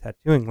 even with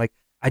tattooing. Like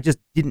I just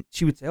didn't.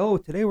 She would say, "Oh,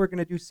 today we're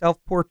gonna do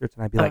self portraits,"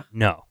 and I'd be like,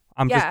 "No,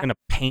 I'm just gonna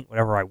paint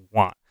whatever I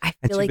want." I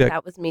feel like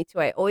that was me too.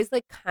 I always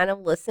like kind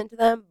of listened to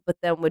them, but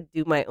then would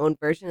do my own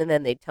version, and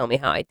then they'd tell me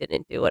how I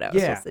didn't do what I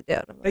was supposed to do.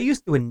 Like, they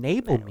used to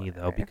enable me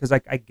though, because I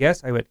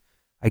guess I would.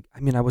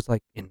 I mean, I was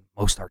like in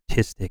most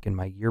artistic in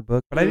my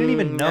yearbook, but I didn't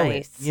even know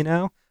it, you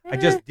know? I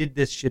just did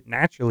this shit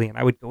naturally, and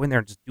I would go in there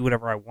and just do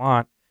whatever I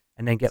want,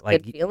 and then get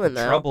like in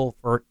trouble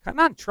for,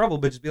 not in trouble,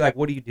 but just be like,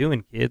 what are you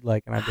doing, kid?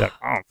 Like, and I'd be like,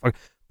 oh, fuck.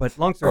 But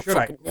long story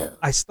short,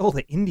 I stole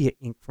the India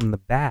ink from the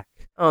back.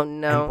 Oh,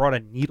 no. And brought a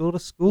needle to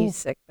school. You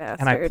sick bastard.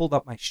 And I pulled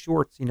up my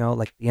shorts, you know,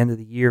 like at the end of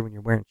the year when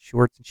you're wearing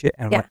shorts and shit,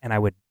 and, and I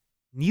would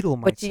needle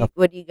myself.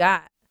 What you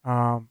got?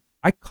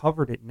 I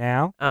covered it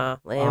now.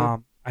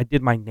 Lame. I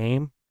did my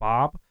name,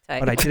 Bob,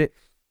 but I did it.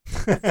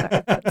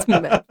 That's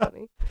mad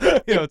funny.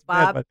 You know, it's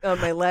Bob mad, on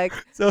my leg.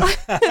 So,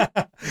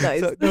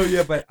 nice. So, no,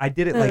 yeah, but I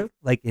did it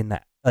like in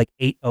that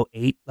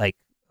 808 like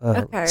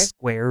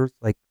squares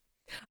like.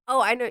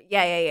 Oh, I know.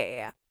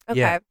 Yeah.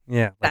 Okay.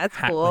 Yeah. Like that's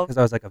cool. Because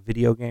I was like a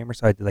video gamer,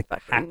 so I did like the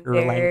hacker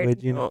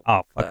language, you know.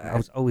 Oh, fuck! I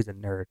was always a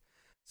nerd.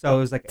 So it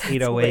was like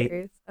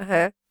 808.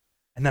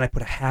 And then I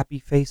put a happy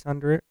face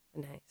under it.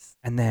 Nice.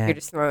 And then you're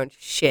just throwing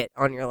shit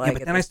on your leg. Yeah,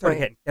 but then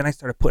I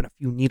started putting a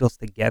few needles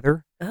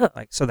together,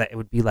 like so that it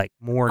would be like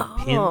more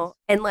pins.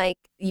 And like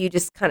you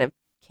just kind of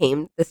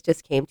this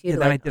just came to you. Yeah,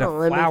 like, then I did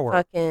a flower.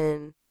 Let me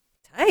fucking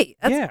tight.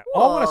 That's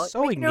cool. All with a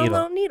sewing needle.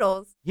 Little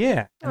needles.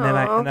 Yeah, and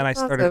then I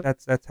started.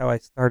 That's how I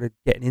started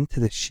getting into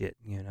this shit,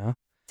 you know.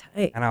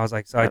 Tight. And I was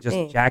like, so I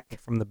just jacked it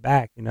from the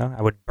back, you know.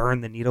 I would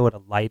burn the needle with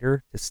a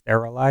lighter to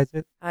sterilize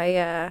it.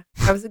 I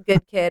was a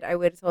good kid. I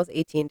waited until I was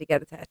 18 to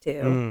get a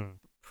tattoo.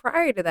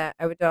 Prior to that,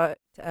 I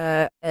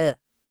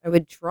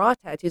would draw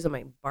tattoos on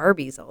my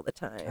Barbies all the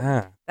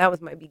time. That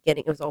was my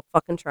beginning. It was all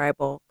fucking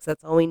tribal because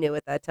that's all we knew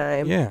at that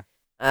time. Yeah.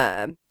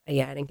 I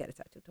didn't get a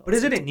tattoo. But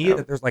isn't it neat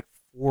that there's like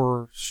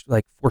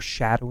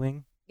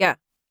foreshadowing? Yeah,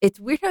 it's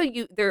weird how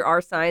there are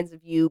signs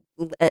of you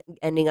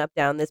ending up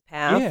down this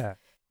path. Yeah.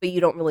 But you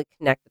don't really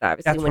connect it,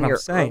 obviously, when you're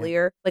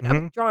earlier. Like,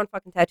 I'm drawing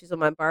fucking tattoos on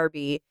my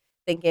Barbie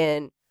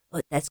thinking, oh,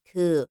 that's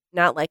cool.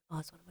 Not like, oh,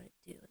 that's what I'm going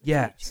to do.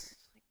 Yes.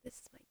 Like, this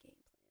is my game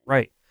plan.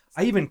 Right.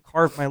 I even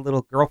carved my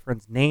little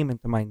girlfriend's name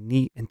into my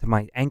knee, into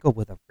my ankle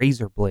with a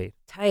razor blade.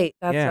 Tight.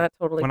 That's Yeah, not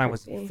totally when I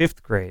was in creepy.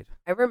 5th grade.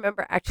 I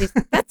remember actually.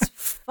 That's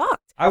fucked.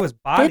 I was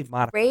body 5th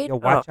modified. grade? Yo,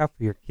 watch Oh. out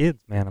for your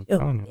kids, man. I'm Real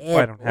telling you. That's bad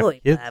why I don't have boy,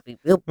 kids. Bobby,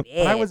 real But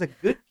I bad. was a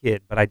good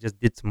kid, but I just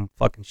did some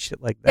fucking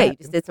shit like that. Yeah, you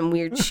just did some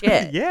weird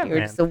shit. Yeah, you were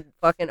man. just a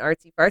fucking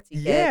artsy fartsy kid.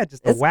 Yeah,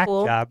 just a It's whack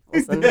cool. job.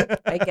 Listen,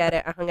 I get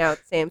it. I hung out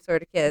with the same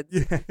sort of kids.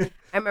 Yeah.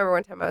 I remember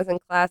one time I was in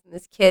class and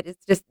this kid is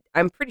just,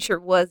 I'm pretty sure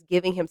was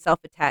giving himself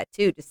a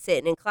tattoo, just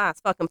sitting in class,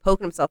 fucking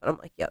poking himself. And I'm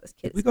like, yo, this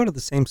Did kid we is. go to the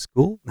same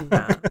school?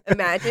 Nah.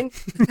 Imagine.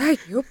 Is that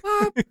you,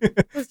 Bob?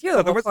 It was you So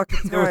the there whole was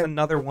fucking there was time.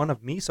 another one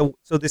of me. So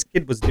this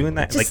kid was doing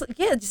that. Just, Like,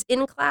 yeah, just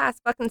in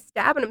class, fucking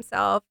stabbing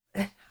himself.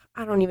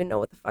 I don't even know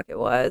what the fuck it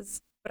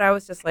was. But I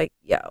was just like,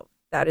 yo,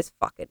 that is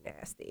fucking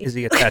nasty. is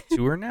he a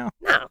tattooer now?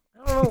 No,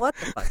 I don't know what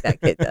the fuck that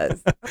kid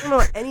does. I don't know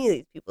what any of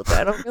these people do.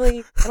 I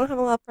don't have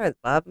a lot of friends,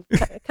 Bob.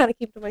 I kind of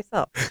keep to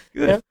myself.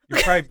 Good. Yeah.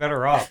 You're probably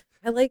better off.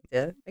 I like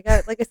to.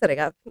 Like I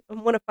said,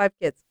 I'm one of 5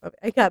 kids.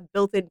 I got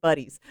built-in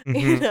buddies, you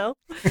Mhm. know?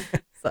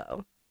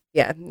 So,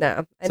 yeah,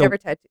 no. I So- never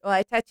tattooed. Well,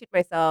 I tattooed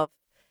myself.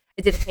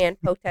 I did a hand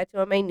poke tattoo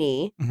on my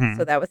knee. Mhm.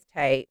 So that was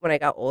tight when I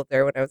got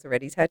older, when I was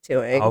already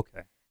tattooing.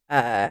 Okay.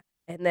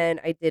 And then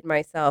I did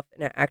myself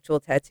an actual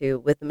tattoo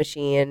with the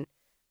machine.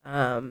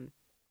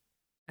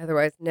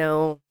 Otherwise,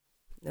 no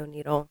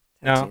needle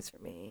No. tattoos for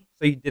me.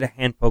 So you did a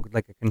hand poke,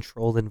 like a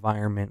controlled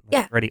environment, like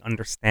Yeah. already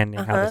understanding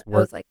how Uh-huh. this I was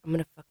works. like, I'm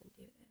gonna fucking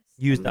do this.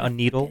 Used I'm a gonna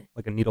needle, fucking-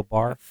 like a needle a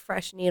bar.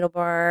 fresh needle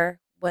bar,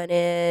 went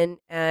in,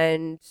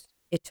 and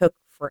it took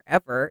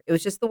forever. It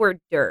was just the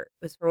word dirt.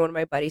 It was for one of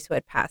my buddies who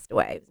had passed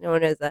away. It was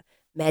known as a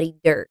Matty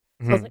Dirt.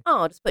 So I was Mhm. like, oh,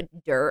 I'll just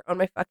put dirt on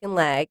my fucking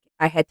leg.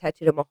 I had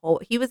tattooed him a whole.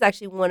 He was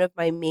actually one of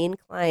my main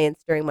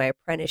clients during my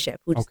apprenticeship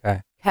who just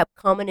Okay. kept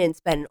coming in,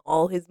 spending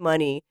all his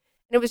money.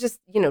 And it was just,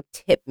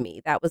 tip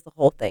me. That was the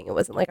whole thing. It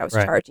wasn't like I was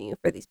Right. charging you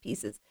for these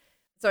pieces.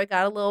 So I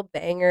got a little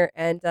banger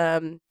and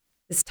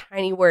this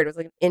tiny word, it was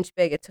like an inch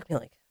big. It took me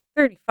like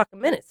 30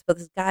 fucking minutes. But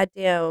this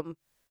goddamn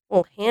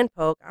little hand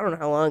poke, I don't know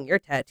how long your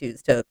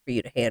tattoos took for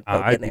you to hand poke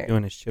in I'd be there.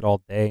 doing this shit all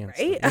day. And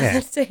Right? stuff. Yeah.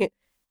 I'm saying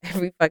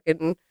every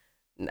fucking,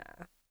 nah.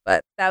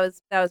 But that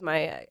was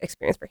my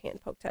experience for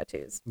hand poke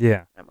tattoos.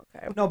 Yeah. I'm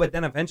okay. No, but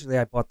then eventually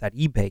I bought that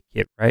eBay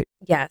kit, right?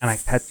 Yes. And I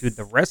tattooed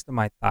the rest of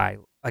my thigh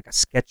like a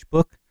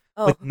sketchbook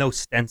Oh, with no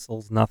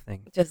stencils,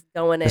 nothing. just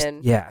going Just-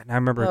 in. yeah, and I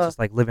remember Ugh. just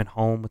like living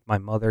home with my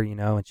mother,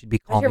 and she'd be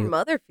How's calling your me.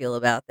 mother feel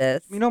about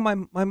this?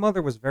 My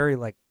mother was very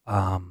like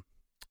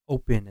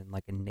open and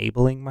like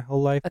enabling my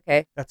whole life.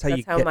 Okay. That's how That's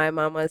you how get. my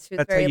mom was. She was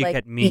that's how very you like,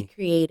 get me. be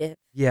creative.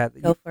 Yeah,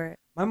 Go for it.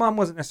 my mom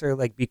wasn't necessarily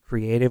like be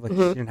creative. Like she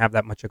Mhm. didn't have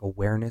that much like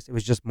awareness. It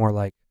was just more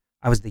like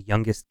I was the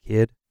youngest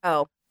kid.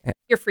 Oh, Eh.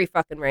 you're free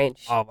fucking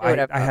range. Oh, Do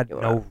whatever I the fuck had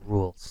you no want.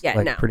 rules. Yeah,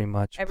 like no. pretty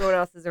much. Everyone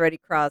else has already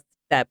crossed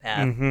that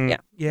path. Mhm. Yeah.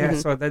 Yeah.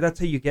 Mhm. So that's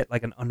how you get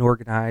like an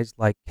unorganized,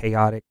 like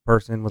chaotic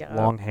person with Yeah.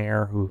 long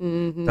hair who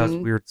does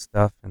Mhm. weird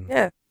stuff and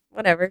Yeah,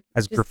 whatever.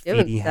 has Just doing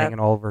graffiti stuff. hanging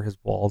all over his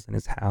walls in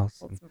his house.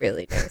 Well, And, it's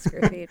really nice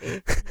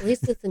graffiti. At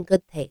least it's in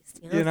good taste.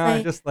 You know, you what know, I'm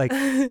I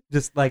saying?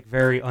 just like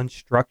very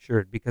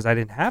unstructured because I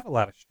didn't have a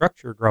lot of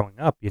structure growing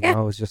up. Yeah.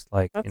 It was just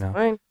like That's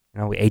fine.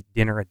 we ate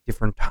dinner at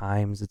different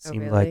times. It Oh,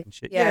 seemed really? like and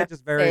shit. Yeah,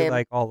 just very same.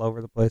 like all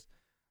over the place.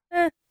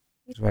 Eh,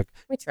 It's like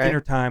We try. dinner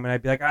time, and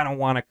I'd be like, I don't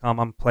want to come.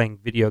 I'm playing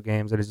video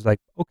games, and it's just like,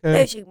 okay,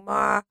 Hey, she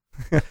ma.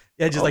 yeah,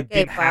 just like Okay,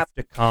 didn't Pop. have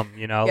to come.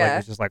 Like Yeah.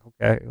 it's just like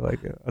okay, like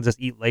I'll just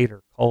eat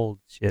later, cold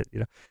shit.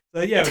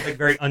 So yeah, it was like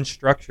very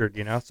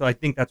unstructured. So I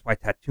think that's why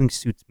tattooing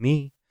suits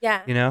me.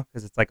 Yeah.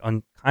 Because it's like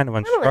kind of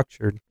like-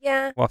 unstructured.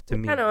 Yeah. Well, to You're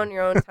me, kind of on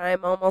your own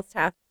time, almost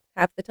half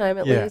the time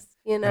at Yeah. least.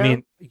 You know. I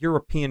mean,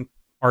 European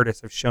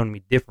artists have shown me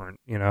different.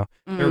 They're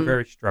Mm.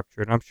 very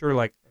structured. And I'm sure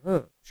like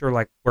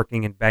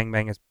working in Bang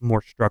Bang is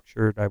more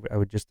structured. I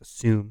would just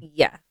assume.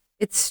 Yeah.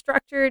 It's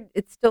structured.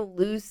 It's still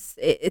loose.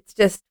 It's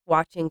just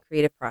watching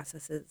creative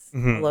processes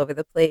Mhm. all over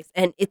the place.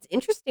 And it's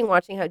interesting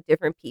watching how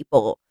different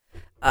people,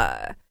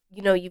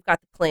 you've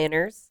got the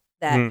planners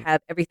that Mhm.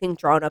 have everything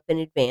drawn up in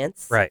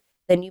advance. Right.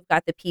 Then you've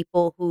got the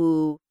people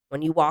who,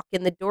 when you walk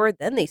in the door,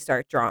 then they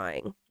start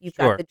drawing. You've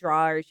Sure. got the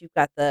drawers. You've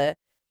got the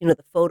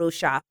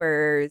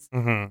photoshoppers.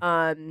 Mm-hmm.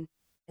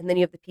 And then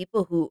you have the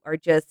people who are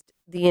just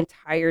the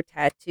entire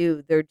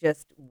tattoo. They're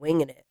just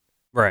winging it.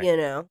 Right.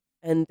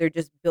 And they're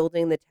just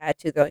building the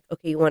tattoo. They're like,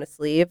 okay, you want a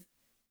sleeve?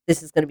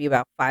 This is going to be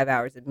about 5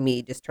 hours of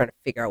me just trying to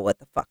figure out what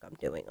the fuck I'm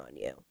doing on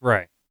you.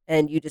 Right.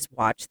 And you just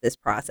watch this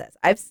process.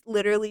 I've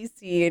literally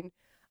seen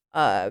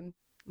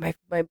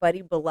my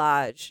buddy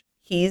Balaj.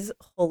 He's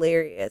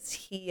hilarious.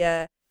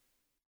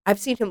 I've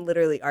seen him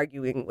literally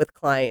arguing with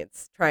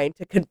clients, trying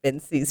to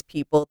convince these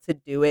people to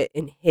do it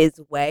in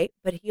his way,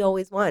 but he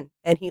always won,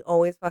 and he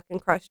always fucking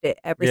crushed it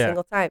every Yeah.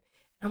 single time.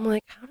 I'm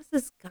like, how does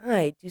this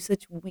guy do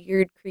such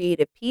weird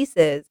creative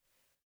pieces?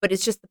 But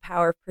it's just the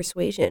power of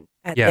persuasion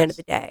at the end of Yes.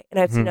 the day. And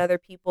I've seen Mhm. other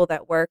people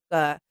that work,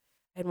 and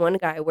one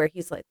guy where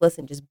he's like,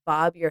 listen, just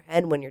bob your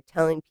head when you're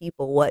telling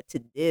people what to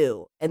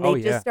do. And they Oh,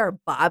 just yeah. start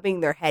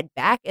bobbing their head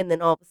back, and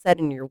then all of a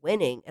sudden you're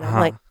winning. And I'm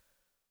Uh-huh. like,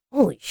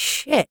 holy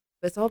shit.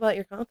 But it's all about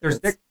your confidence.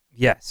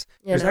 Yes.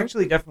 You There's know?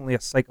 actually definitely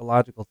a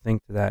psychological thing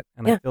to that.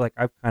 And I Yeah. feel like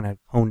I've kind of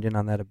honed in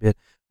on that a bit.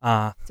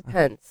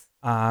 Depends.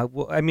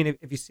 Well, I mean,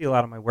 if you see a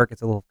lot of my work,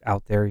 it's a little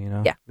out there, you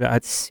know? Yeah. Yeah,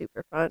 It's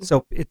super fun.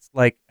 so it's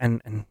like,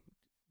 and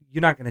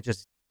you're not going to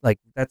just, like,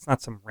 that's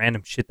not some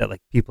random shit that,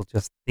 like, people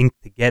just think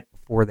to get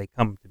before they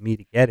come to me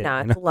to get it.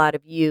 Nah, you it's know? a lot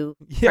of you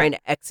Yeah. trying to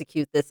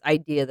execute this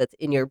idea that's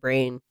in your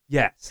brain,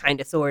 Yes. kind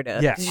of, sort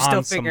of. Yeah, You're still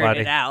on figuring somebody.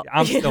 it out.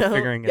 I'm you still know?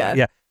 figuring it out.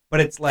 Yeah. But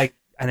it's like,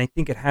 and I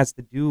think it has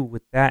to do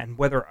with that and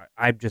whether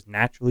I just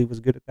naturally was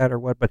good at that or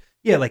what. But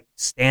yeah, like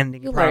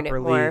standing You learn it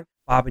properly, more.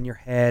 bobbing your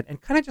head, and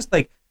kind of just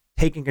like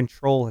taking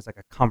control as like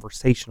a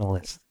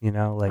conversationalist, you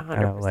know, like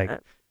kind of 100%. like,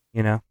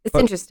 you know. It's But-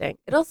 interesting.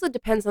 It also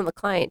depends on the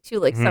client too.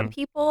 Like some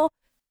people,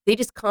 they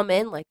just come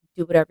in like,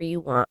 do whatever you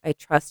want. I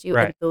trust you,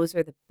 Right. and those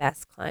are the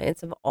best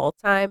clients of all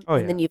time. Oh,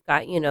 and then you've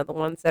got the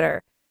ones that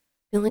are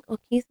feeling like, oh,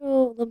 can you throw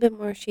a little bit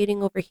more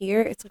shading over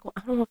here? It's like, well,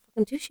 I don't want to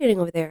fucking do shading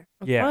over there.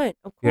 I'm Yeah. fine.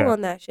 I'm cool Yeah.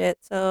 on that shit.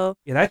 So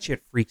Yeah, that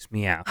shit freaks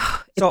me out.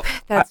 it- So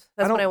that's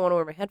I when I don't- want to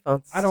wear my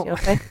headphones. I don't You know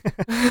what I'm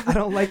saying? I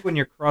don't like when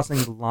you're crossing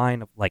the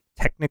line of like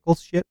technical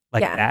shit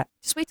like Yeah. that.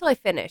 Just wait till I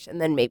finish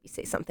and then maybe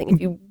say something if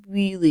you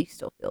really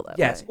still feel that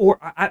Yes, way. or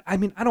I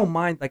mean, I don't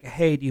mind. Like,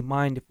 hey, do you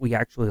mind if we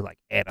actually like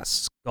add a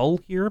skull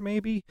here,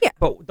 maybe? Yeah.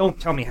 But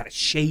don't tell me how to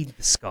shade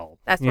the skull.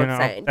 That's you what know? I'm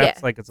saying. That's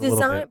Yeah. like it's a little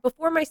Design bit.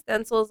 before my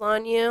stencil's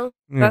on you.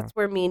 Yeah. That's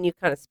where me and you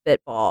kind of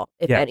spitball,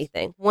 if Yes.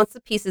 anything. Once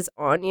the piece is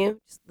on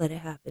you, just let it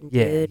happen,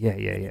 Yeah, dude.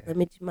 yeah. Let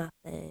me do my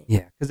thing.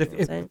 Yeah, because if You know what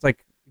I'm if saying? it's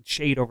like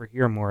shade over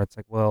here more, it's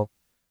like, well,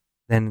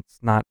 then it's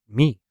not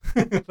me.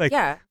 Like,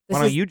 Yeah. why this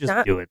don't is you just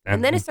not- do it then?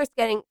 And then it starts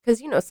getting,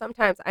 because,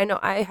 sometimes I know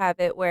I have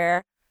it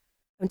where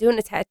I'm doing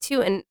a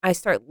tattoo and I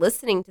start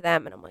listening to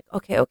them and I'm like,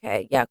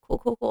 okay. Yeah,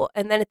 cool.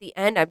 And then at the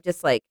end, I'm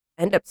just like,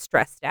 end up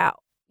stressed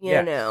out, you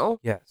Yes, know?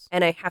 Yes.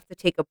 And I have to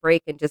take a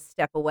break and just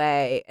step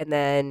away and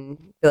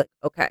then be like,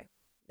 okay,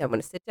 I'm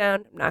going to sit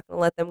down. I'm not going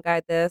to let them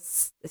guide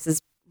this. This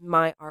is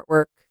my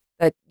artwork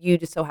that you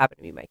just so happen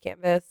to be my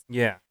canvas.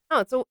 Yeah.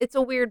 No, it's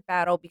a weird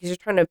battle because you're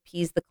trying to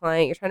appease the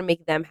client. You're trying to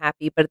make them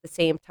happy. But at the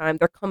same time,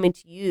 they're coming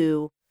to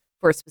you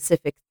for a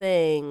specific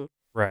thing.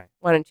 Right.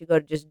 Why don't you go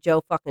to just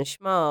Joe fucking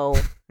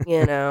Schmo,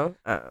 you know?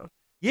 Oh.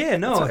 Yeah. That's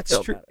No, how I it's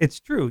feel true. about it. It's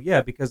true.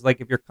 Yeah, because like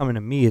if you're coming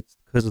to me, it's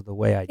because of the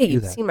way I Hey, do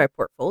you've that. seen my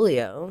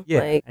portfolio. Yeah,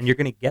 Like, and you're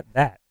gonna get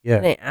that. Yeah.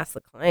 and I ask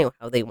the client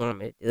how they want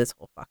me to do this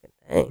whole fucking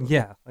thing.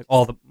 Yeah, like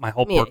my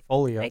whole Give me an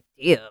portfolio.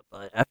 idea,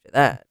 but after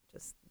that,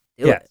 just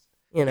do Yes. it.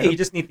 You know? Yeah, you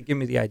just need to give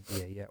me the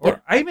idea. Yeah. Or Yeah.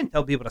 I even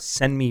tell people to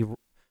send me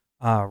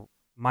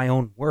my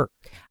own work.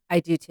 I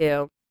do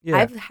too. Yeah.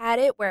 I've had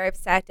it where I've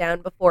sat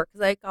down before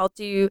because like I'll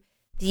do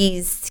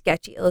these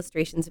sketchy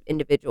illustrations of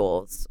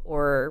individuals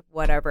or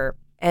whatever,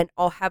 and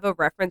I'll have a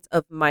reference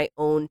of my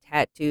own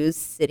tattoos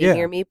sitting Yeah.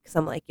 near me because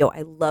I'm like, yo,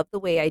 I love the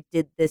way I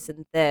did this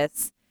and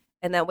this,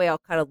 and that way I'll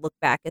kind of look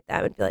back at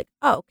them and be like,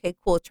 oh, okay,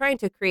 cool. Trying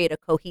to create a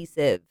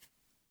cohesive,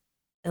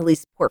 at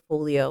least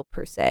portfolio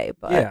per se,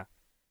 but yeah.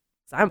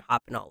 'cause I'm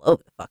hopping all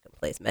over the fucking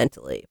place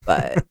mentally,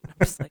 but I'm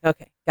just like,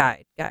 okay,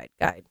 guide.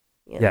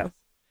 You know? Yes.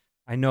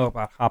 I know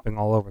about hopping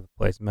all over the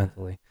place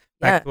mentally.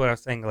 Back Yeah. to what I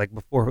was saying, like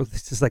before,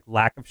 this is like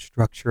lack of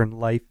structure in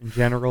life in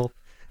general,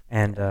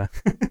 and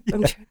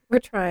We're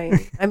trying.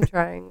 I'm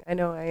trying. I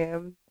know I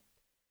am.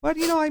 but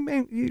I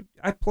mean,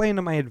 I play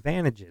into my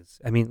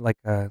advantages. I mean,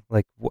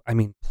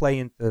 play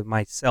into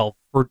myself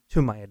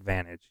to my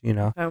advantage.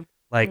 Oh,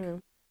 Like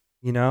mm.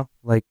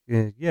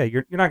 yeah,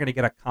 you're not gonna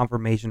get a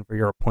confirmation for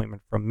your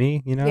appointment from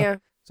me. Yeah.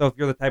 So if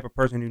you're the type of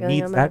person who Feeling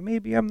needs on that, that.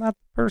 maybe I'm not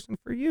the person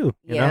for you.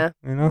 Yeah.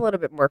 You A know. little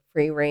bit more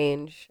free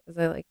range, as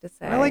I like to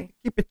say. I like to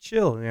keep it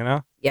chill.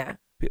 Yeah.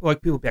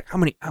 Like people be like, "How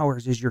many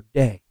hours is your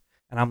day?"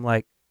 And I'm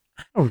like,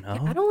 I don't know.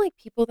 Yeah, I don't like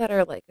people that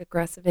are like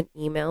aggressive in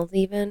emails,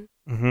 even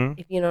Mm-hmm.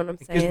 if you know what I'm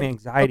It saying. gives me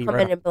anxiety They'll come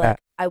right in off and the be like, bat.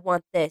 "I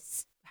want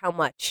this. How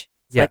much?"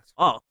 It's Yes. like,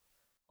 oh,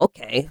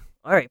 okay,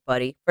 all right,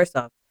 buddy. First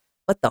off,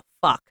 what the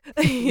fuck,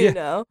 you Yeah.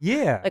 know?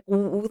 Yeah. Like,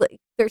 like,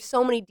 there's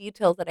so many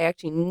details that I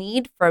actually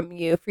need from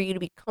you for you to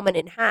be coming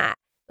in hot.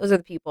 Those are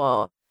the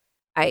people.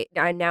 I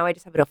now I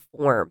just have a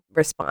form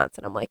response,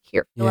 and I'm like,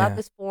 here, fill Yeah. out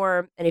this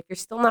form, and if you're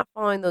still not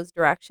following those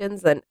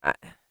directions, then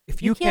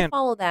If you you can't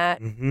follow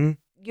that. Mm-hmm.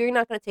 You're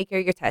not going to take care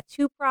of your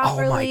tattoo Oh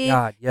properly. my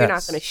God. Yes. You're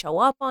not going to show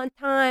up on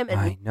time,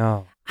 and I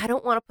know. I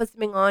don't want to put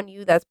something on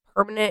you that's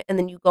permanent, and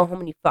then you go home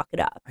and you fuck it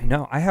up. I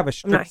know. I have a not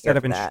strict set here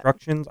of for that.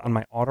 instructions on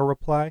my auto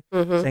reply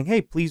Mm-hmm. saying,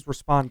 "Hey, please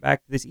respond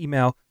back to this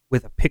email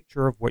with a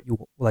picture of what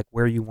you like,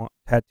 where you want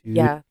tattooed.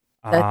 Yeah,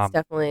 that's um,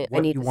 definitely. I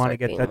what need you to want to start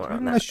get being more tattooed, on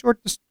and a that.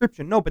 short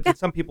description." No, but then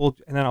some people,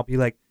 and then I'll be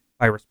like,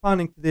 by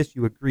responding to this,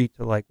 you agree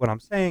to like what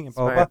I'm saying, and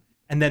blah blah Smart. blah,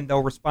 and then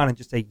they'll respond and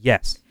just say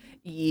yes.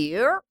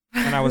 Yeah.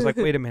 And I was like,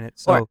 wait a minute.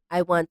 or So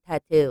I want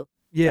tattoo.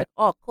 yeah, Like,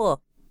 oh,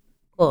 cool.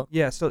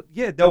 yeah. So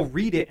yeah, they'll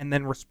read it and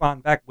then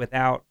respond back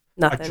without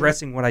Nothing.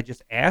 addressing what I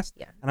just asked.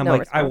 Yeah. And I'm no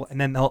like, I will, response.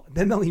 and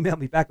then they'll email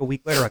me back a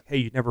week later like, hey,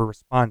 you never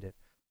responded.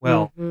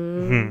 Well,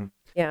 Mhm.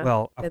 Yeah.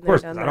 Well, of been there,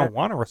 course, done 'cause I don't that.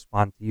 want to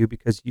respond to you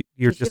because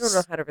you're 'Cause you don't know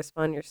just how to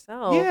respond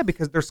yourself. yeah,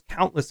 because there's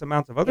countless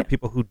amounts of other Yeah.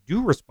 people who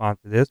do respond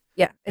to this,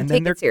 Yeah, and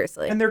then take it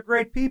seriously. and they're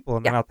great people,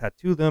 and then Yeah. I'll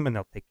tattoo them, and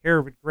they'll take care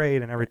of it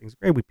great, and everything's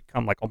great. We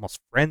become like almost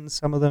friends,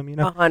 some of them, you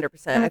know.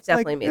 100%. And I've it's like,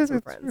 definitely made some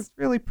it's friends.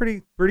 really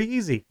pretty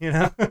easy, you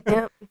know.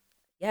 Yeah.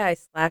 Yeah, I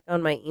slack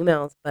on my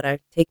emails, but I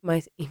take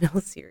my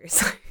emails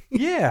seriously.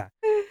 Yeah.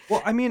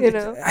 Well, I mean, You it's,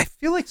 know? I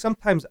feel like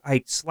sometimes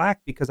I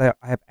slack because I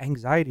have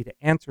anxiety to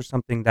answer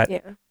something that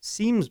Yeah.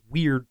 seems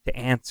weird to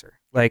answer.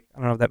 Like, I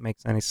don't know if that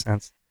makes any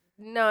sense.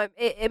 No,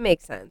 it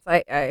makes sense.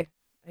 I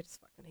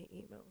just fucking hate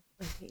emails.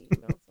 I hate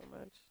emails so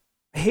much.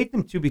 I hate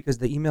them too because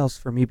the emails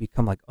for me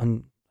become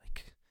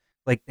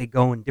like they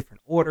go in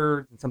different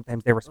orders, and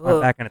sometimes they respond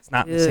Ugh, back and it's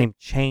not in the dude. same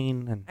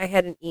chain. And I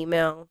had an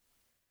email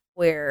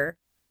where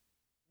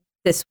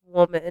this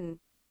woman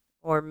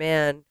or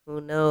man,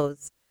 who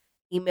knows,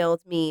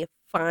 emailed me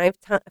five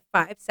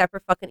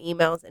separate fucking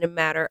emails in a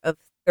matter of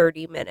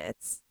 30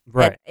 minutes.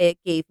 right, And it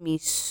gave me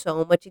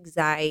so much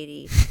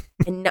anxiety.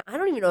 And I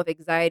don't even know if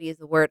anxiety is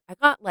the word. I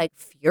got like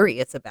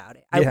furious about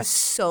it. I Yeah. was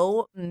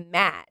so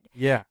mad.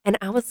 yeah, And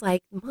I was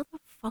like,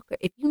 motherfucker,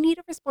 if you need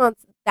a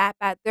response that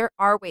bad, there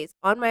are ways.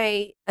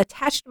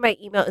 Attached to my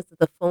email is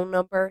the phone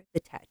number, the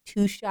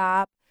tattoo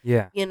shop,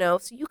 yeah.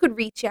 so you could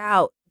reach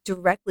out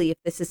directly if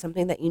this is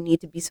something that you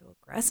need to be so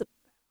aggressive.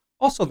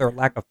 Also, their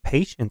lack of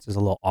patience is a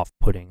little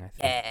off-putting, I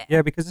think.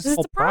 Yeah. Because this It's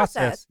whole a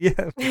process. Yeah.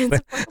 It's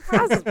a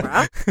fucking process,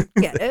 bro.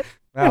 Get it?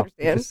 I Wow, you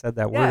understand. just said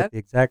that word Yeah. at the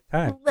exact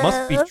time.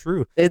 Must be Well,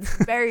 true. It's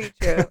very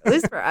true. At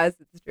least for us,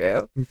 it's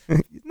true.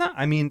 No,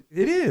 I mean,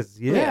 it is.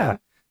 Yeah. Yeah.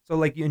 So,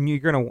 like, and you're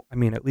going to, I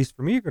mean, at least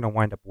for me, you're going to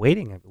wind up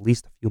waiting at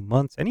least a few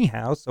months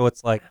anyhow. So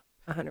it's like,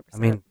 100%. I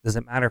mean, does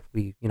it matter if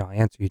we, I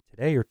answer you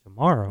today or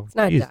tomorrow? it's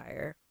not Jeez.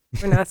 dire.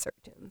 We're not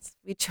surgeons.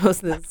 We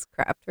chose this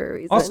crap for a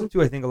reason. Also,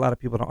 too, I think a lot of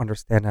people don't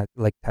understand that,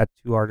 like,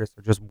 tattoo artists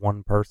are just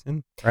one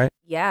person, right?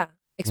 Yeah.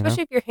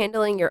 Especially if you're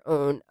handling your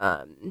own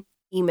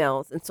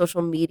emails and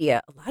social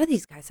media. A lot of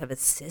these guys have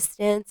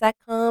assistants that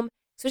come,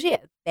 especially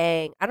at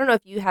Bang. I don't know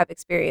if you have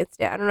experienced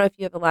it. I don't know if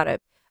you have a lot of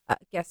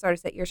guest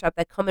artists at your shop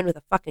that come in with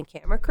a fucking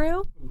camera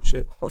crew. Oh,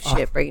 shit. Oh,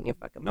 shit, breaking your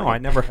fucking No, money. I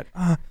never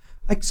had.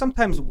 Like,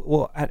 sometimes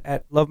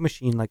at Love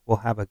Machine, like, we'll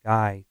have a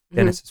guy,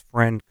 Dennis's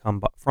friend,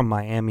 come from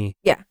Miami.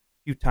 Yeah.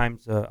 A few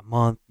times a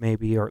month,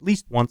 maybe, or at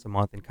least once a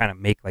month, and kind of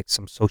make like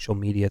some social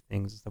media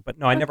things and stuff. But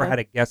no, I never Okay. had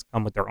a guest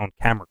come with their own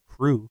camera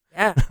crew.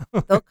 Yeah.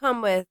 They'll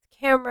come with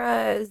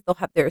cameras. They'll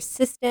have their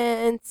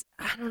assistants.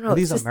 I don't know. Are it's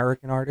these just-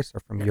 American artists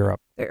or from No.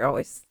 Europe? They're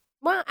always.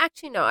 Well,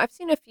 actually, no. I've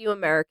seen a few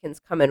Americans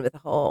come in with a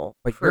whole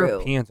But crew.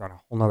 Europeans are on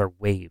a whole nother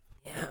wave.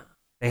 Yeah.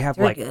 They have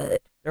They're like good.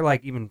 they're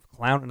like even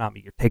clowning on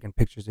me. You're taking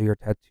pictures of your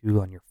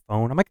tattoo on your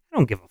phone. I'm like, I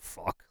don't give a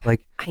fuck.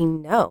 Like, I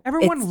know.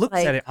 everyone It's looks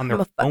like, at it on their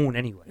I'm a phone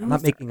anyway. I'm not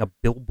user. making a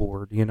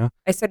billboard, you know?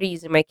 I started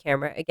using my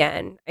camera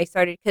again. I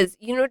started because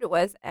you know what it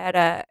was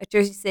at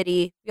Jersey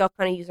City. We all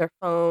kind of use our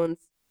phones,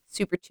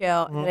 super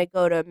chill. And then I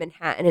go to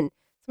Manhattan, and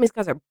some of these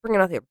guys are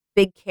bringing out their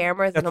big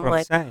cameras, That's and I'm what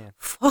like, I'm saying.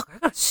 "Fuck, I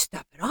gotta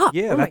step it up."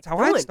 Yeah, What am that's how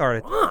I doing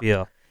started to wrong?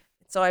 feel.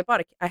 So I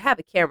have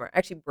a camera. I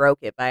actually broke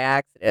it by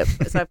accident,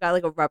 so I've got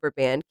like a rubber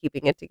band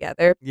keeping it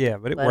together. Yeah,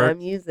 but it But works.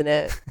 I'm using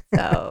it,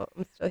 so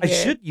I'm still I here.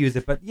 should use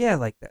it, but yeah,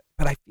 like that.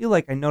 But I feel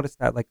like I noticed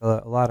that like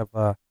a lot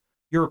of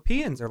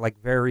Europeans are like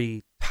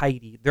very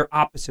tidy. They're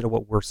opposite of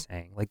what we're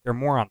saying. Like they're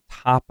more on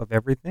top of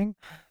everything.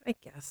 I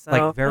guess so.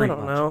 Like very I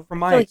don't much know.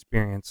 from I my feel like,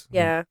 experience.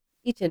 yeah,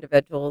 each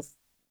individual's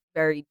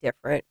very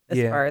different as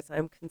Yeah. far as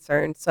I'm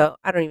concerned. So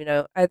I don't even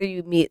know. Either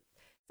you meet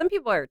some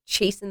people are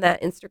chasing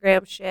that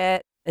Instagram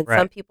shit, and some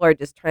Right. people are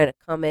just trying to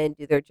come in,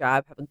 do their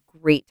job, have a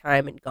great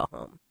time, and go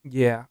home.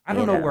 Yeah, I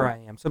don't You know where know. I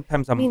am.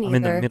 Sometimes I'm Me in the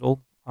neither.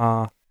 middle.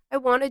 I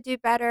want to do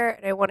better,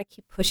 and I want to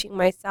keep pushing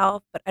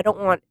myself, but I don't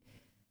want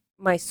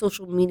my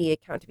social media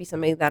account to be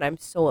something that I'm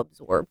so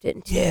absorbed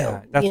into.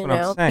 Yeah, that's you what I'm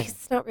know? saying. Because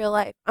it's not real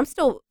life. I'm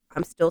still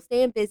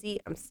staying busy.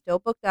 I'm still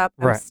booked up.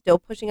 I'm Right. still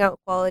pushing out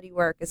quality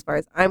work as far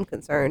as I'm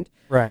concerned.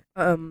 Right.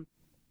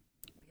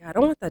 Yeah, I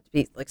don't want that to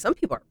be like some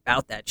people are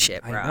about that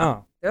shit, bro. I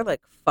know. They're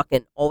like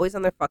fucking always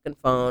on their fucking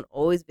phone,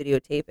 always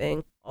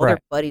videotaping. All their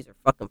Right. buddies are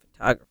fucking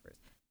photographers.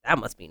 That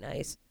must be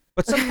nice.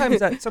 But sometimes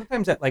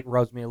that like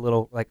rubs me a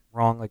little like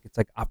wrong. Like it's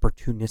like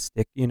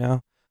opportunistic, you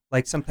know.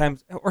 Like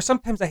sometimes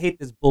I hate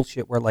this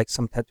bullshit where like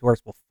some tattoo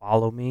artists will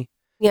follow me.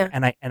 Yeah.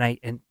 And I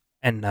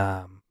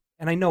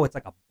know it's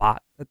like a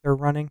bot that they're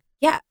running.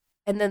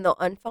 And then they'll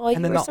unfollow you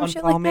And then or they'll some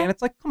shit unfollow like me, that. and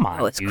it's like, come on,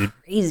 Oh, it's dude.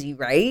 crazy,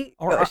 right?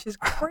 Or, Gosh, it's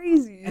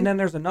crazy. And then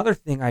there's another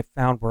thing I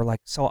found where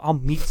like, so I'll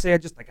meet, say I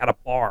just like at a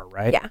bar,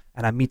 right? Yeah.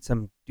 And I meet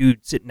some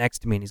dude sitting next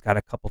to me, and he's got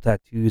a couple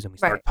tattoos, and we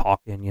start Right.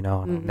 talking, you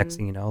know. And next Mhm.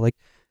 thing you know, like,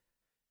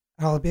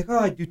 I'll be like, oh,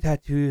 I do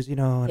tattoos, you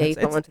know. And yeah, you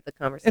go into the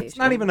conversation. it's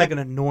not even like an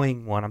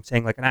annoying one. I'm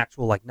saying like an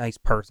actual like nice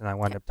person I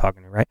wind up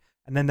talking to, right?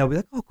 And then they'll be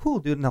like, oh, cool,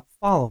 dude, and they'll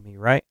follow me,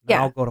 right? And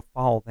Yeah. I'll go to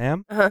follow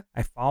them. Uh-huh.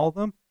 I follow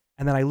them,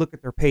 and then I look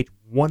at their page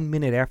 1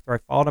 minute after I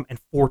followed them, and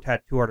 4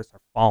 tattoo artists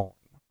are following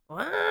them.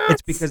 What?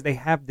 It's because they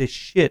have this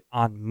shit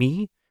on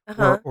me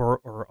Uh-huh.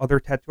 or other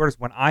tattoo artists.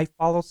 When I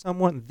follow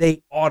someone,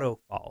 they auto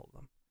follow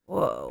them.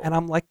 Whoa. And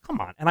I'm like,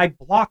 come on. And I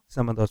blocked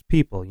some of those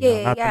people, you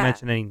know, not to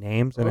mention any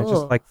names. And it's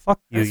just like,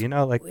 fuck you, That's you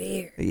know, like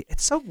weird.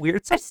 it's so weird.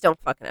 It's I so, just don't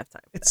fucking have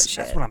time for that that's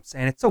shit. what I'm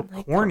saying. It's so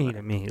Like, corny come to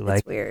on. me. It's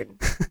Like, weird.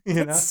 you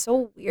know, It's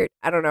so weird.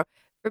 I don't know.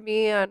 For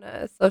me on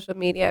social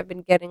media, I've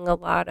been getting a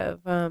lot of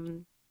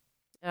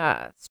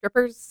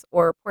strippers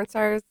or porn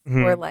stars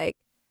who are Mhm. like,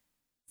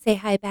 say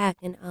hi back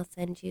and I'll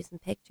send you some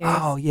pictures.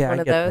 Oh, yeah, One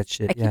I of get that those.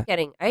 shit, I yeah. keep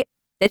getting, it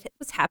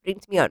was happening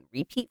to me on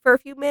repeat for a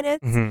few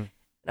minutes. Mhm.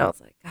 And I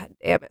was like, God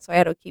damn it. So I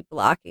had to keep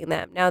blocking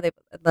them. Now they've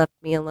left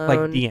me alone. Like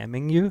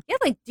DMing you. Yeah,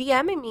 like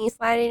DMing me,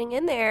 sliding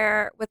in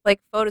there with like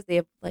photos. They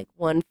have like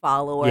one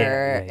follower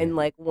Yeah. and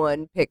like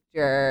one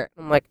picture.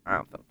 I'm like, I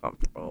don't feel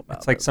comfortable about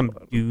It's like this some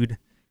photo. dude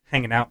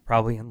hanging out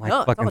probably in like No,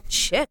 it's fucking. all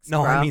chicks.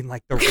 No, bro. I mean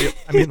like the real.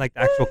 I mean like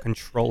the actual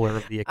controller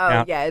of the Oh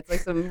account. yeah, it's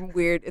like some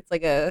weird. It's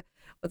like a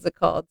what's it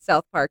called?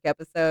 South Park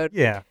episode.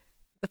 Yeah.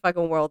 The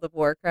fucking World of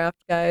Warcraft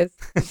guys.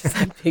 It's just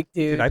a big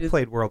dude. Dude, I just-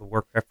 played World of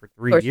Warcraft for Of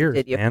 3 course years,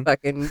 you did, you man.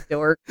 fucking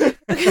dork.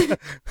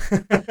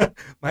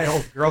 My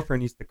old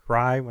girlfriend used to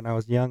cry when I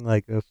was young,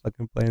 like I was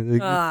fucking playing.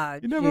 Like, Ah,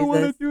 you never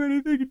want to Jesus. do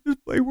anything. You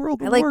just play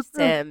World of I like Warcraft.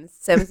 Sims.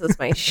 Sims was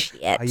my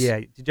shit. Oh yeah.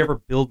 Did you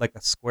ever build like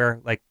a square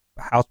like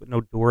house with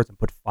no doors and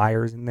put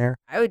fires in there?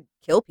 I would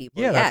kill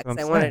people. Yeah, Yeah, that's what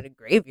because I'm I wanted saying. a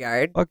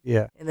graveyard. Fuck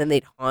yeah. And then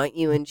they'd haunt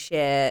you and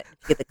shit. If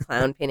you get the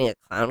clown painting, a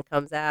clown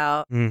comes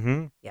out.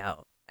 Mm-hmm.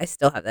 Yo, I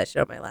still have that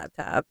shit on my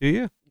laptop. Do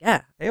you?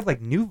 Yeah. They have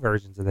like new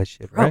versions of that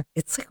shit, Bro, right?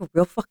 it's like a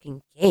real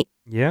fucking game.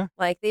 Yeah.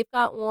 Like they've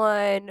got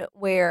one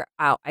where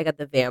I got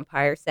the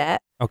vampire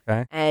set,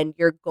 Okay. and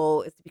your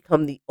goal is to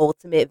become the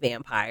ultimate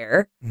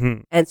vampire.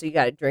 Mm-hmm. And so you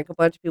got to drink a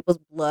bunch of people's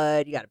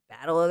blood. You got to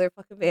battle other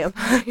fucking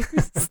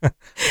vampires. I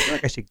feel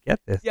like I should get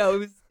this.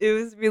 Yo, it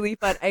was really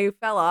fun. I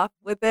fell off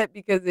with it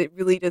because it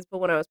really just. But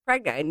when I was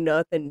pregnant, I had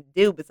nothing to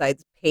do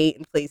besides paint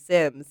and play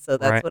Sims, so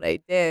that's Right. what I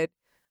did.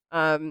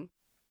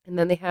 And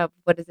then they have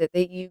what is it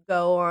that you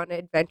go on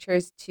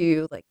adventures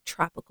to like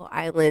tropical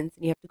islands,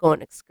 and you have to go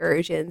on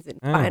excursions and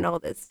Oh. find all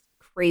this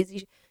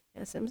crazy.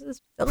 Yeah, Sims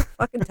is still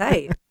fucking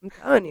tight. I'm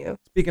telling you.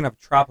 Speaking of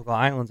tropical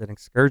islands and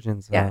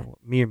excursions, Yeah.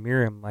 me and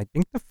Miriam, I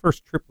think the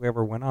first trip we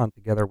ever went on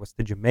together was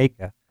to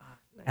Jamaica.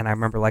 And I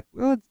remember like,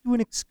 well, let's do an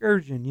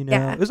excursion, you know.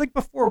 Yeah. It was like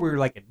before we were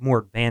like more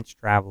advanced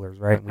travelers,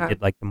 right? And we Okay.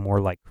 did like the more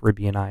like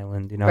Caribbean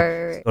island, you know,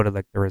 Right. just go to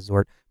like the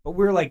resort. But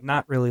we were like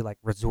not really like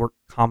resort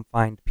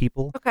confined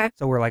people. Okay.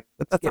 So we're like,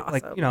 let's That's get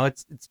like, awesome. you know,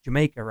 it's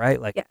Jamaica,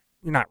 right? Like Yeah.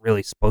 you're not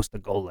really supposed to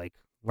go like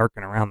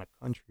lurking around the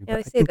country. Yeah, but they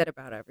I say think- that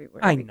about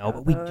everywhere. I we know, go,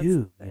 but we though. That's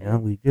do, the you thing. know,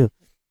 we do.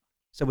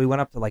 So we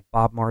went up to like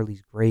Bob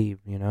Marley's grave,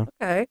 you know,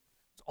 Okay.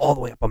 it's all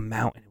the way up a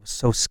mountain. It was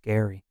so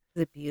scary.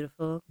 Is it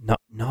beautiful?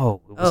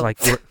 No, it was Oh. like,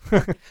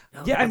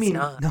 No, yeah, I it's mean,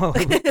 not. no,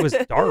 it was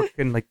dark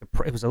and like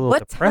it was a little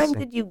What depressing. time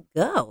did you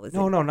go? Was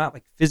No, it no, not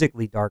like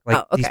physically dark.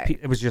 Like Oh, these okay.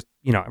 it was just,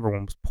 you know,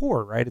 everyone was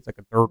poor, right? It's like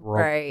a third world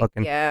right?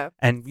 fucking, Yeah.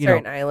 and you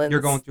Certain know, islands.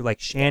 you're going through like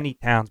shanty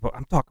towns, but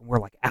I'm talking we're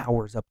like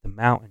hours up the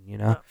mountain, you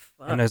know, Oh,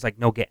 fuck. and there's like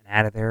no getting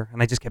out of there.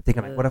 And I just kept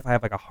thinking, like, what if I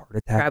have like a heart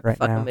attack Grab a right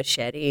fucking now?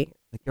 machete.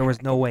 Like there was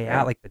I no can way feel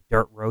out, it. like the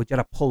dirt road. You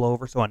had to pull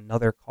over so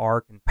another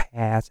car can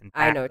pass and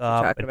back I know what you're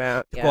up talking and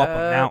about. to go up a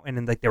Yeah. mountain,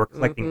 and like they were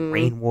collecting Mhm.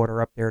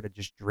 rainwater up there to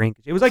just drink.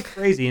 It was like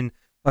crazy, and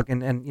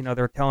fucking, and you know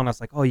they were telling us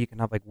like, oh, you can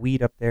have like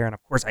weed up there, and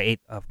of course I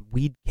ate a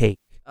weed cake,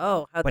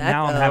 Oh, how'd but that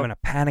now go? I'm having a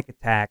panic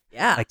attack,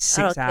 yeah, like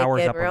that'll 6 kick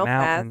hours in up a real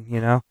mountain, fast. you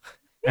know.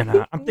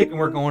 And I'm thinking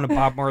we're going to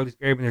Bob Marley's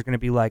grave, and there's going to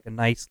be like a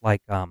nice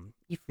like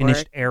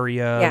finished Euphoric.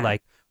 area, Yeah.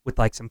 like with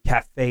like some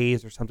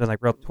cafes or something, like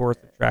real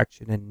tourist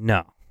attraction, and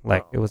no.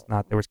 Like it was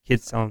not. There was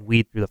kids selling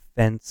weed through the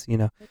fence, you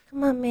know. Like,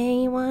 come on, man,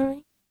 you want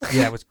me?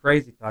 Yeah, it was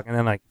crazy talking. And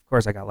then, like, of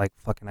course, I got like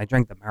fucking. I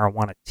drank the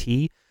marijuana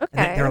tea, and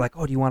Okay. they were like,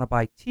 "Oh, do you want to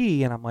buy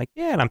tea?" And I'm like,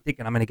 "Yeah." And I'm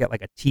thinking I'm gonna get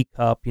like a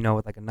teacup, you know,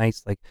 with like a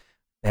nice like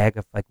bag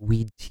of like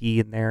weed tea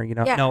in there, you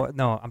know. Yeah.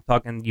 No, I'm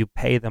talking. You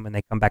pay them, and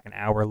they come back an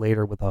hour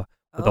later with a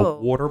Oh.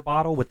 water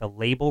bottle with the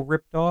label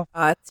ripped off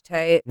Oh, that's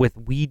tight. with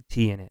weed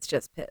tea in it. It's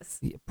just piss.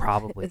 Yeah,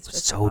 probably It's it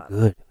was just a so bottle.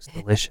 good. It was It's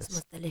the delicious.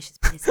 most delicious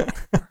piss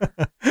I've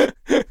ever.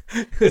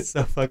 It was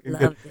so fucking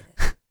good. Loved it.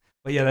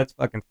 But yeah, that's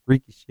fucking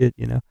freaky shit,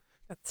 you know.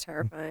 That's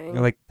terrifying. You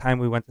know, like the time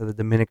we went to the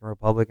Dominican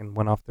Republic and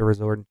went off the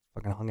resort and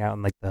fucking hung out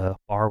in like the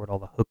bar with all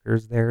the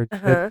hookers there and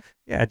shit. Uh-huh.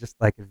 Yeah, just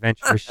like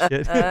adventurous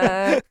shit.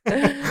 Sounds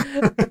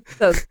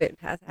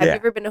fantastic. Have Yeah. you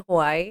ever been to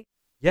Hawaii?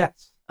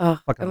 Yes. Oh,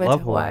 Fucking I went love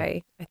to Hawaii.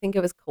 Hawaii. I think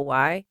it was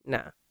Kauai.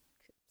 No.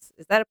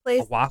 Is that a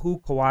place? Oahu,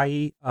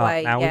 Kauai,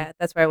 Hawaii. Maui. Yeah,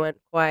 that's where I went.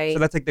 Hawaii. So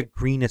that's like the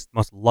greenest,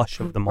 most lush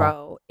of them all.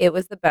 Bro, it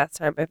was the best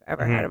time I've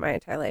ever had Mhm. in my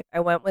entire life. I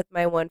went with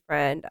my one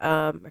friend,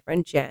 my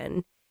friend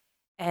Jen,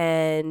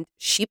 and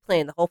she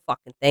planned the whole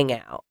fucking thing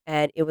out.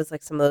 And it was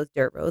like some of those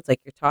dirt roads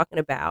like you're talking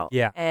about.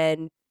 Yeah.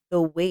 And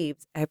the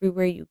waves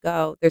everywhere you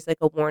go, there's like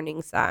a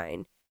warning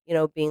sign, you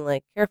know, being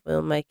like, careful,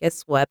 you might get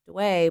swept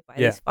away by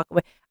Yeah. these fucking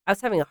waves. I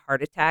was having a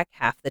heart attack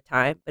half the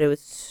time, but it was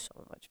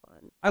so much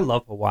fun. I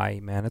love Hawaii,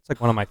 man. It's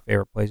like one of my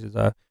favorite places.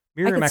 Miriam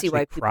I can actually see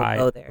why people cried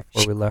go there.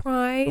 before She we left.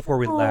 cried. Before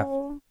we left.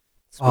 Oh,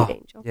 sweet Oh,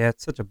 angel. yeah,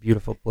 it's such a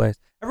beautiful place.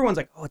 Everyone's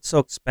like, oh, it's so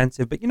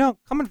expensive. But, you know,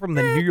 coming from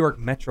the New York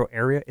metro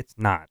area, it's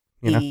not.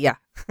 You know? Yeah,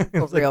 It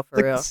was real, like, for it's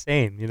like real. the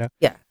same, you know?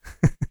 Yeah.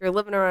 If you're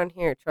living around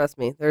here, trust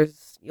me,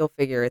 you'll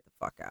figure it the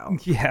fuck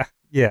out. Yeah,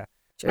 yeah.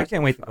 I Jersey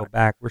can't wait to go fuck.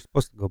 back. We're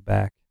supposed to go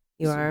back.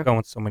 You We're are?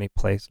 going so many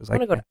places. I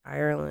want to go to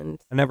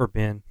Ireland. I've never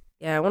been.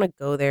 Yeah, I want to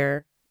go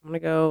there. I want to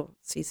go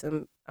see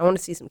some. I want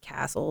to see some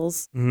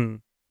castles, Hmm.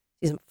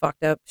 see some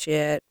fucked up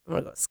shit. I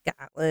want to go to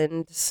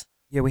Scotland.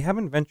 Yeah, we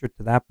haven't ventured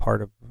to that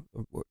part of.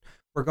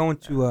 We're going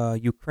to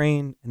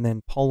Ukraine and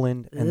then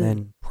Poland and Ugh.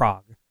 then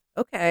Prague.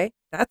 Okay,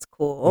 that's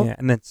cool. Yeah,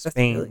 and then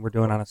Spain. really we're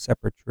doing cool. on a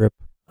separate trip.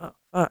 Oh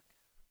fuck,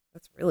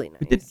 that's really nice.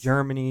 We did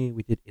Germany.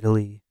 We did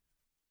Italy.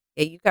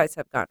 Yeah, you guys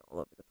have gone all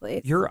over the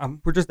place.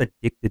 We're just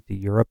addicted to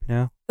Europe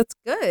now. That's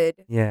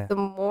good. Yeah. The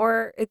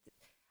more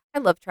I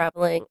love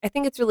traveling. I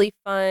think it's really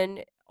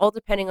fun. All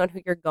depending on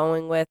who you're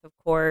going with, of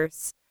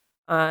course.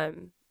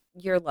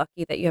 You're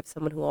lucky that you have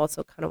someone who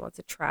also kind of wants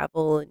to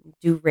travel and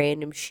do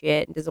random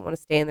shit and doesn't want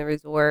to stay in the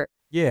resort.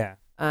 Yeah.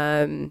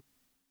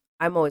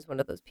 I'm always one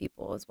of those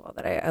people as well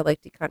that I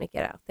like to kind of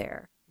get out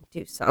there and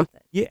do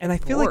something. Yeah, and I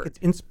feel like it's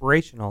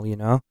inspirational, you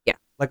know? Yeah.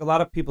 Like a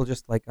lot of people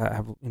just like, I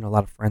have, a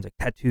lot of friends like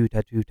tattoo.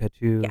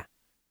 Yeah.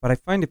 But I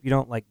find if you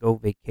don't like go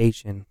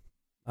vacation,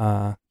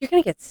 You're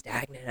going to get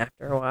stagnant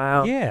after a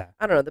while. yeah.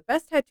 I don't know. The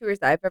best tattooers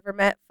I've ever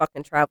met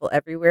fucking travel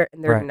everywhere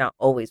and they're Right. not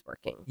always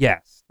working.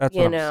 Yes, that's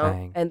You what know, I'm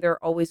saying. and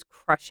they're always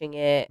crushing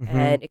it Mhm.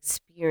 and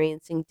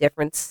experiencing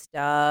different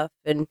stuff.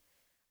 And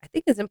I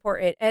think it's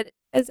important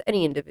as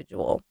any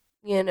individual,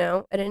 you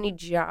know, at any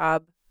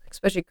job,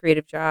 especially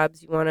creative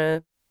jobs, you want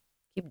to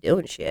keep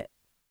doing shit.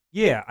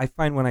 Yeah, I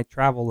find when I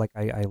travel, like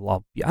I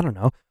love, I don't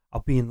know,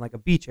 I'll be in like a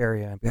beach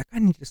area and be like, I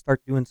need to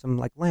start doing some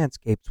like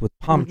landscapes with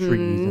palm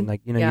trees and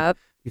like, Yep.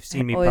 you've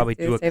seen me always probably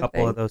do do the a same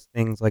couple of thing. those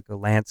things like a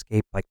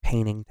landscape, like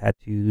painting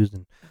tattoos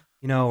and,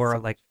 or So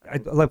like much I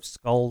fun. love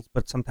skulls,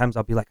 but sometimes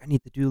I'll be like, I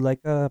need to do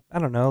like I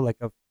don't know, like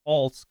a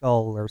fall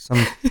skull or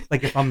some,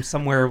 like if I'm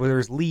somewhere where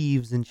there's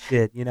leaves and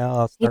shit,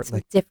 I'll Need start some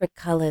like, different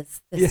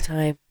colors this Yeah.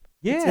 time.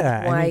 It's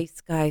yeah, white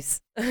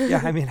skies.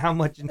 yeah, I mean, how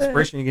much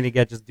inspiration are you going to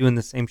get just doing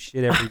the same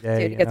shit every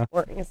day, Dude, it gets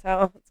boring as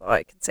hell. That's all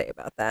I can say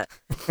about that.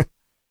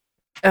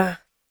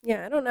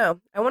 Yeah, I don't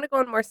know. I want to go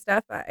on more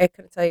stuff. I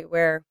couldn't tell you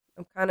where.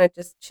 I'm kind of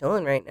just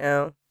chilling right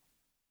now.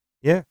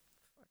 Yeah.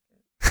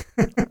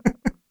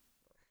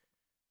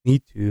 Me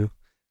too.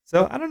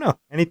 So I don't know.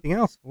 Anything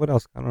else? What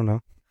else? I don't know.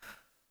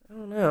 I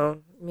don't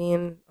know. I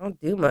mean, I don't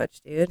do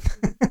much, dude.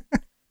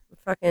 I'm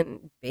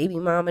fucking baby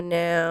mama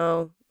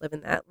now,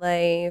 living that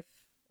life.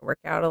 I work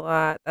out a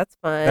lot. That's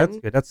fun. That's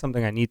good. That's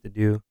something I need to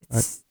do.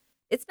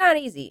 It's not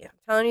easy. I'm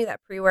telling you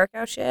that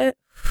pre-workout shit.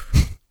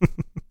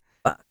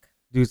 Fuck.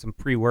 Do some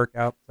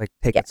pre-workout, like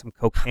taking some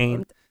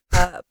cocaine.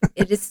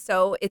 It's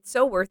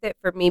so worth it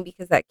for me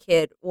because that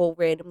kid will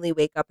randomly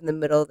wake up in the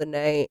middle of the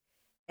night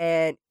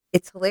and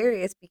it's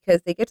hilarious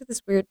because they get to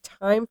this weird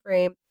time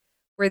frame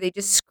where they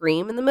just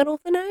scream in the middle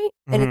of the night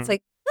and it's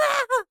like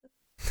 "Ah!"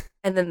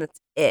 and then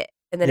that's it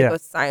and then Yeah. it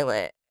goes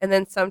silent and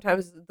then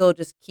sometimes they'll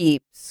just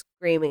keep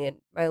screaming and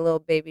my little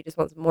baby just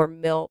wants more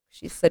milk.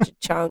 She's such a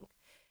chunk.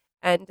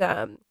 And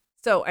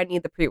so I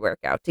need the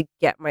pre-workout to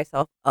get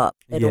myself up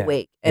and Yeah,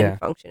 awake and yeah.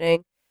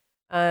 functioning.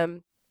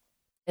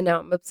 And now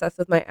I'm obsessed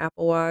with my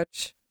Apple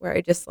Watch where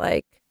I just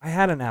like, I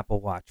had an Apple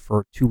Watch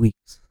for 2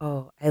 weeks.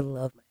 oh, I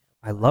love my Apple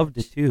I loved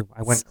it Watch. too.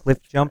 I went So cliff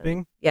much fun.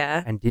 jumping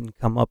Yeah. and didn't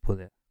come up with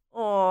it.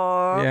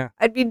 Aw. Yeah.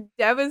 I'd be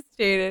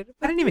devastated.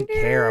 I didn't even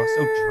care. I was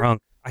so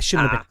drunk. I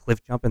shouldn't have Ah. been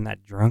cliff jumping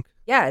that drunk.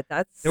 Yeah,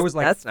 There was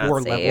like that's not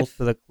 4 levels safe.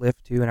 to the cliff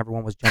too, and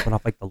everyone was jumping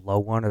off like the low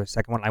one or the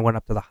second one. I went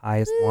up to the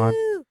highest one.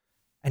 Woo.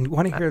 And you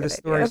want to Not a hear good this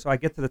story? idea. So I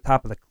get to the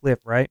top of the cliff,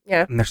 right?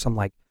 Yeah. And there's some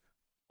like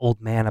old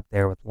man up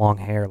there with long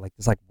hair, like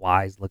this like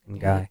wise looking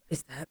guy.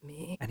 Is that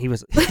me? And he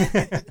was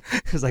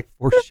it was like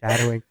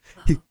foreshadowing.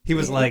 He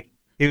was like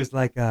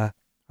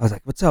I was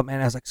like, "What's up,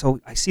 man?" I was like, "So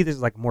I see this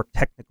is like a more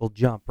technical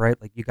jump, right?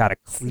 Like you got to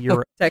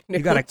clear Technical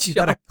you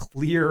got to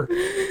clear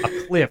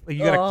a cliff. Like,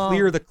 you got to Oh.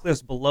 clear the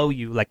cliffs below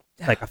you like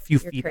a few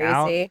You're feet crazy.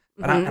 out." And,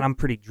 Mhm. I'm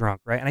pretty drunk,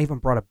 right? And I even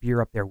brought a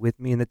beer up there with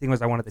me. And the thing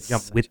was I wanted to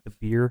jump Such with the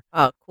beer.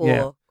 Oh, cool.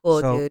 Yeah. Cool,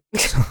 So-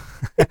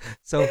 dude.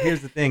 So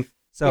here's the thing.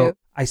 So Yeah.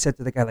 I said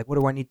to the guy, like, what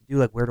do I need to do?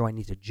 Like, where do I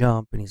need to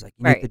jump? And he's like,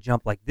 you need Right. to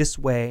jump like this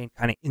way and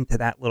kind of into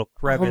that little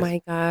crevice. Oh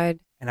my God.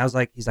 And I was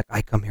like, he's like,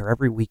 I come here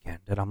every weekend.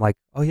 And I'm like,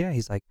 oh yeah.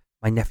 He's like,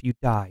 my nephew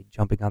died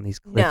jumping on these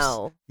cliffs.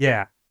 No.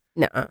 Yeah.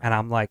 No. And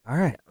I'm like, all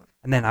right.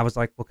 And then I was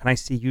like, well, can I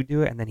see you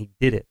do it? And then he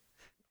did it.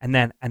 And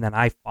then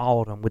I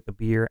followed him with the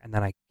beer. And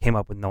then I came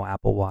up with no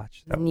Apple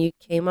Watch. So. And you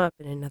came up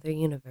in another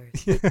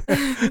universe.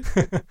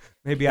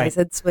 Maybe You I guys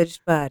had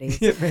switched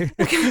bodies. Yeah, maybe.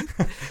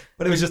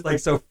 But it was just like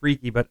so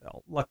freaky. But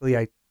luckily,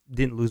 I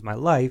didn't lose my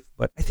life.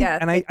 But I think, Yeah,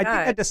 and I thank think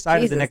I God.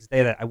 decided the Jesus. next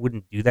day that I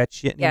wouldn't do that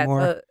shit Yeah,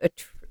 anymore.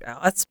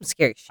 that's some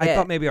scary shit. I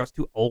thought maybe I was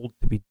too old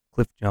to be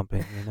cliff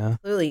jumping,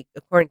 Clearly,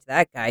 according to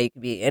that guy, you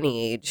could be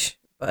any age.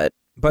 But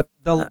But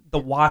the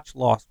watch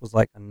loss was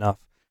like enough.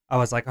 I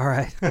was like, all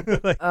right.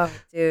 Like, oh,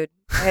 dude,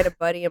 I had a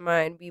buddy of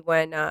mine. We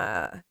went,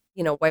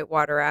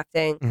 whitewater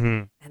rafting,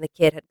 mhm. and the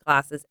kid had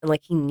glasses, and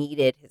like he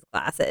needed his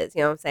glasses.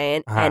 You know what I'm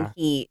saying? Uh-huh. And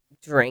he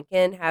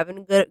drinking, having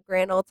a good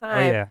grand old Oh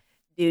time. yeah.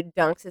 dude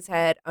dunks his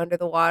head under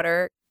the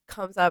water,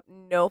 comes up,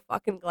 no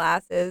fucking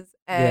glasses,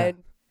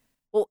 and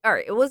well, all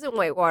right, it wasn't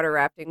whitewater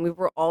rafting. We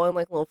were all in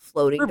like little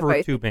floating River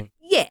devices. tubing.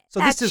 Yeah. So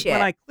that this is shit.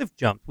 when I cliff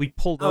jumped. We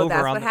pulled Oh, over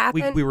that's on what the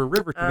happened? we were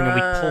river tubing and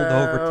we pulled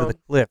over to the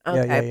cliff.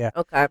 Okay. Yeah.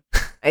 Okay.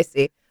 I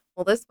see.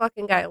 Well, this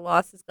fucking guy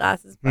lost his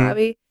glasses,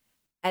 Bobby,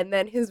 and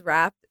then his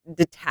raft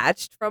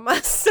detached from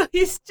us, so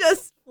he's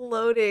just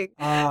floating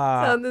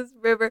down this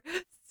river.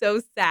 So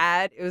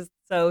sad. It was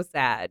so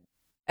sad.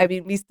 I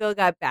mean, we still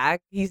got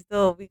back. We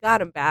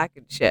got him back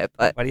and shit,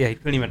 but yeah, he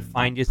couldn't even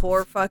find you.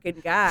 poor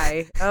fucking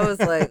guy. I was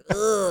like,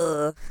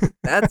 ugh,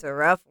 that's a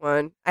rough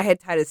one. I had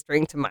tied a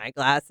string to my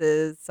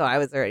glasses, so I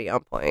was already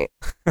on point.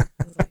 I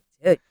was like,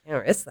 dude,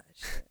 can't risk that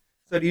shit.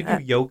 So do you do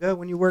yoga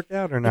when you work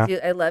out or not?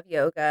 I love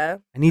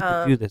yoga. I need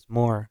to do this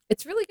more.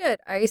 It's really good.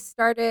 I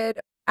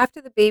started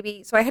after the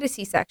baby, so I had a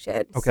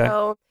C-section. Okay.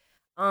 So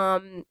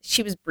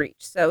she was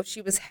breached, so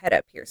she was head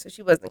up here, so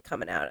she wasn't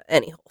coming out of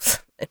any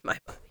holes in my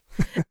body.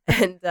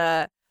 And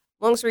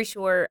long story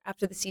short,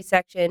 after the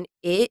C-section,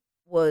 it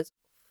was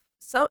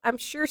I'm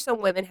sure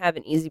some women have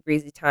an easy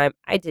breezy time.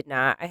 I did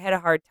not. I had a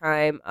hard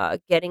time.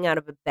 Getting out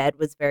of a bed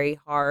was very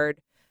hard.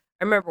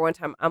 I remember one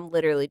time I'm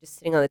literally just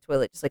sitting on the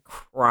toilet, just like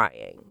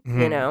crying,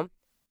 you know?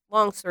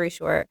 Long story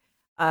short,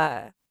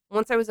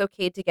 once I was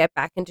okay to get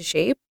back into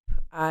shape,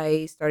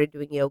 I started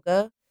doing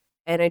yoga.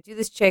 And I do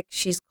this chick,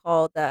 she's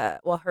called,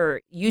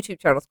 her YouTube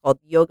channel is called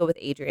Yoga with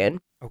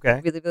Adrienne.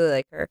 Okay. Really, really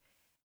like her.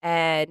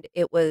 And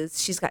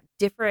she's got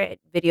different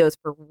videos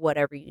for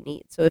whatever you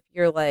need. So if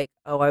you're like,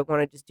 oh, I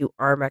want to just do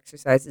arm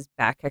exercises,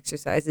 back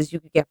exercises, you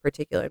could get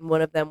particular. And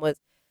one of them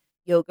was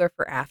yoga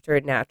for after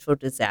a natural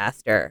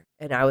disaster.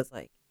 And I was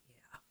like,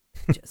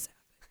 yeah, it just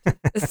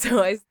happened.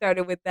 So I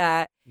started with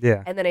that.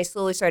 Yeah. And then I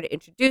slowly started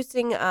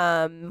introducing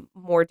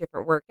more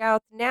different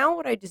workouts. Now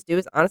what I just do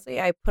is, honestly,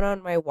 I put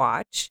on my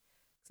watch.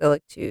 So I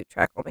like to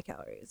track all my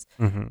calories.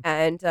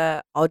 And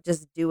I'll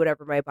just do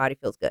whatever my body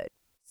feels good.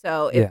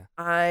 So if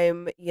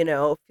I'm,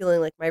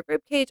 feeling like my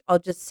rib cage, I'll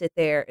just sit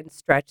there and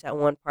stretch that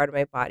one part of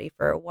my body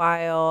for a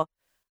while.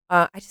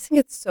 I just think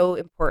it's so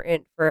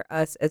important for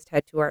us as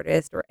tattoo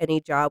artists or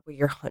any job where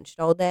you're hunched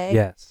all day.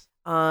 Yes.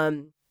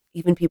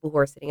 Even people who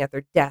are sitting at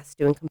their desks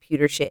doing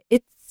computer shit,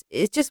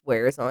 it just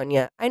wears on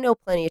you. I know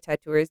plenty of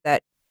tattooers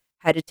that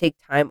had to take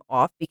time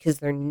off because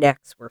their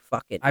necks were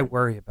fucking. I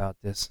worry about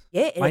this.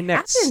 Yeah, my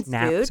neck happens,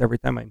 snaps dude. every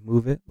time I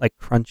move it, like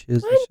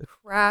crunches. Mine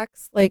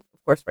cracks. Like,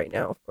 of course, right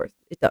now, of course,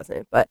 it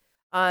doesn't. But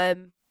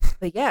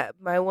yeah,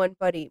 my one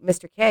buddy,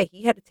 Mr. K,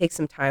 he had to take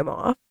some time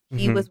off.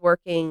 He was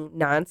working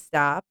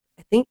nonstop.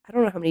 I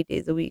don't know how many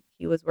days a week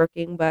he was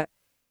working, but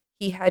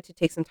he had to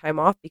take some time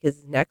off because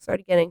his neck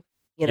started getting,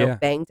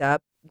 banged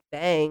up.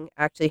 Bang,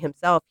 actually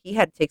himself, he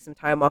had to take some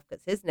time off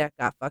because his neck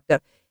got fucked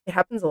up. It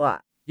happens a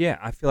lot. Yeah,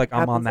 I feel like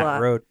I'm on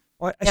that road.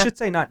 Well, I should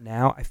say not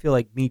now. I feel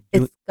like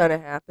it's gonna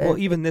happen. Well,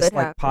 even this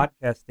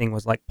podcasting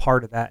was like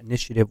part of that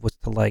initiative was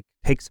to like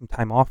take some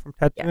time off from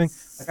tattooing.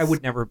 Yes. Like I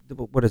would never.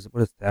 What is it?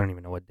 I don't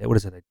even know what day. What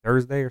is it? A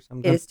Thursday or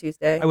something? It is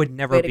Tuesday. I would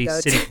never be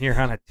sitting here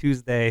on a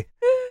Tuesday,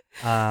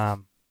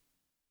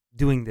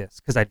 doing this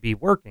because I'd be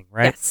working,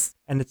 right? Yes.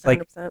 And it's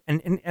like, 100%.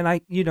 and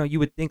I, you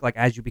would think like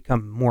as you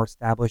become more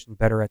established and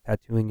better at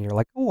tattooing, you're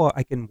like, oh, well,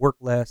 I can work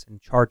less and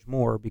charge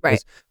more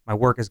because my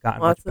work has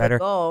gotten much better. The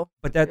goal.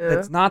 But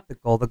that's not the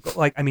goal. The goal,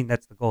 like, I mean,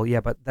 that's the goal, yeah,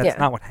 but that's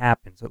not what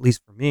happens. At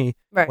least for me,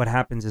 what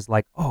happens is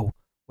like, oh,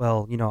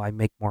 well, I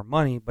make more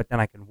money, but then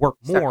I can work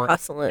more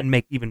and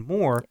make even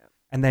more,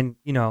 and then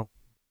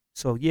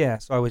So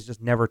I was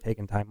just never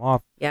taking time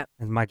off. Yeah.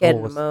 And my goal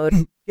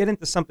was get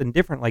into something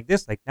different like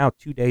this, like now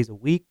 2 days a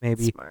week,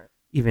 maybe. Smart.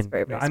 Even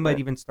very, very I might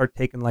even start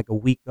taking like a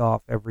week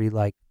off every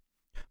like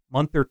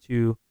month or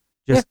two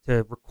just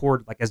to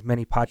record like as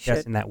many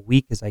podcasts in that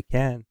week as I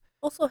can.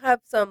 Also have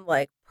some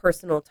like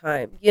personal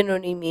time, you know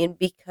what I mean?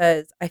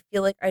 Because I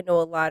feel like I know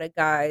a lot of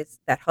guys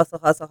that hustle,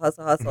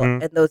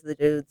 and those are the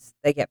dudes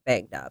that get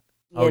banged up,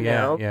 you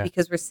know,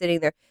 because we're sitting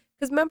there.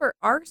 Because remember,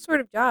 our sort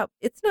of job,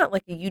 it's not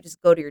like you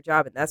just go to your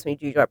job and that's when you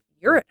do your job.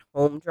 You're at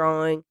home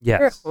drawing. Yes.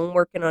 You're at home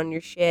working on your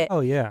shit.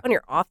 Oh, yeah. On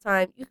your off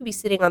time, you could be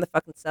sitting on the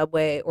fucking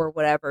subway or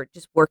whatever,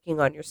 just working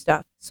on your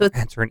stuff. So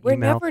we're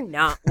never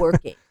not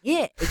working.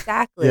 Yeah,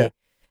 exactly. Yeah.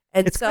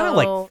 And it's so kind of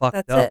like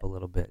fucked up a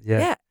little bit. Yeah.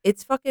 Yeah.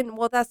 It's fucking,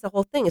 well, that's the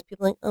whole thing is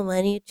people like, oh,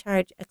 why do you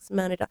charge X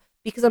amount of dollars?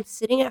 Because I'm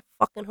sitting at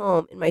fucking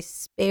home in my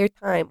spare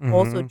time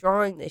also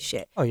drawing this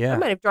shit. Oh, yeah. I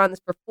might have drawn this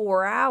for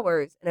 4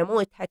 hours and I'm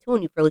only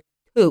tattooing you for like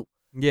 2.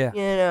 Yeah.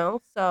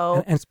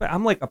 So. And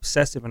I'm like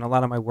obsessive and a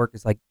lot of my work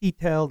is like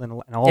detailed and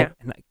all, and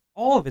like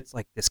all of it's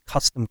like this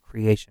custom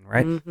creation,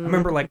 right? I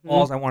remember like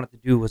all I wanted to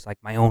do was like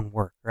my own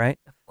work, right?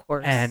 Of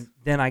course. And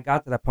then I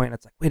got to that point and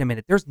it's like, wait a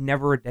minute, there's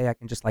never a day I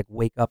can just like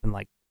wake up and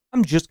like,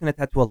 I'm just going to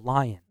tattoo a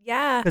lion.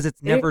 Yeah. Because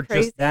it's never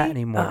just that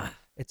anymore.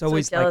 It's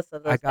always like,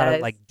 I got to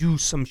like do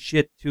some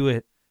shit to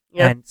it.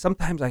 Yeah. And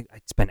sometimes I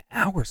spend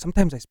hours.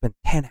 Sometimes I spend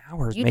 10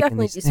 hours You making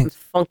definitely these do some things.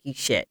 funky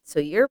shit.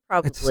 So you're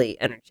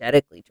probably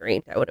energetically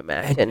drained, I would And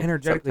imagine.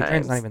 energetically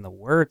drained is not sometimes. even the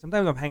word.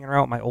 Sometimes I'm hanging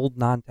around with my old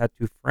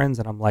non-tattoo friends,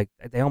 and I'm like,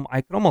 I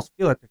can almost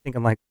feel it. They're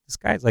thinking like, this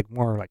guy's like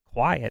more like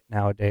quiet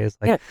nowadays.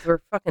 Like, Yeah, 'cause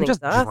we're fucking I'm just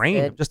exhausted.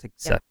 drained. I'm just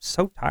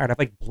so tired. I have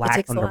like black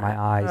takes a under my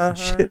lot. eyes and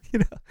shit. You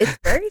know. It's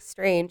very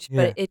strange,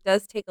 Yeah. but it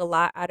does take a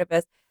lot out of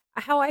us.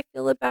 How I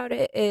feel about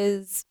it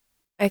is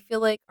I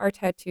feel like our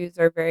tattoos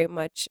are very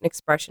much an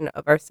expression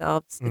of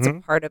ourselves. It's a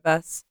Mhm. part of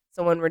us.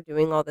 So when we're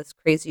doing all this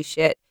crazy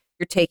shit,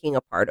 you're taking a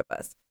part of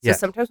us. So Yes.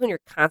 sometimes when you're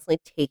constantly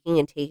taking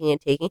and taking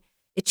and taking,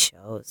 it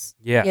shows.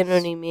 Yes. You know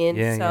what I mean?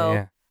 Yeah, so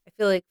yeah. I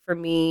feel like for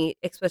me,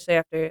 especially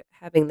after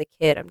having the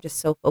kid, I'm just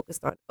so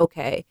focused on,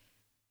 okay,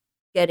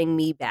 getting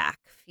me back,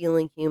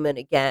 feeling human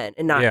again,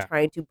 and not Yeah.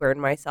 trying to burn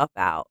myself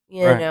out,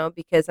 you Right. know,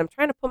 because I'm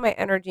trying to put my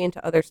energy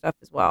into other stuff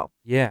as well,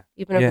 Yeah.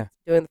 even if Yeah. it's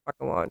doing the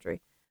fucking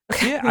laundry.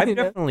 Yeah, I've You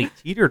know? definitely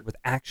teetered with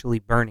actually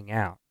burning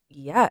out.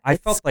 Yeah, I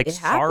felt like it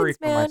sorry happens,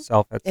 for man.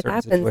 myself at It certain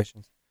happens.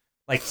 situations.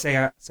 Like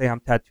say I'm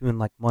tattooing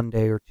like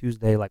Monday or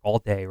Tuesday, like all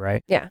day,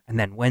 right? Yeah. And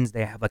then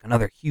Wednesday I have like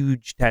another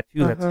huge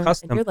tattoo that's And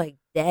custom. you're like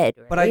dead,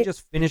 right? But I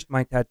just finished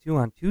my tattoo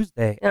on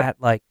Tuesday Yep.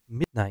 at like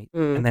midnight,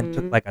 and then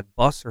took Mhm. like a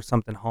bus or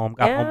something home.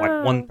 Got home like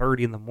Yeah.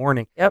 1:30 in the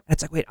morning. Yep. And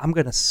it's like, wait, I'm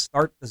gonna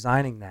start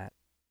designing that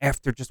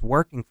after just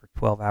working for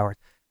 12 hours,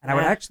 and I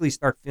would Yeah. actually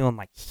start feeling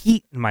like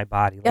heat in my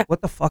body. Like, Yeah.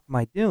 what the fuck am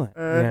I doing?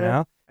 You Mhm.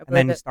 know? I And then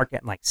believe you it. start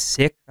getting like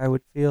sick. I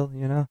would feel,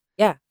 you know.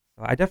 Yeah.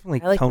 So I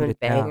definitely I like toned doing it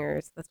down.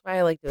 bangers. That's why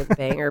I like doing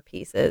banger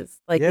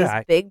pieces. Like Yeah,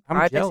 these big I'm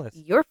projects. jealous.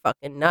 You're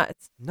fucking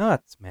nuts.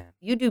 Nuts, man.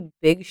 You do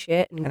big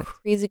shit and And-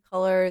 crazy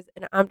colors,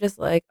 and I'm just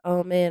like,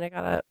 oh man, I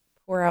gotta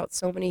pour out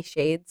so many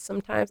shades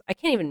sometimes. I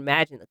can't even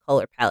imagine the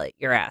color palette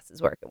your ass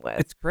is working with.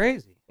 It's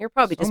crazy. You're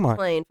probably so just much.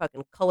 playing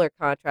fucking color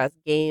contrast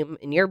game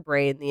in your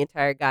brain the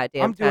entire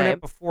goddamn I'm doing time.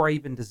 it before I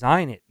even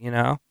design it, you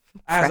know?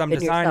 As I'm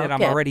Prepping designing it, yourself, I'm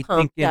getting already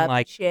pumped thinking up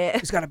like, shit.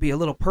 there's got to be a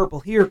little purple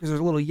here because there's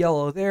a little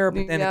yellow there,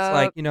 but then it's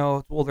like, Yup. you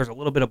know, well, there's a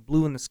little bit of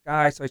blue in the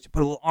sky, so I should put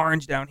a little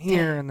orange down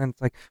here, and then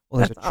it's like, well,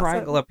 there's That's a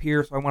triangle awesome. up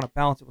here, so I want to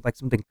balance it with like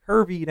something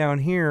curvy down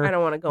here. I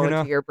don't want to go you into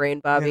know, your brain,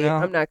 Bobby. know.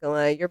 I'm not gonna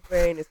lie, your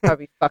brain is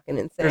probably fucking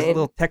There's a insane.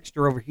 little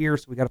texture over here,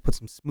 so we got to put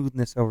some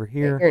smoothness over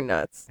here, You're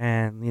nuts.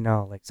 and you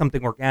know, like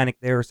something organic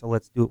there, so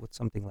let's do it with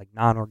something like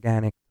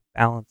non-organic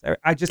balance.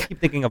 I just keep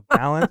thinking of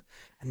balance,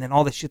 and then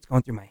all this shit's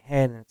going through my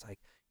head, and it's like,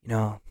 you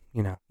know,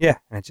 yeah,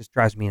 and it just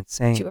drives me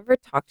insane. Do you ever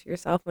talk to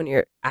yourself when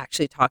you're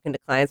actually talking to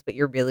clients, but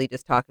you're really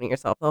just talking to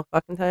yourself the whole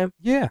fucking time?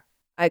 Yeah.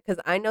 Because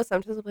I know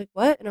sometimes I'm like,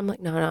 what? And I'm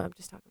like, no, I'm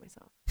just talking to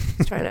myself.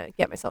 Just trying to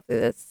get myself through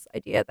this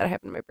idea that I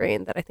have in my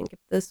brain that I think if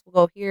this will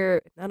go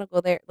here, if that'll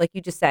go there. Like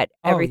you just said,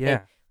 everything. Oh,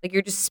 yeah. Like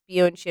you're just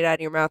spewing shit out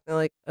of your mouth. And they're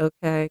like,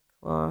 okay,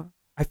 cool.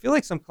 I feel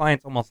like some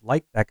clients almost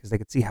like that because they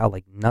could see how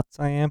like nuts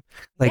I am.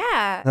 Like,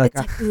 yeah. like,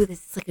 It's like, ooh,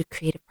 this is like a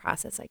creative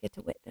process I get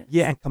to witness.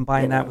 yeah, and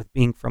combine You that know? with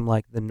being from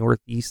like the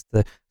Northeast,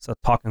 so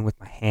talking with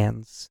my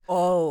hands.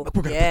 Oh, Like,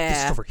 we're gonna put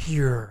this over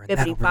here and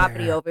that Bippity over boppity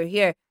there. over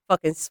here.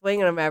 Fucking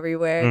swinging them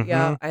everywhere. Yo,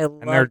 Mhm. I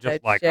love And they're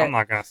just that like, shit. I'm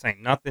not gonna say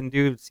nothing,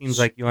 dude. It seems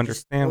like you Just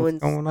understand what's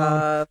doing going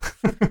on.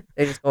 stuff.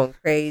 They're just going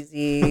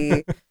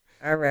crazy.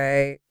 All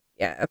right.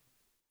 Yeah.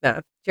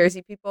 No.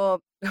 Jersey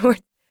people.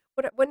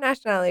 What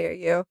nationality are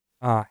you?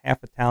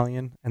 Half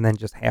Italian and then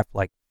just half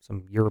like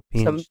some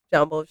European. Some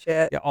jumble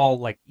shit. Yeah, all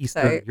like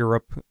Eastern Sorry.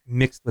 Europe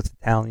mixed with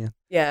Italian.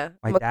 Yeah.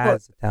 My I'm a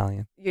dad's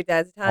Italian. Your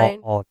dad's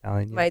Italian? All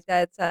Italian. Yes. My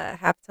dad's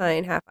half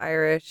Italian, half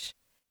Irish.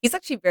 He's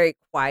actually very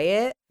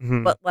quiet,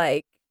 Mhm. but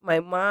like my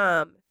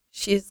mom,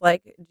 she's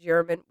like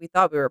German. We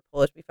thought we were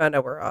Polish. We found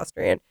out we're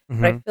Austrian.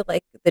 But I Mhm. feel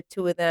like the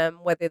two of them,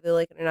 whether they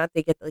like it or not,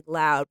 they get like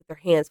loud with their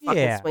hands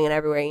fucking Yeah. swinging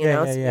everywhere, you Yeah,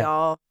 know? yeah, So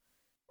yeah.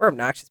 we're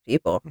obnoxious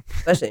people,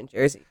 especially in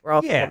Jersey. We're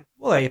all Yeah. fucking,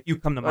 Well, if you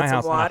come to my Want some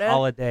house on water? a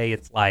holiday,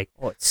 it's like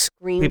oh, it's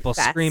scream people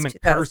fest screaming,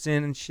 2000.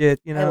 cursing and shit,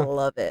 you I know?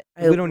 love it.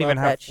 I We don't love even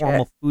have that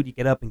formal shit. food. You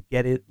get up and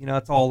get it. You know,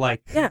 it's all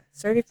like, Yeah,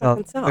 serve your so,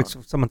 fucking self.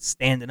 like someone's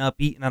standing up,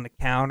 eating on the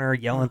counter,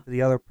 yelling to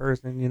the other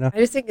person, you know? I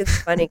just think it's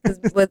funny because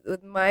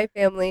with my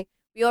family,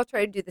 we all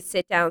try to do the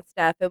sit down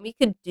stuff, and we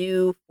could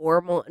do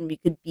formal and we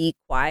could be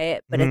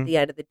quiet, but Mhm. at the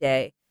end of the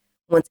day,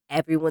 once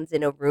everyone's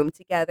in a room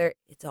together,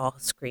 it's all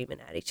screaming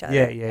at each other.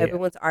 Yeah, yeah, yeah.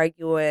 Everyone's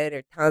arguing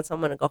or telling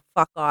someone to go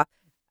fuck off.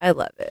 I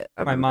love it.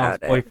 I'm My mom's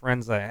about it.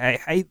 boyfriend's like, hey,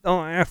 how you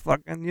doing?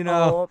 Fucking, you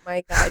know? Oh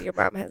my god, your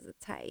mom has a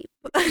type.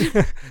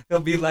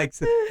 They'll be like,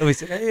 they'll be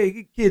saying, hey,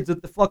 you kids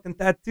with the fucking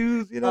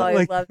tattoos, you know? Oh, I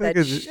like, love that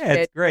yeah, shit.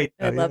 it's great.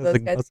 I though, love you know, those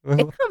it's like, guys.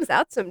 awesome. It comes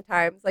out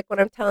sometimes, like when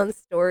I'm telling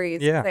stories.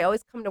 'cause Yeah. I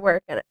always come to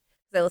work and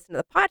because I listen to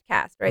the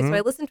podcast, right? Mhm. So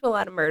I listen to a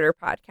lot of murder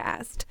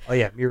podcasts. Oh,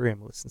 yeah,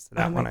 Miriam listens to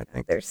that Oh my one, I God,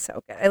 think. they're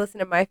so good. I listen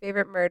to My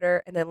Favorite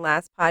Murder and then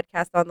Last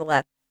Podcast on the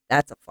Left.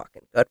 That's a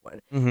fucking good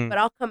one. Mhm. But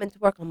I'll come into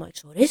work. I'm like,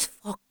 so this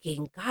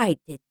fucking guy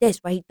did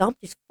this, right? He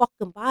dumped his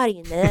fucking body,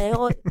 and then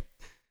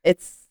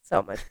it's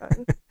so much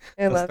fun. I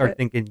They'll love start it.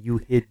 thinking you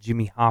hit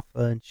Jimmy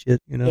Hoffa and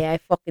shit, you know? Yeah, I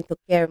fucking took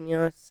care of him. You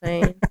know what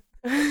I'm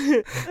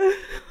saying?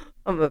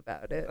 I'm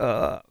about it.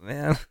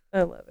 Man.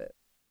 I love it.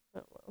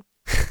 Oh well.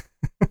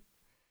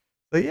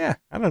 So, yeah,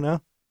 I don't know.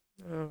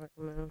 I don't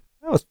fucking know.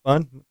 That was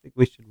fun. I think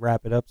we should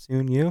wrap it up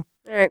soon. You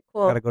All right,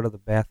 cool. gotta go to the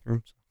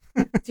bathroom.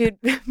 Dude,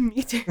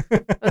 me too. I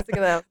was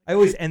thinking that. I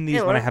always end these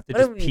Man, when I what- have to what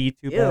just do we pee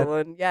too do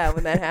bad.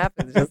 when that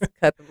happens, just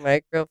cut the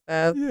mic real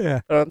fast.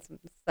 Yeah. Put on some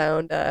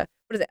sound. What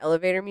is it?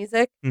 Elevator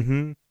music.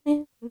 Mm-hmm.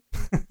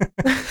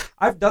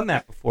 I've done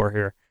that before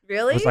here.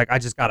 Really? It was like I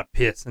just gotta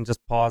piss and just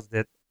paused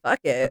it, Fuck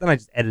but it. then I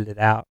just edited it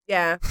out.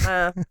 Yeah.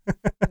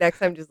 Next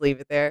time, just leave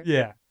it there.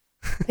 Yeah.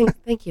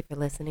 Thank you for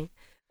listening.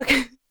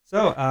 Okay.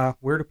 So,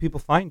 where do people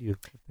find you?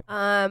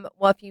 Well,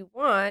 if you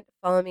want,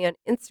 follow me on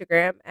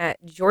Instagram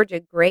at Georgia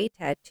Gray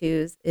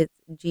Tattoos. It's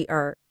Grey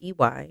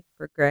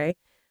for Gray.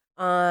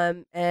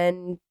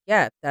 And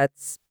yeah,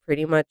 that's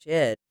pretty much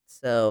it.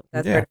 So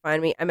that's Yeah. where to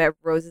find me. I'm at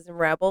Roses and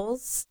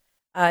Rebels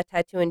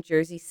Tattoo in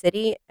Jersey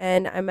City,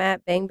 and I'm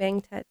at Bang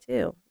Bang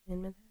Tattoo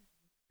in Manhattan.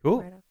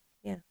 Cool. Right up.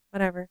 Yeah,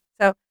 whatever.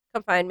 So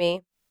come find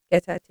me,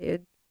 get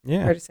tattooed,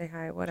 Yeah. or just say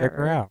hi, whatever. Check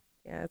her out.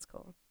 Yeah, it's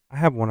cool. I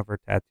have one of her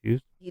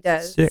tattoos. He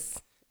does. Sick.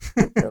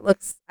 It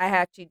looks. I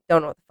actually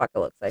don't know what the fuck it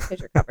looks like because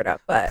you're covered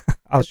up, but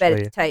I'll I show bet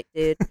you. it's tight,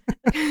 dude.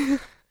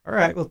 All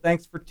right. Well,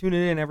 thanks for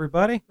tuning in,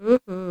 everybody.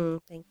 Thank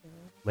you.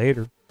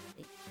 Later.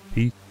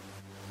 Peace.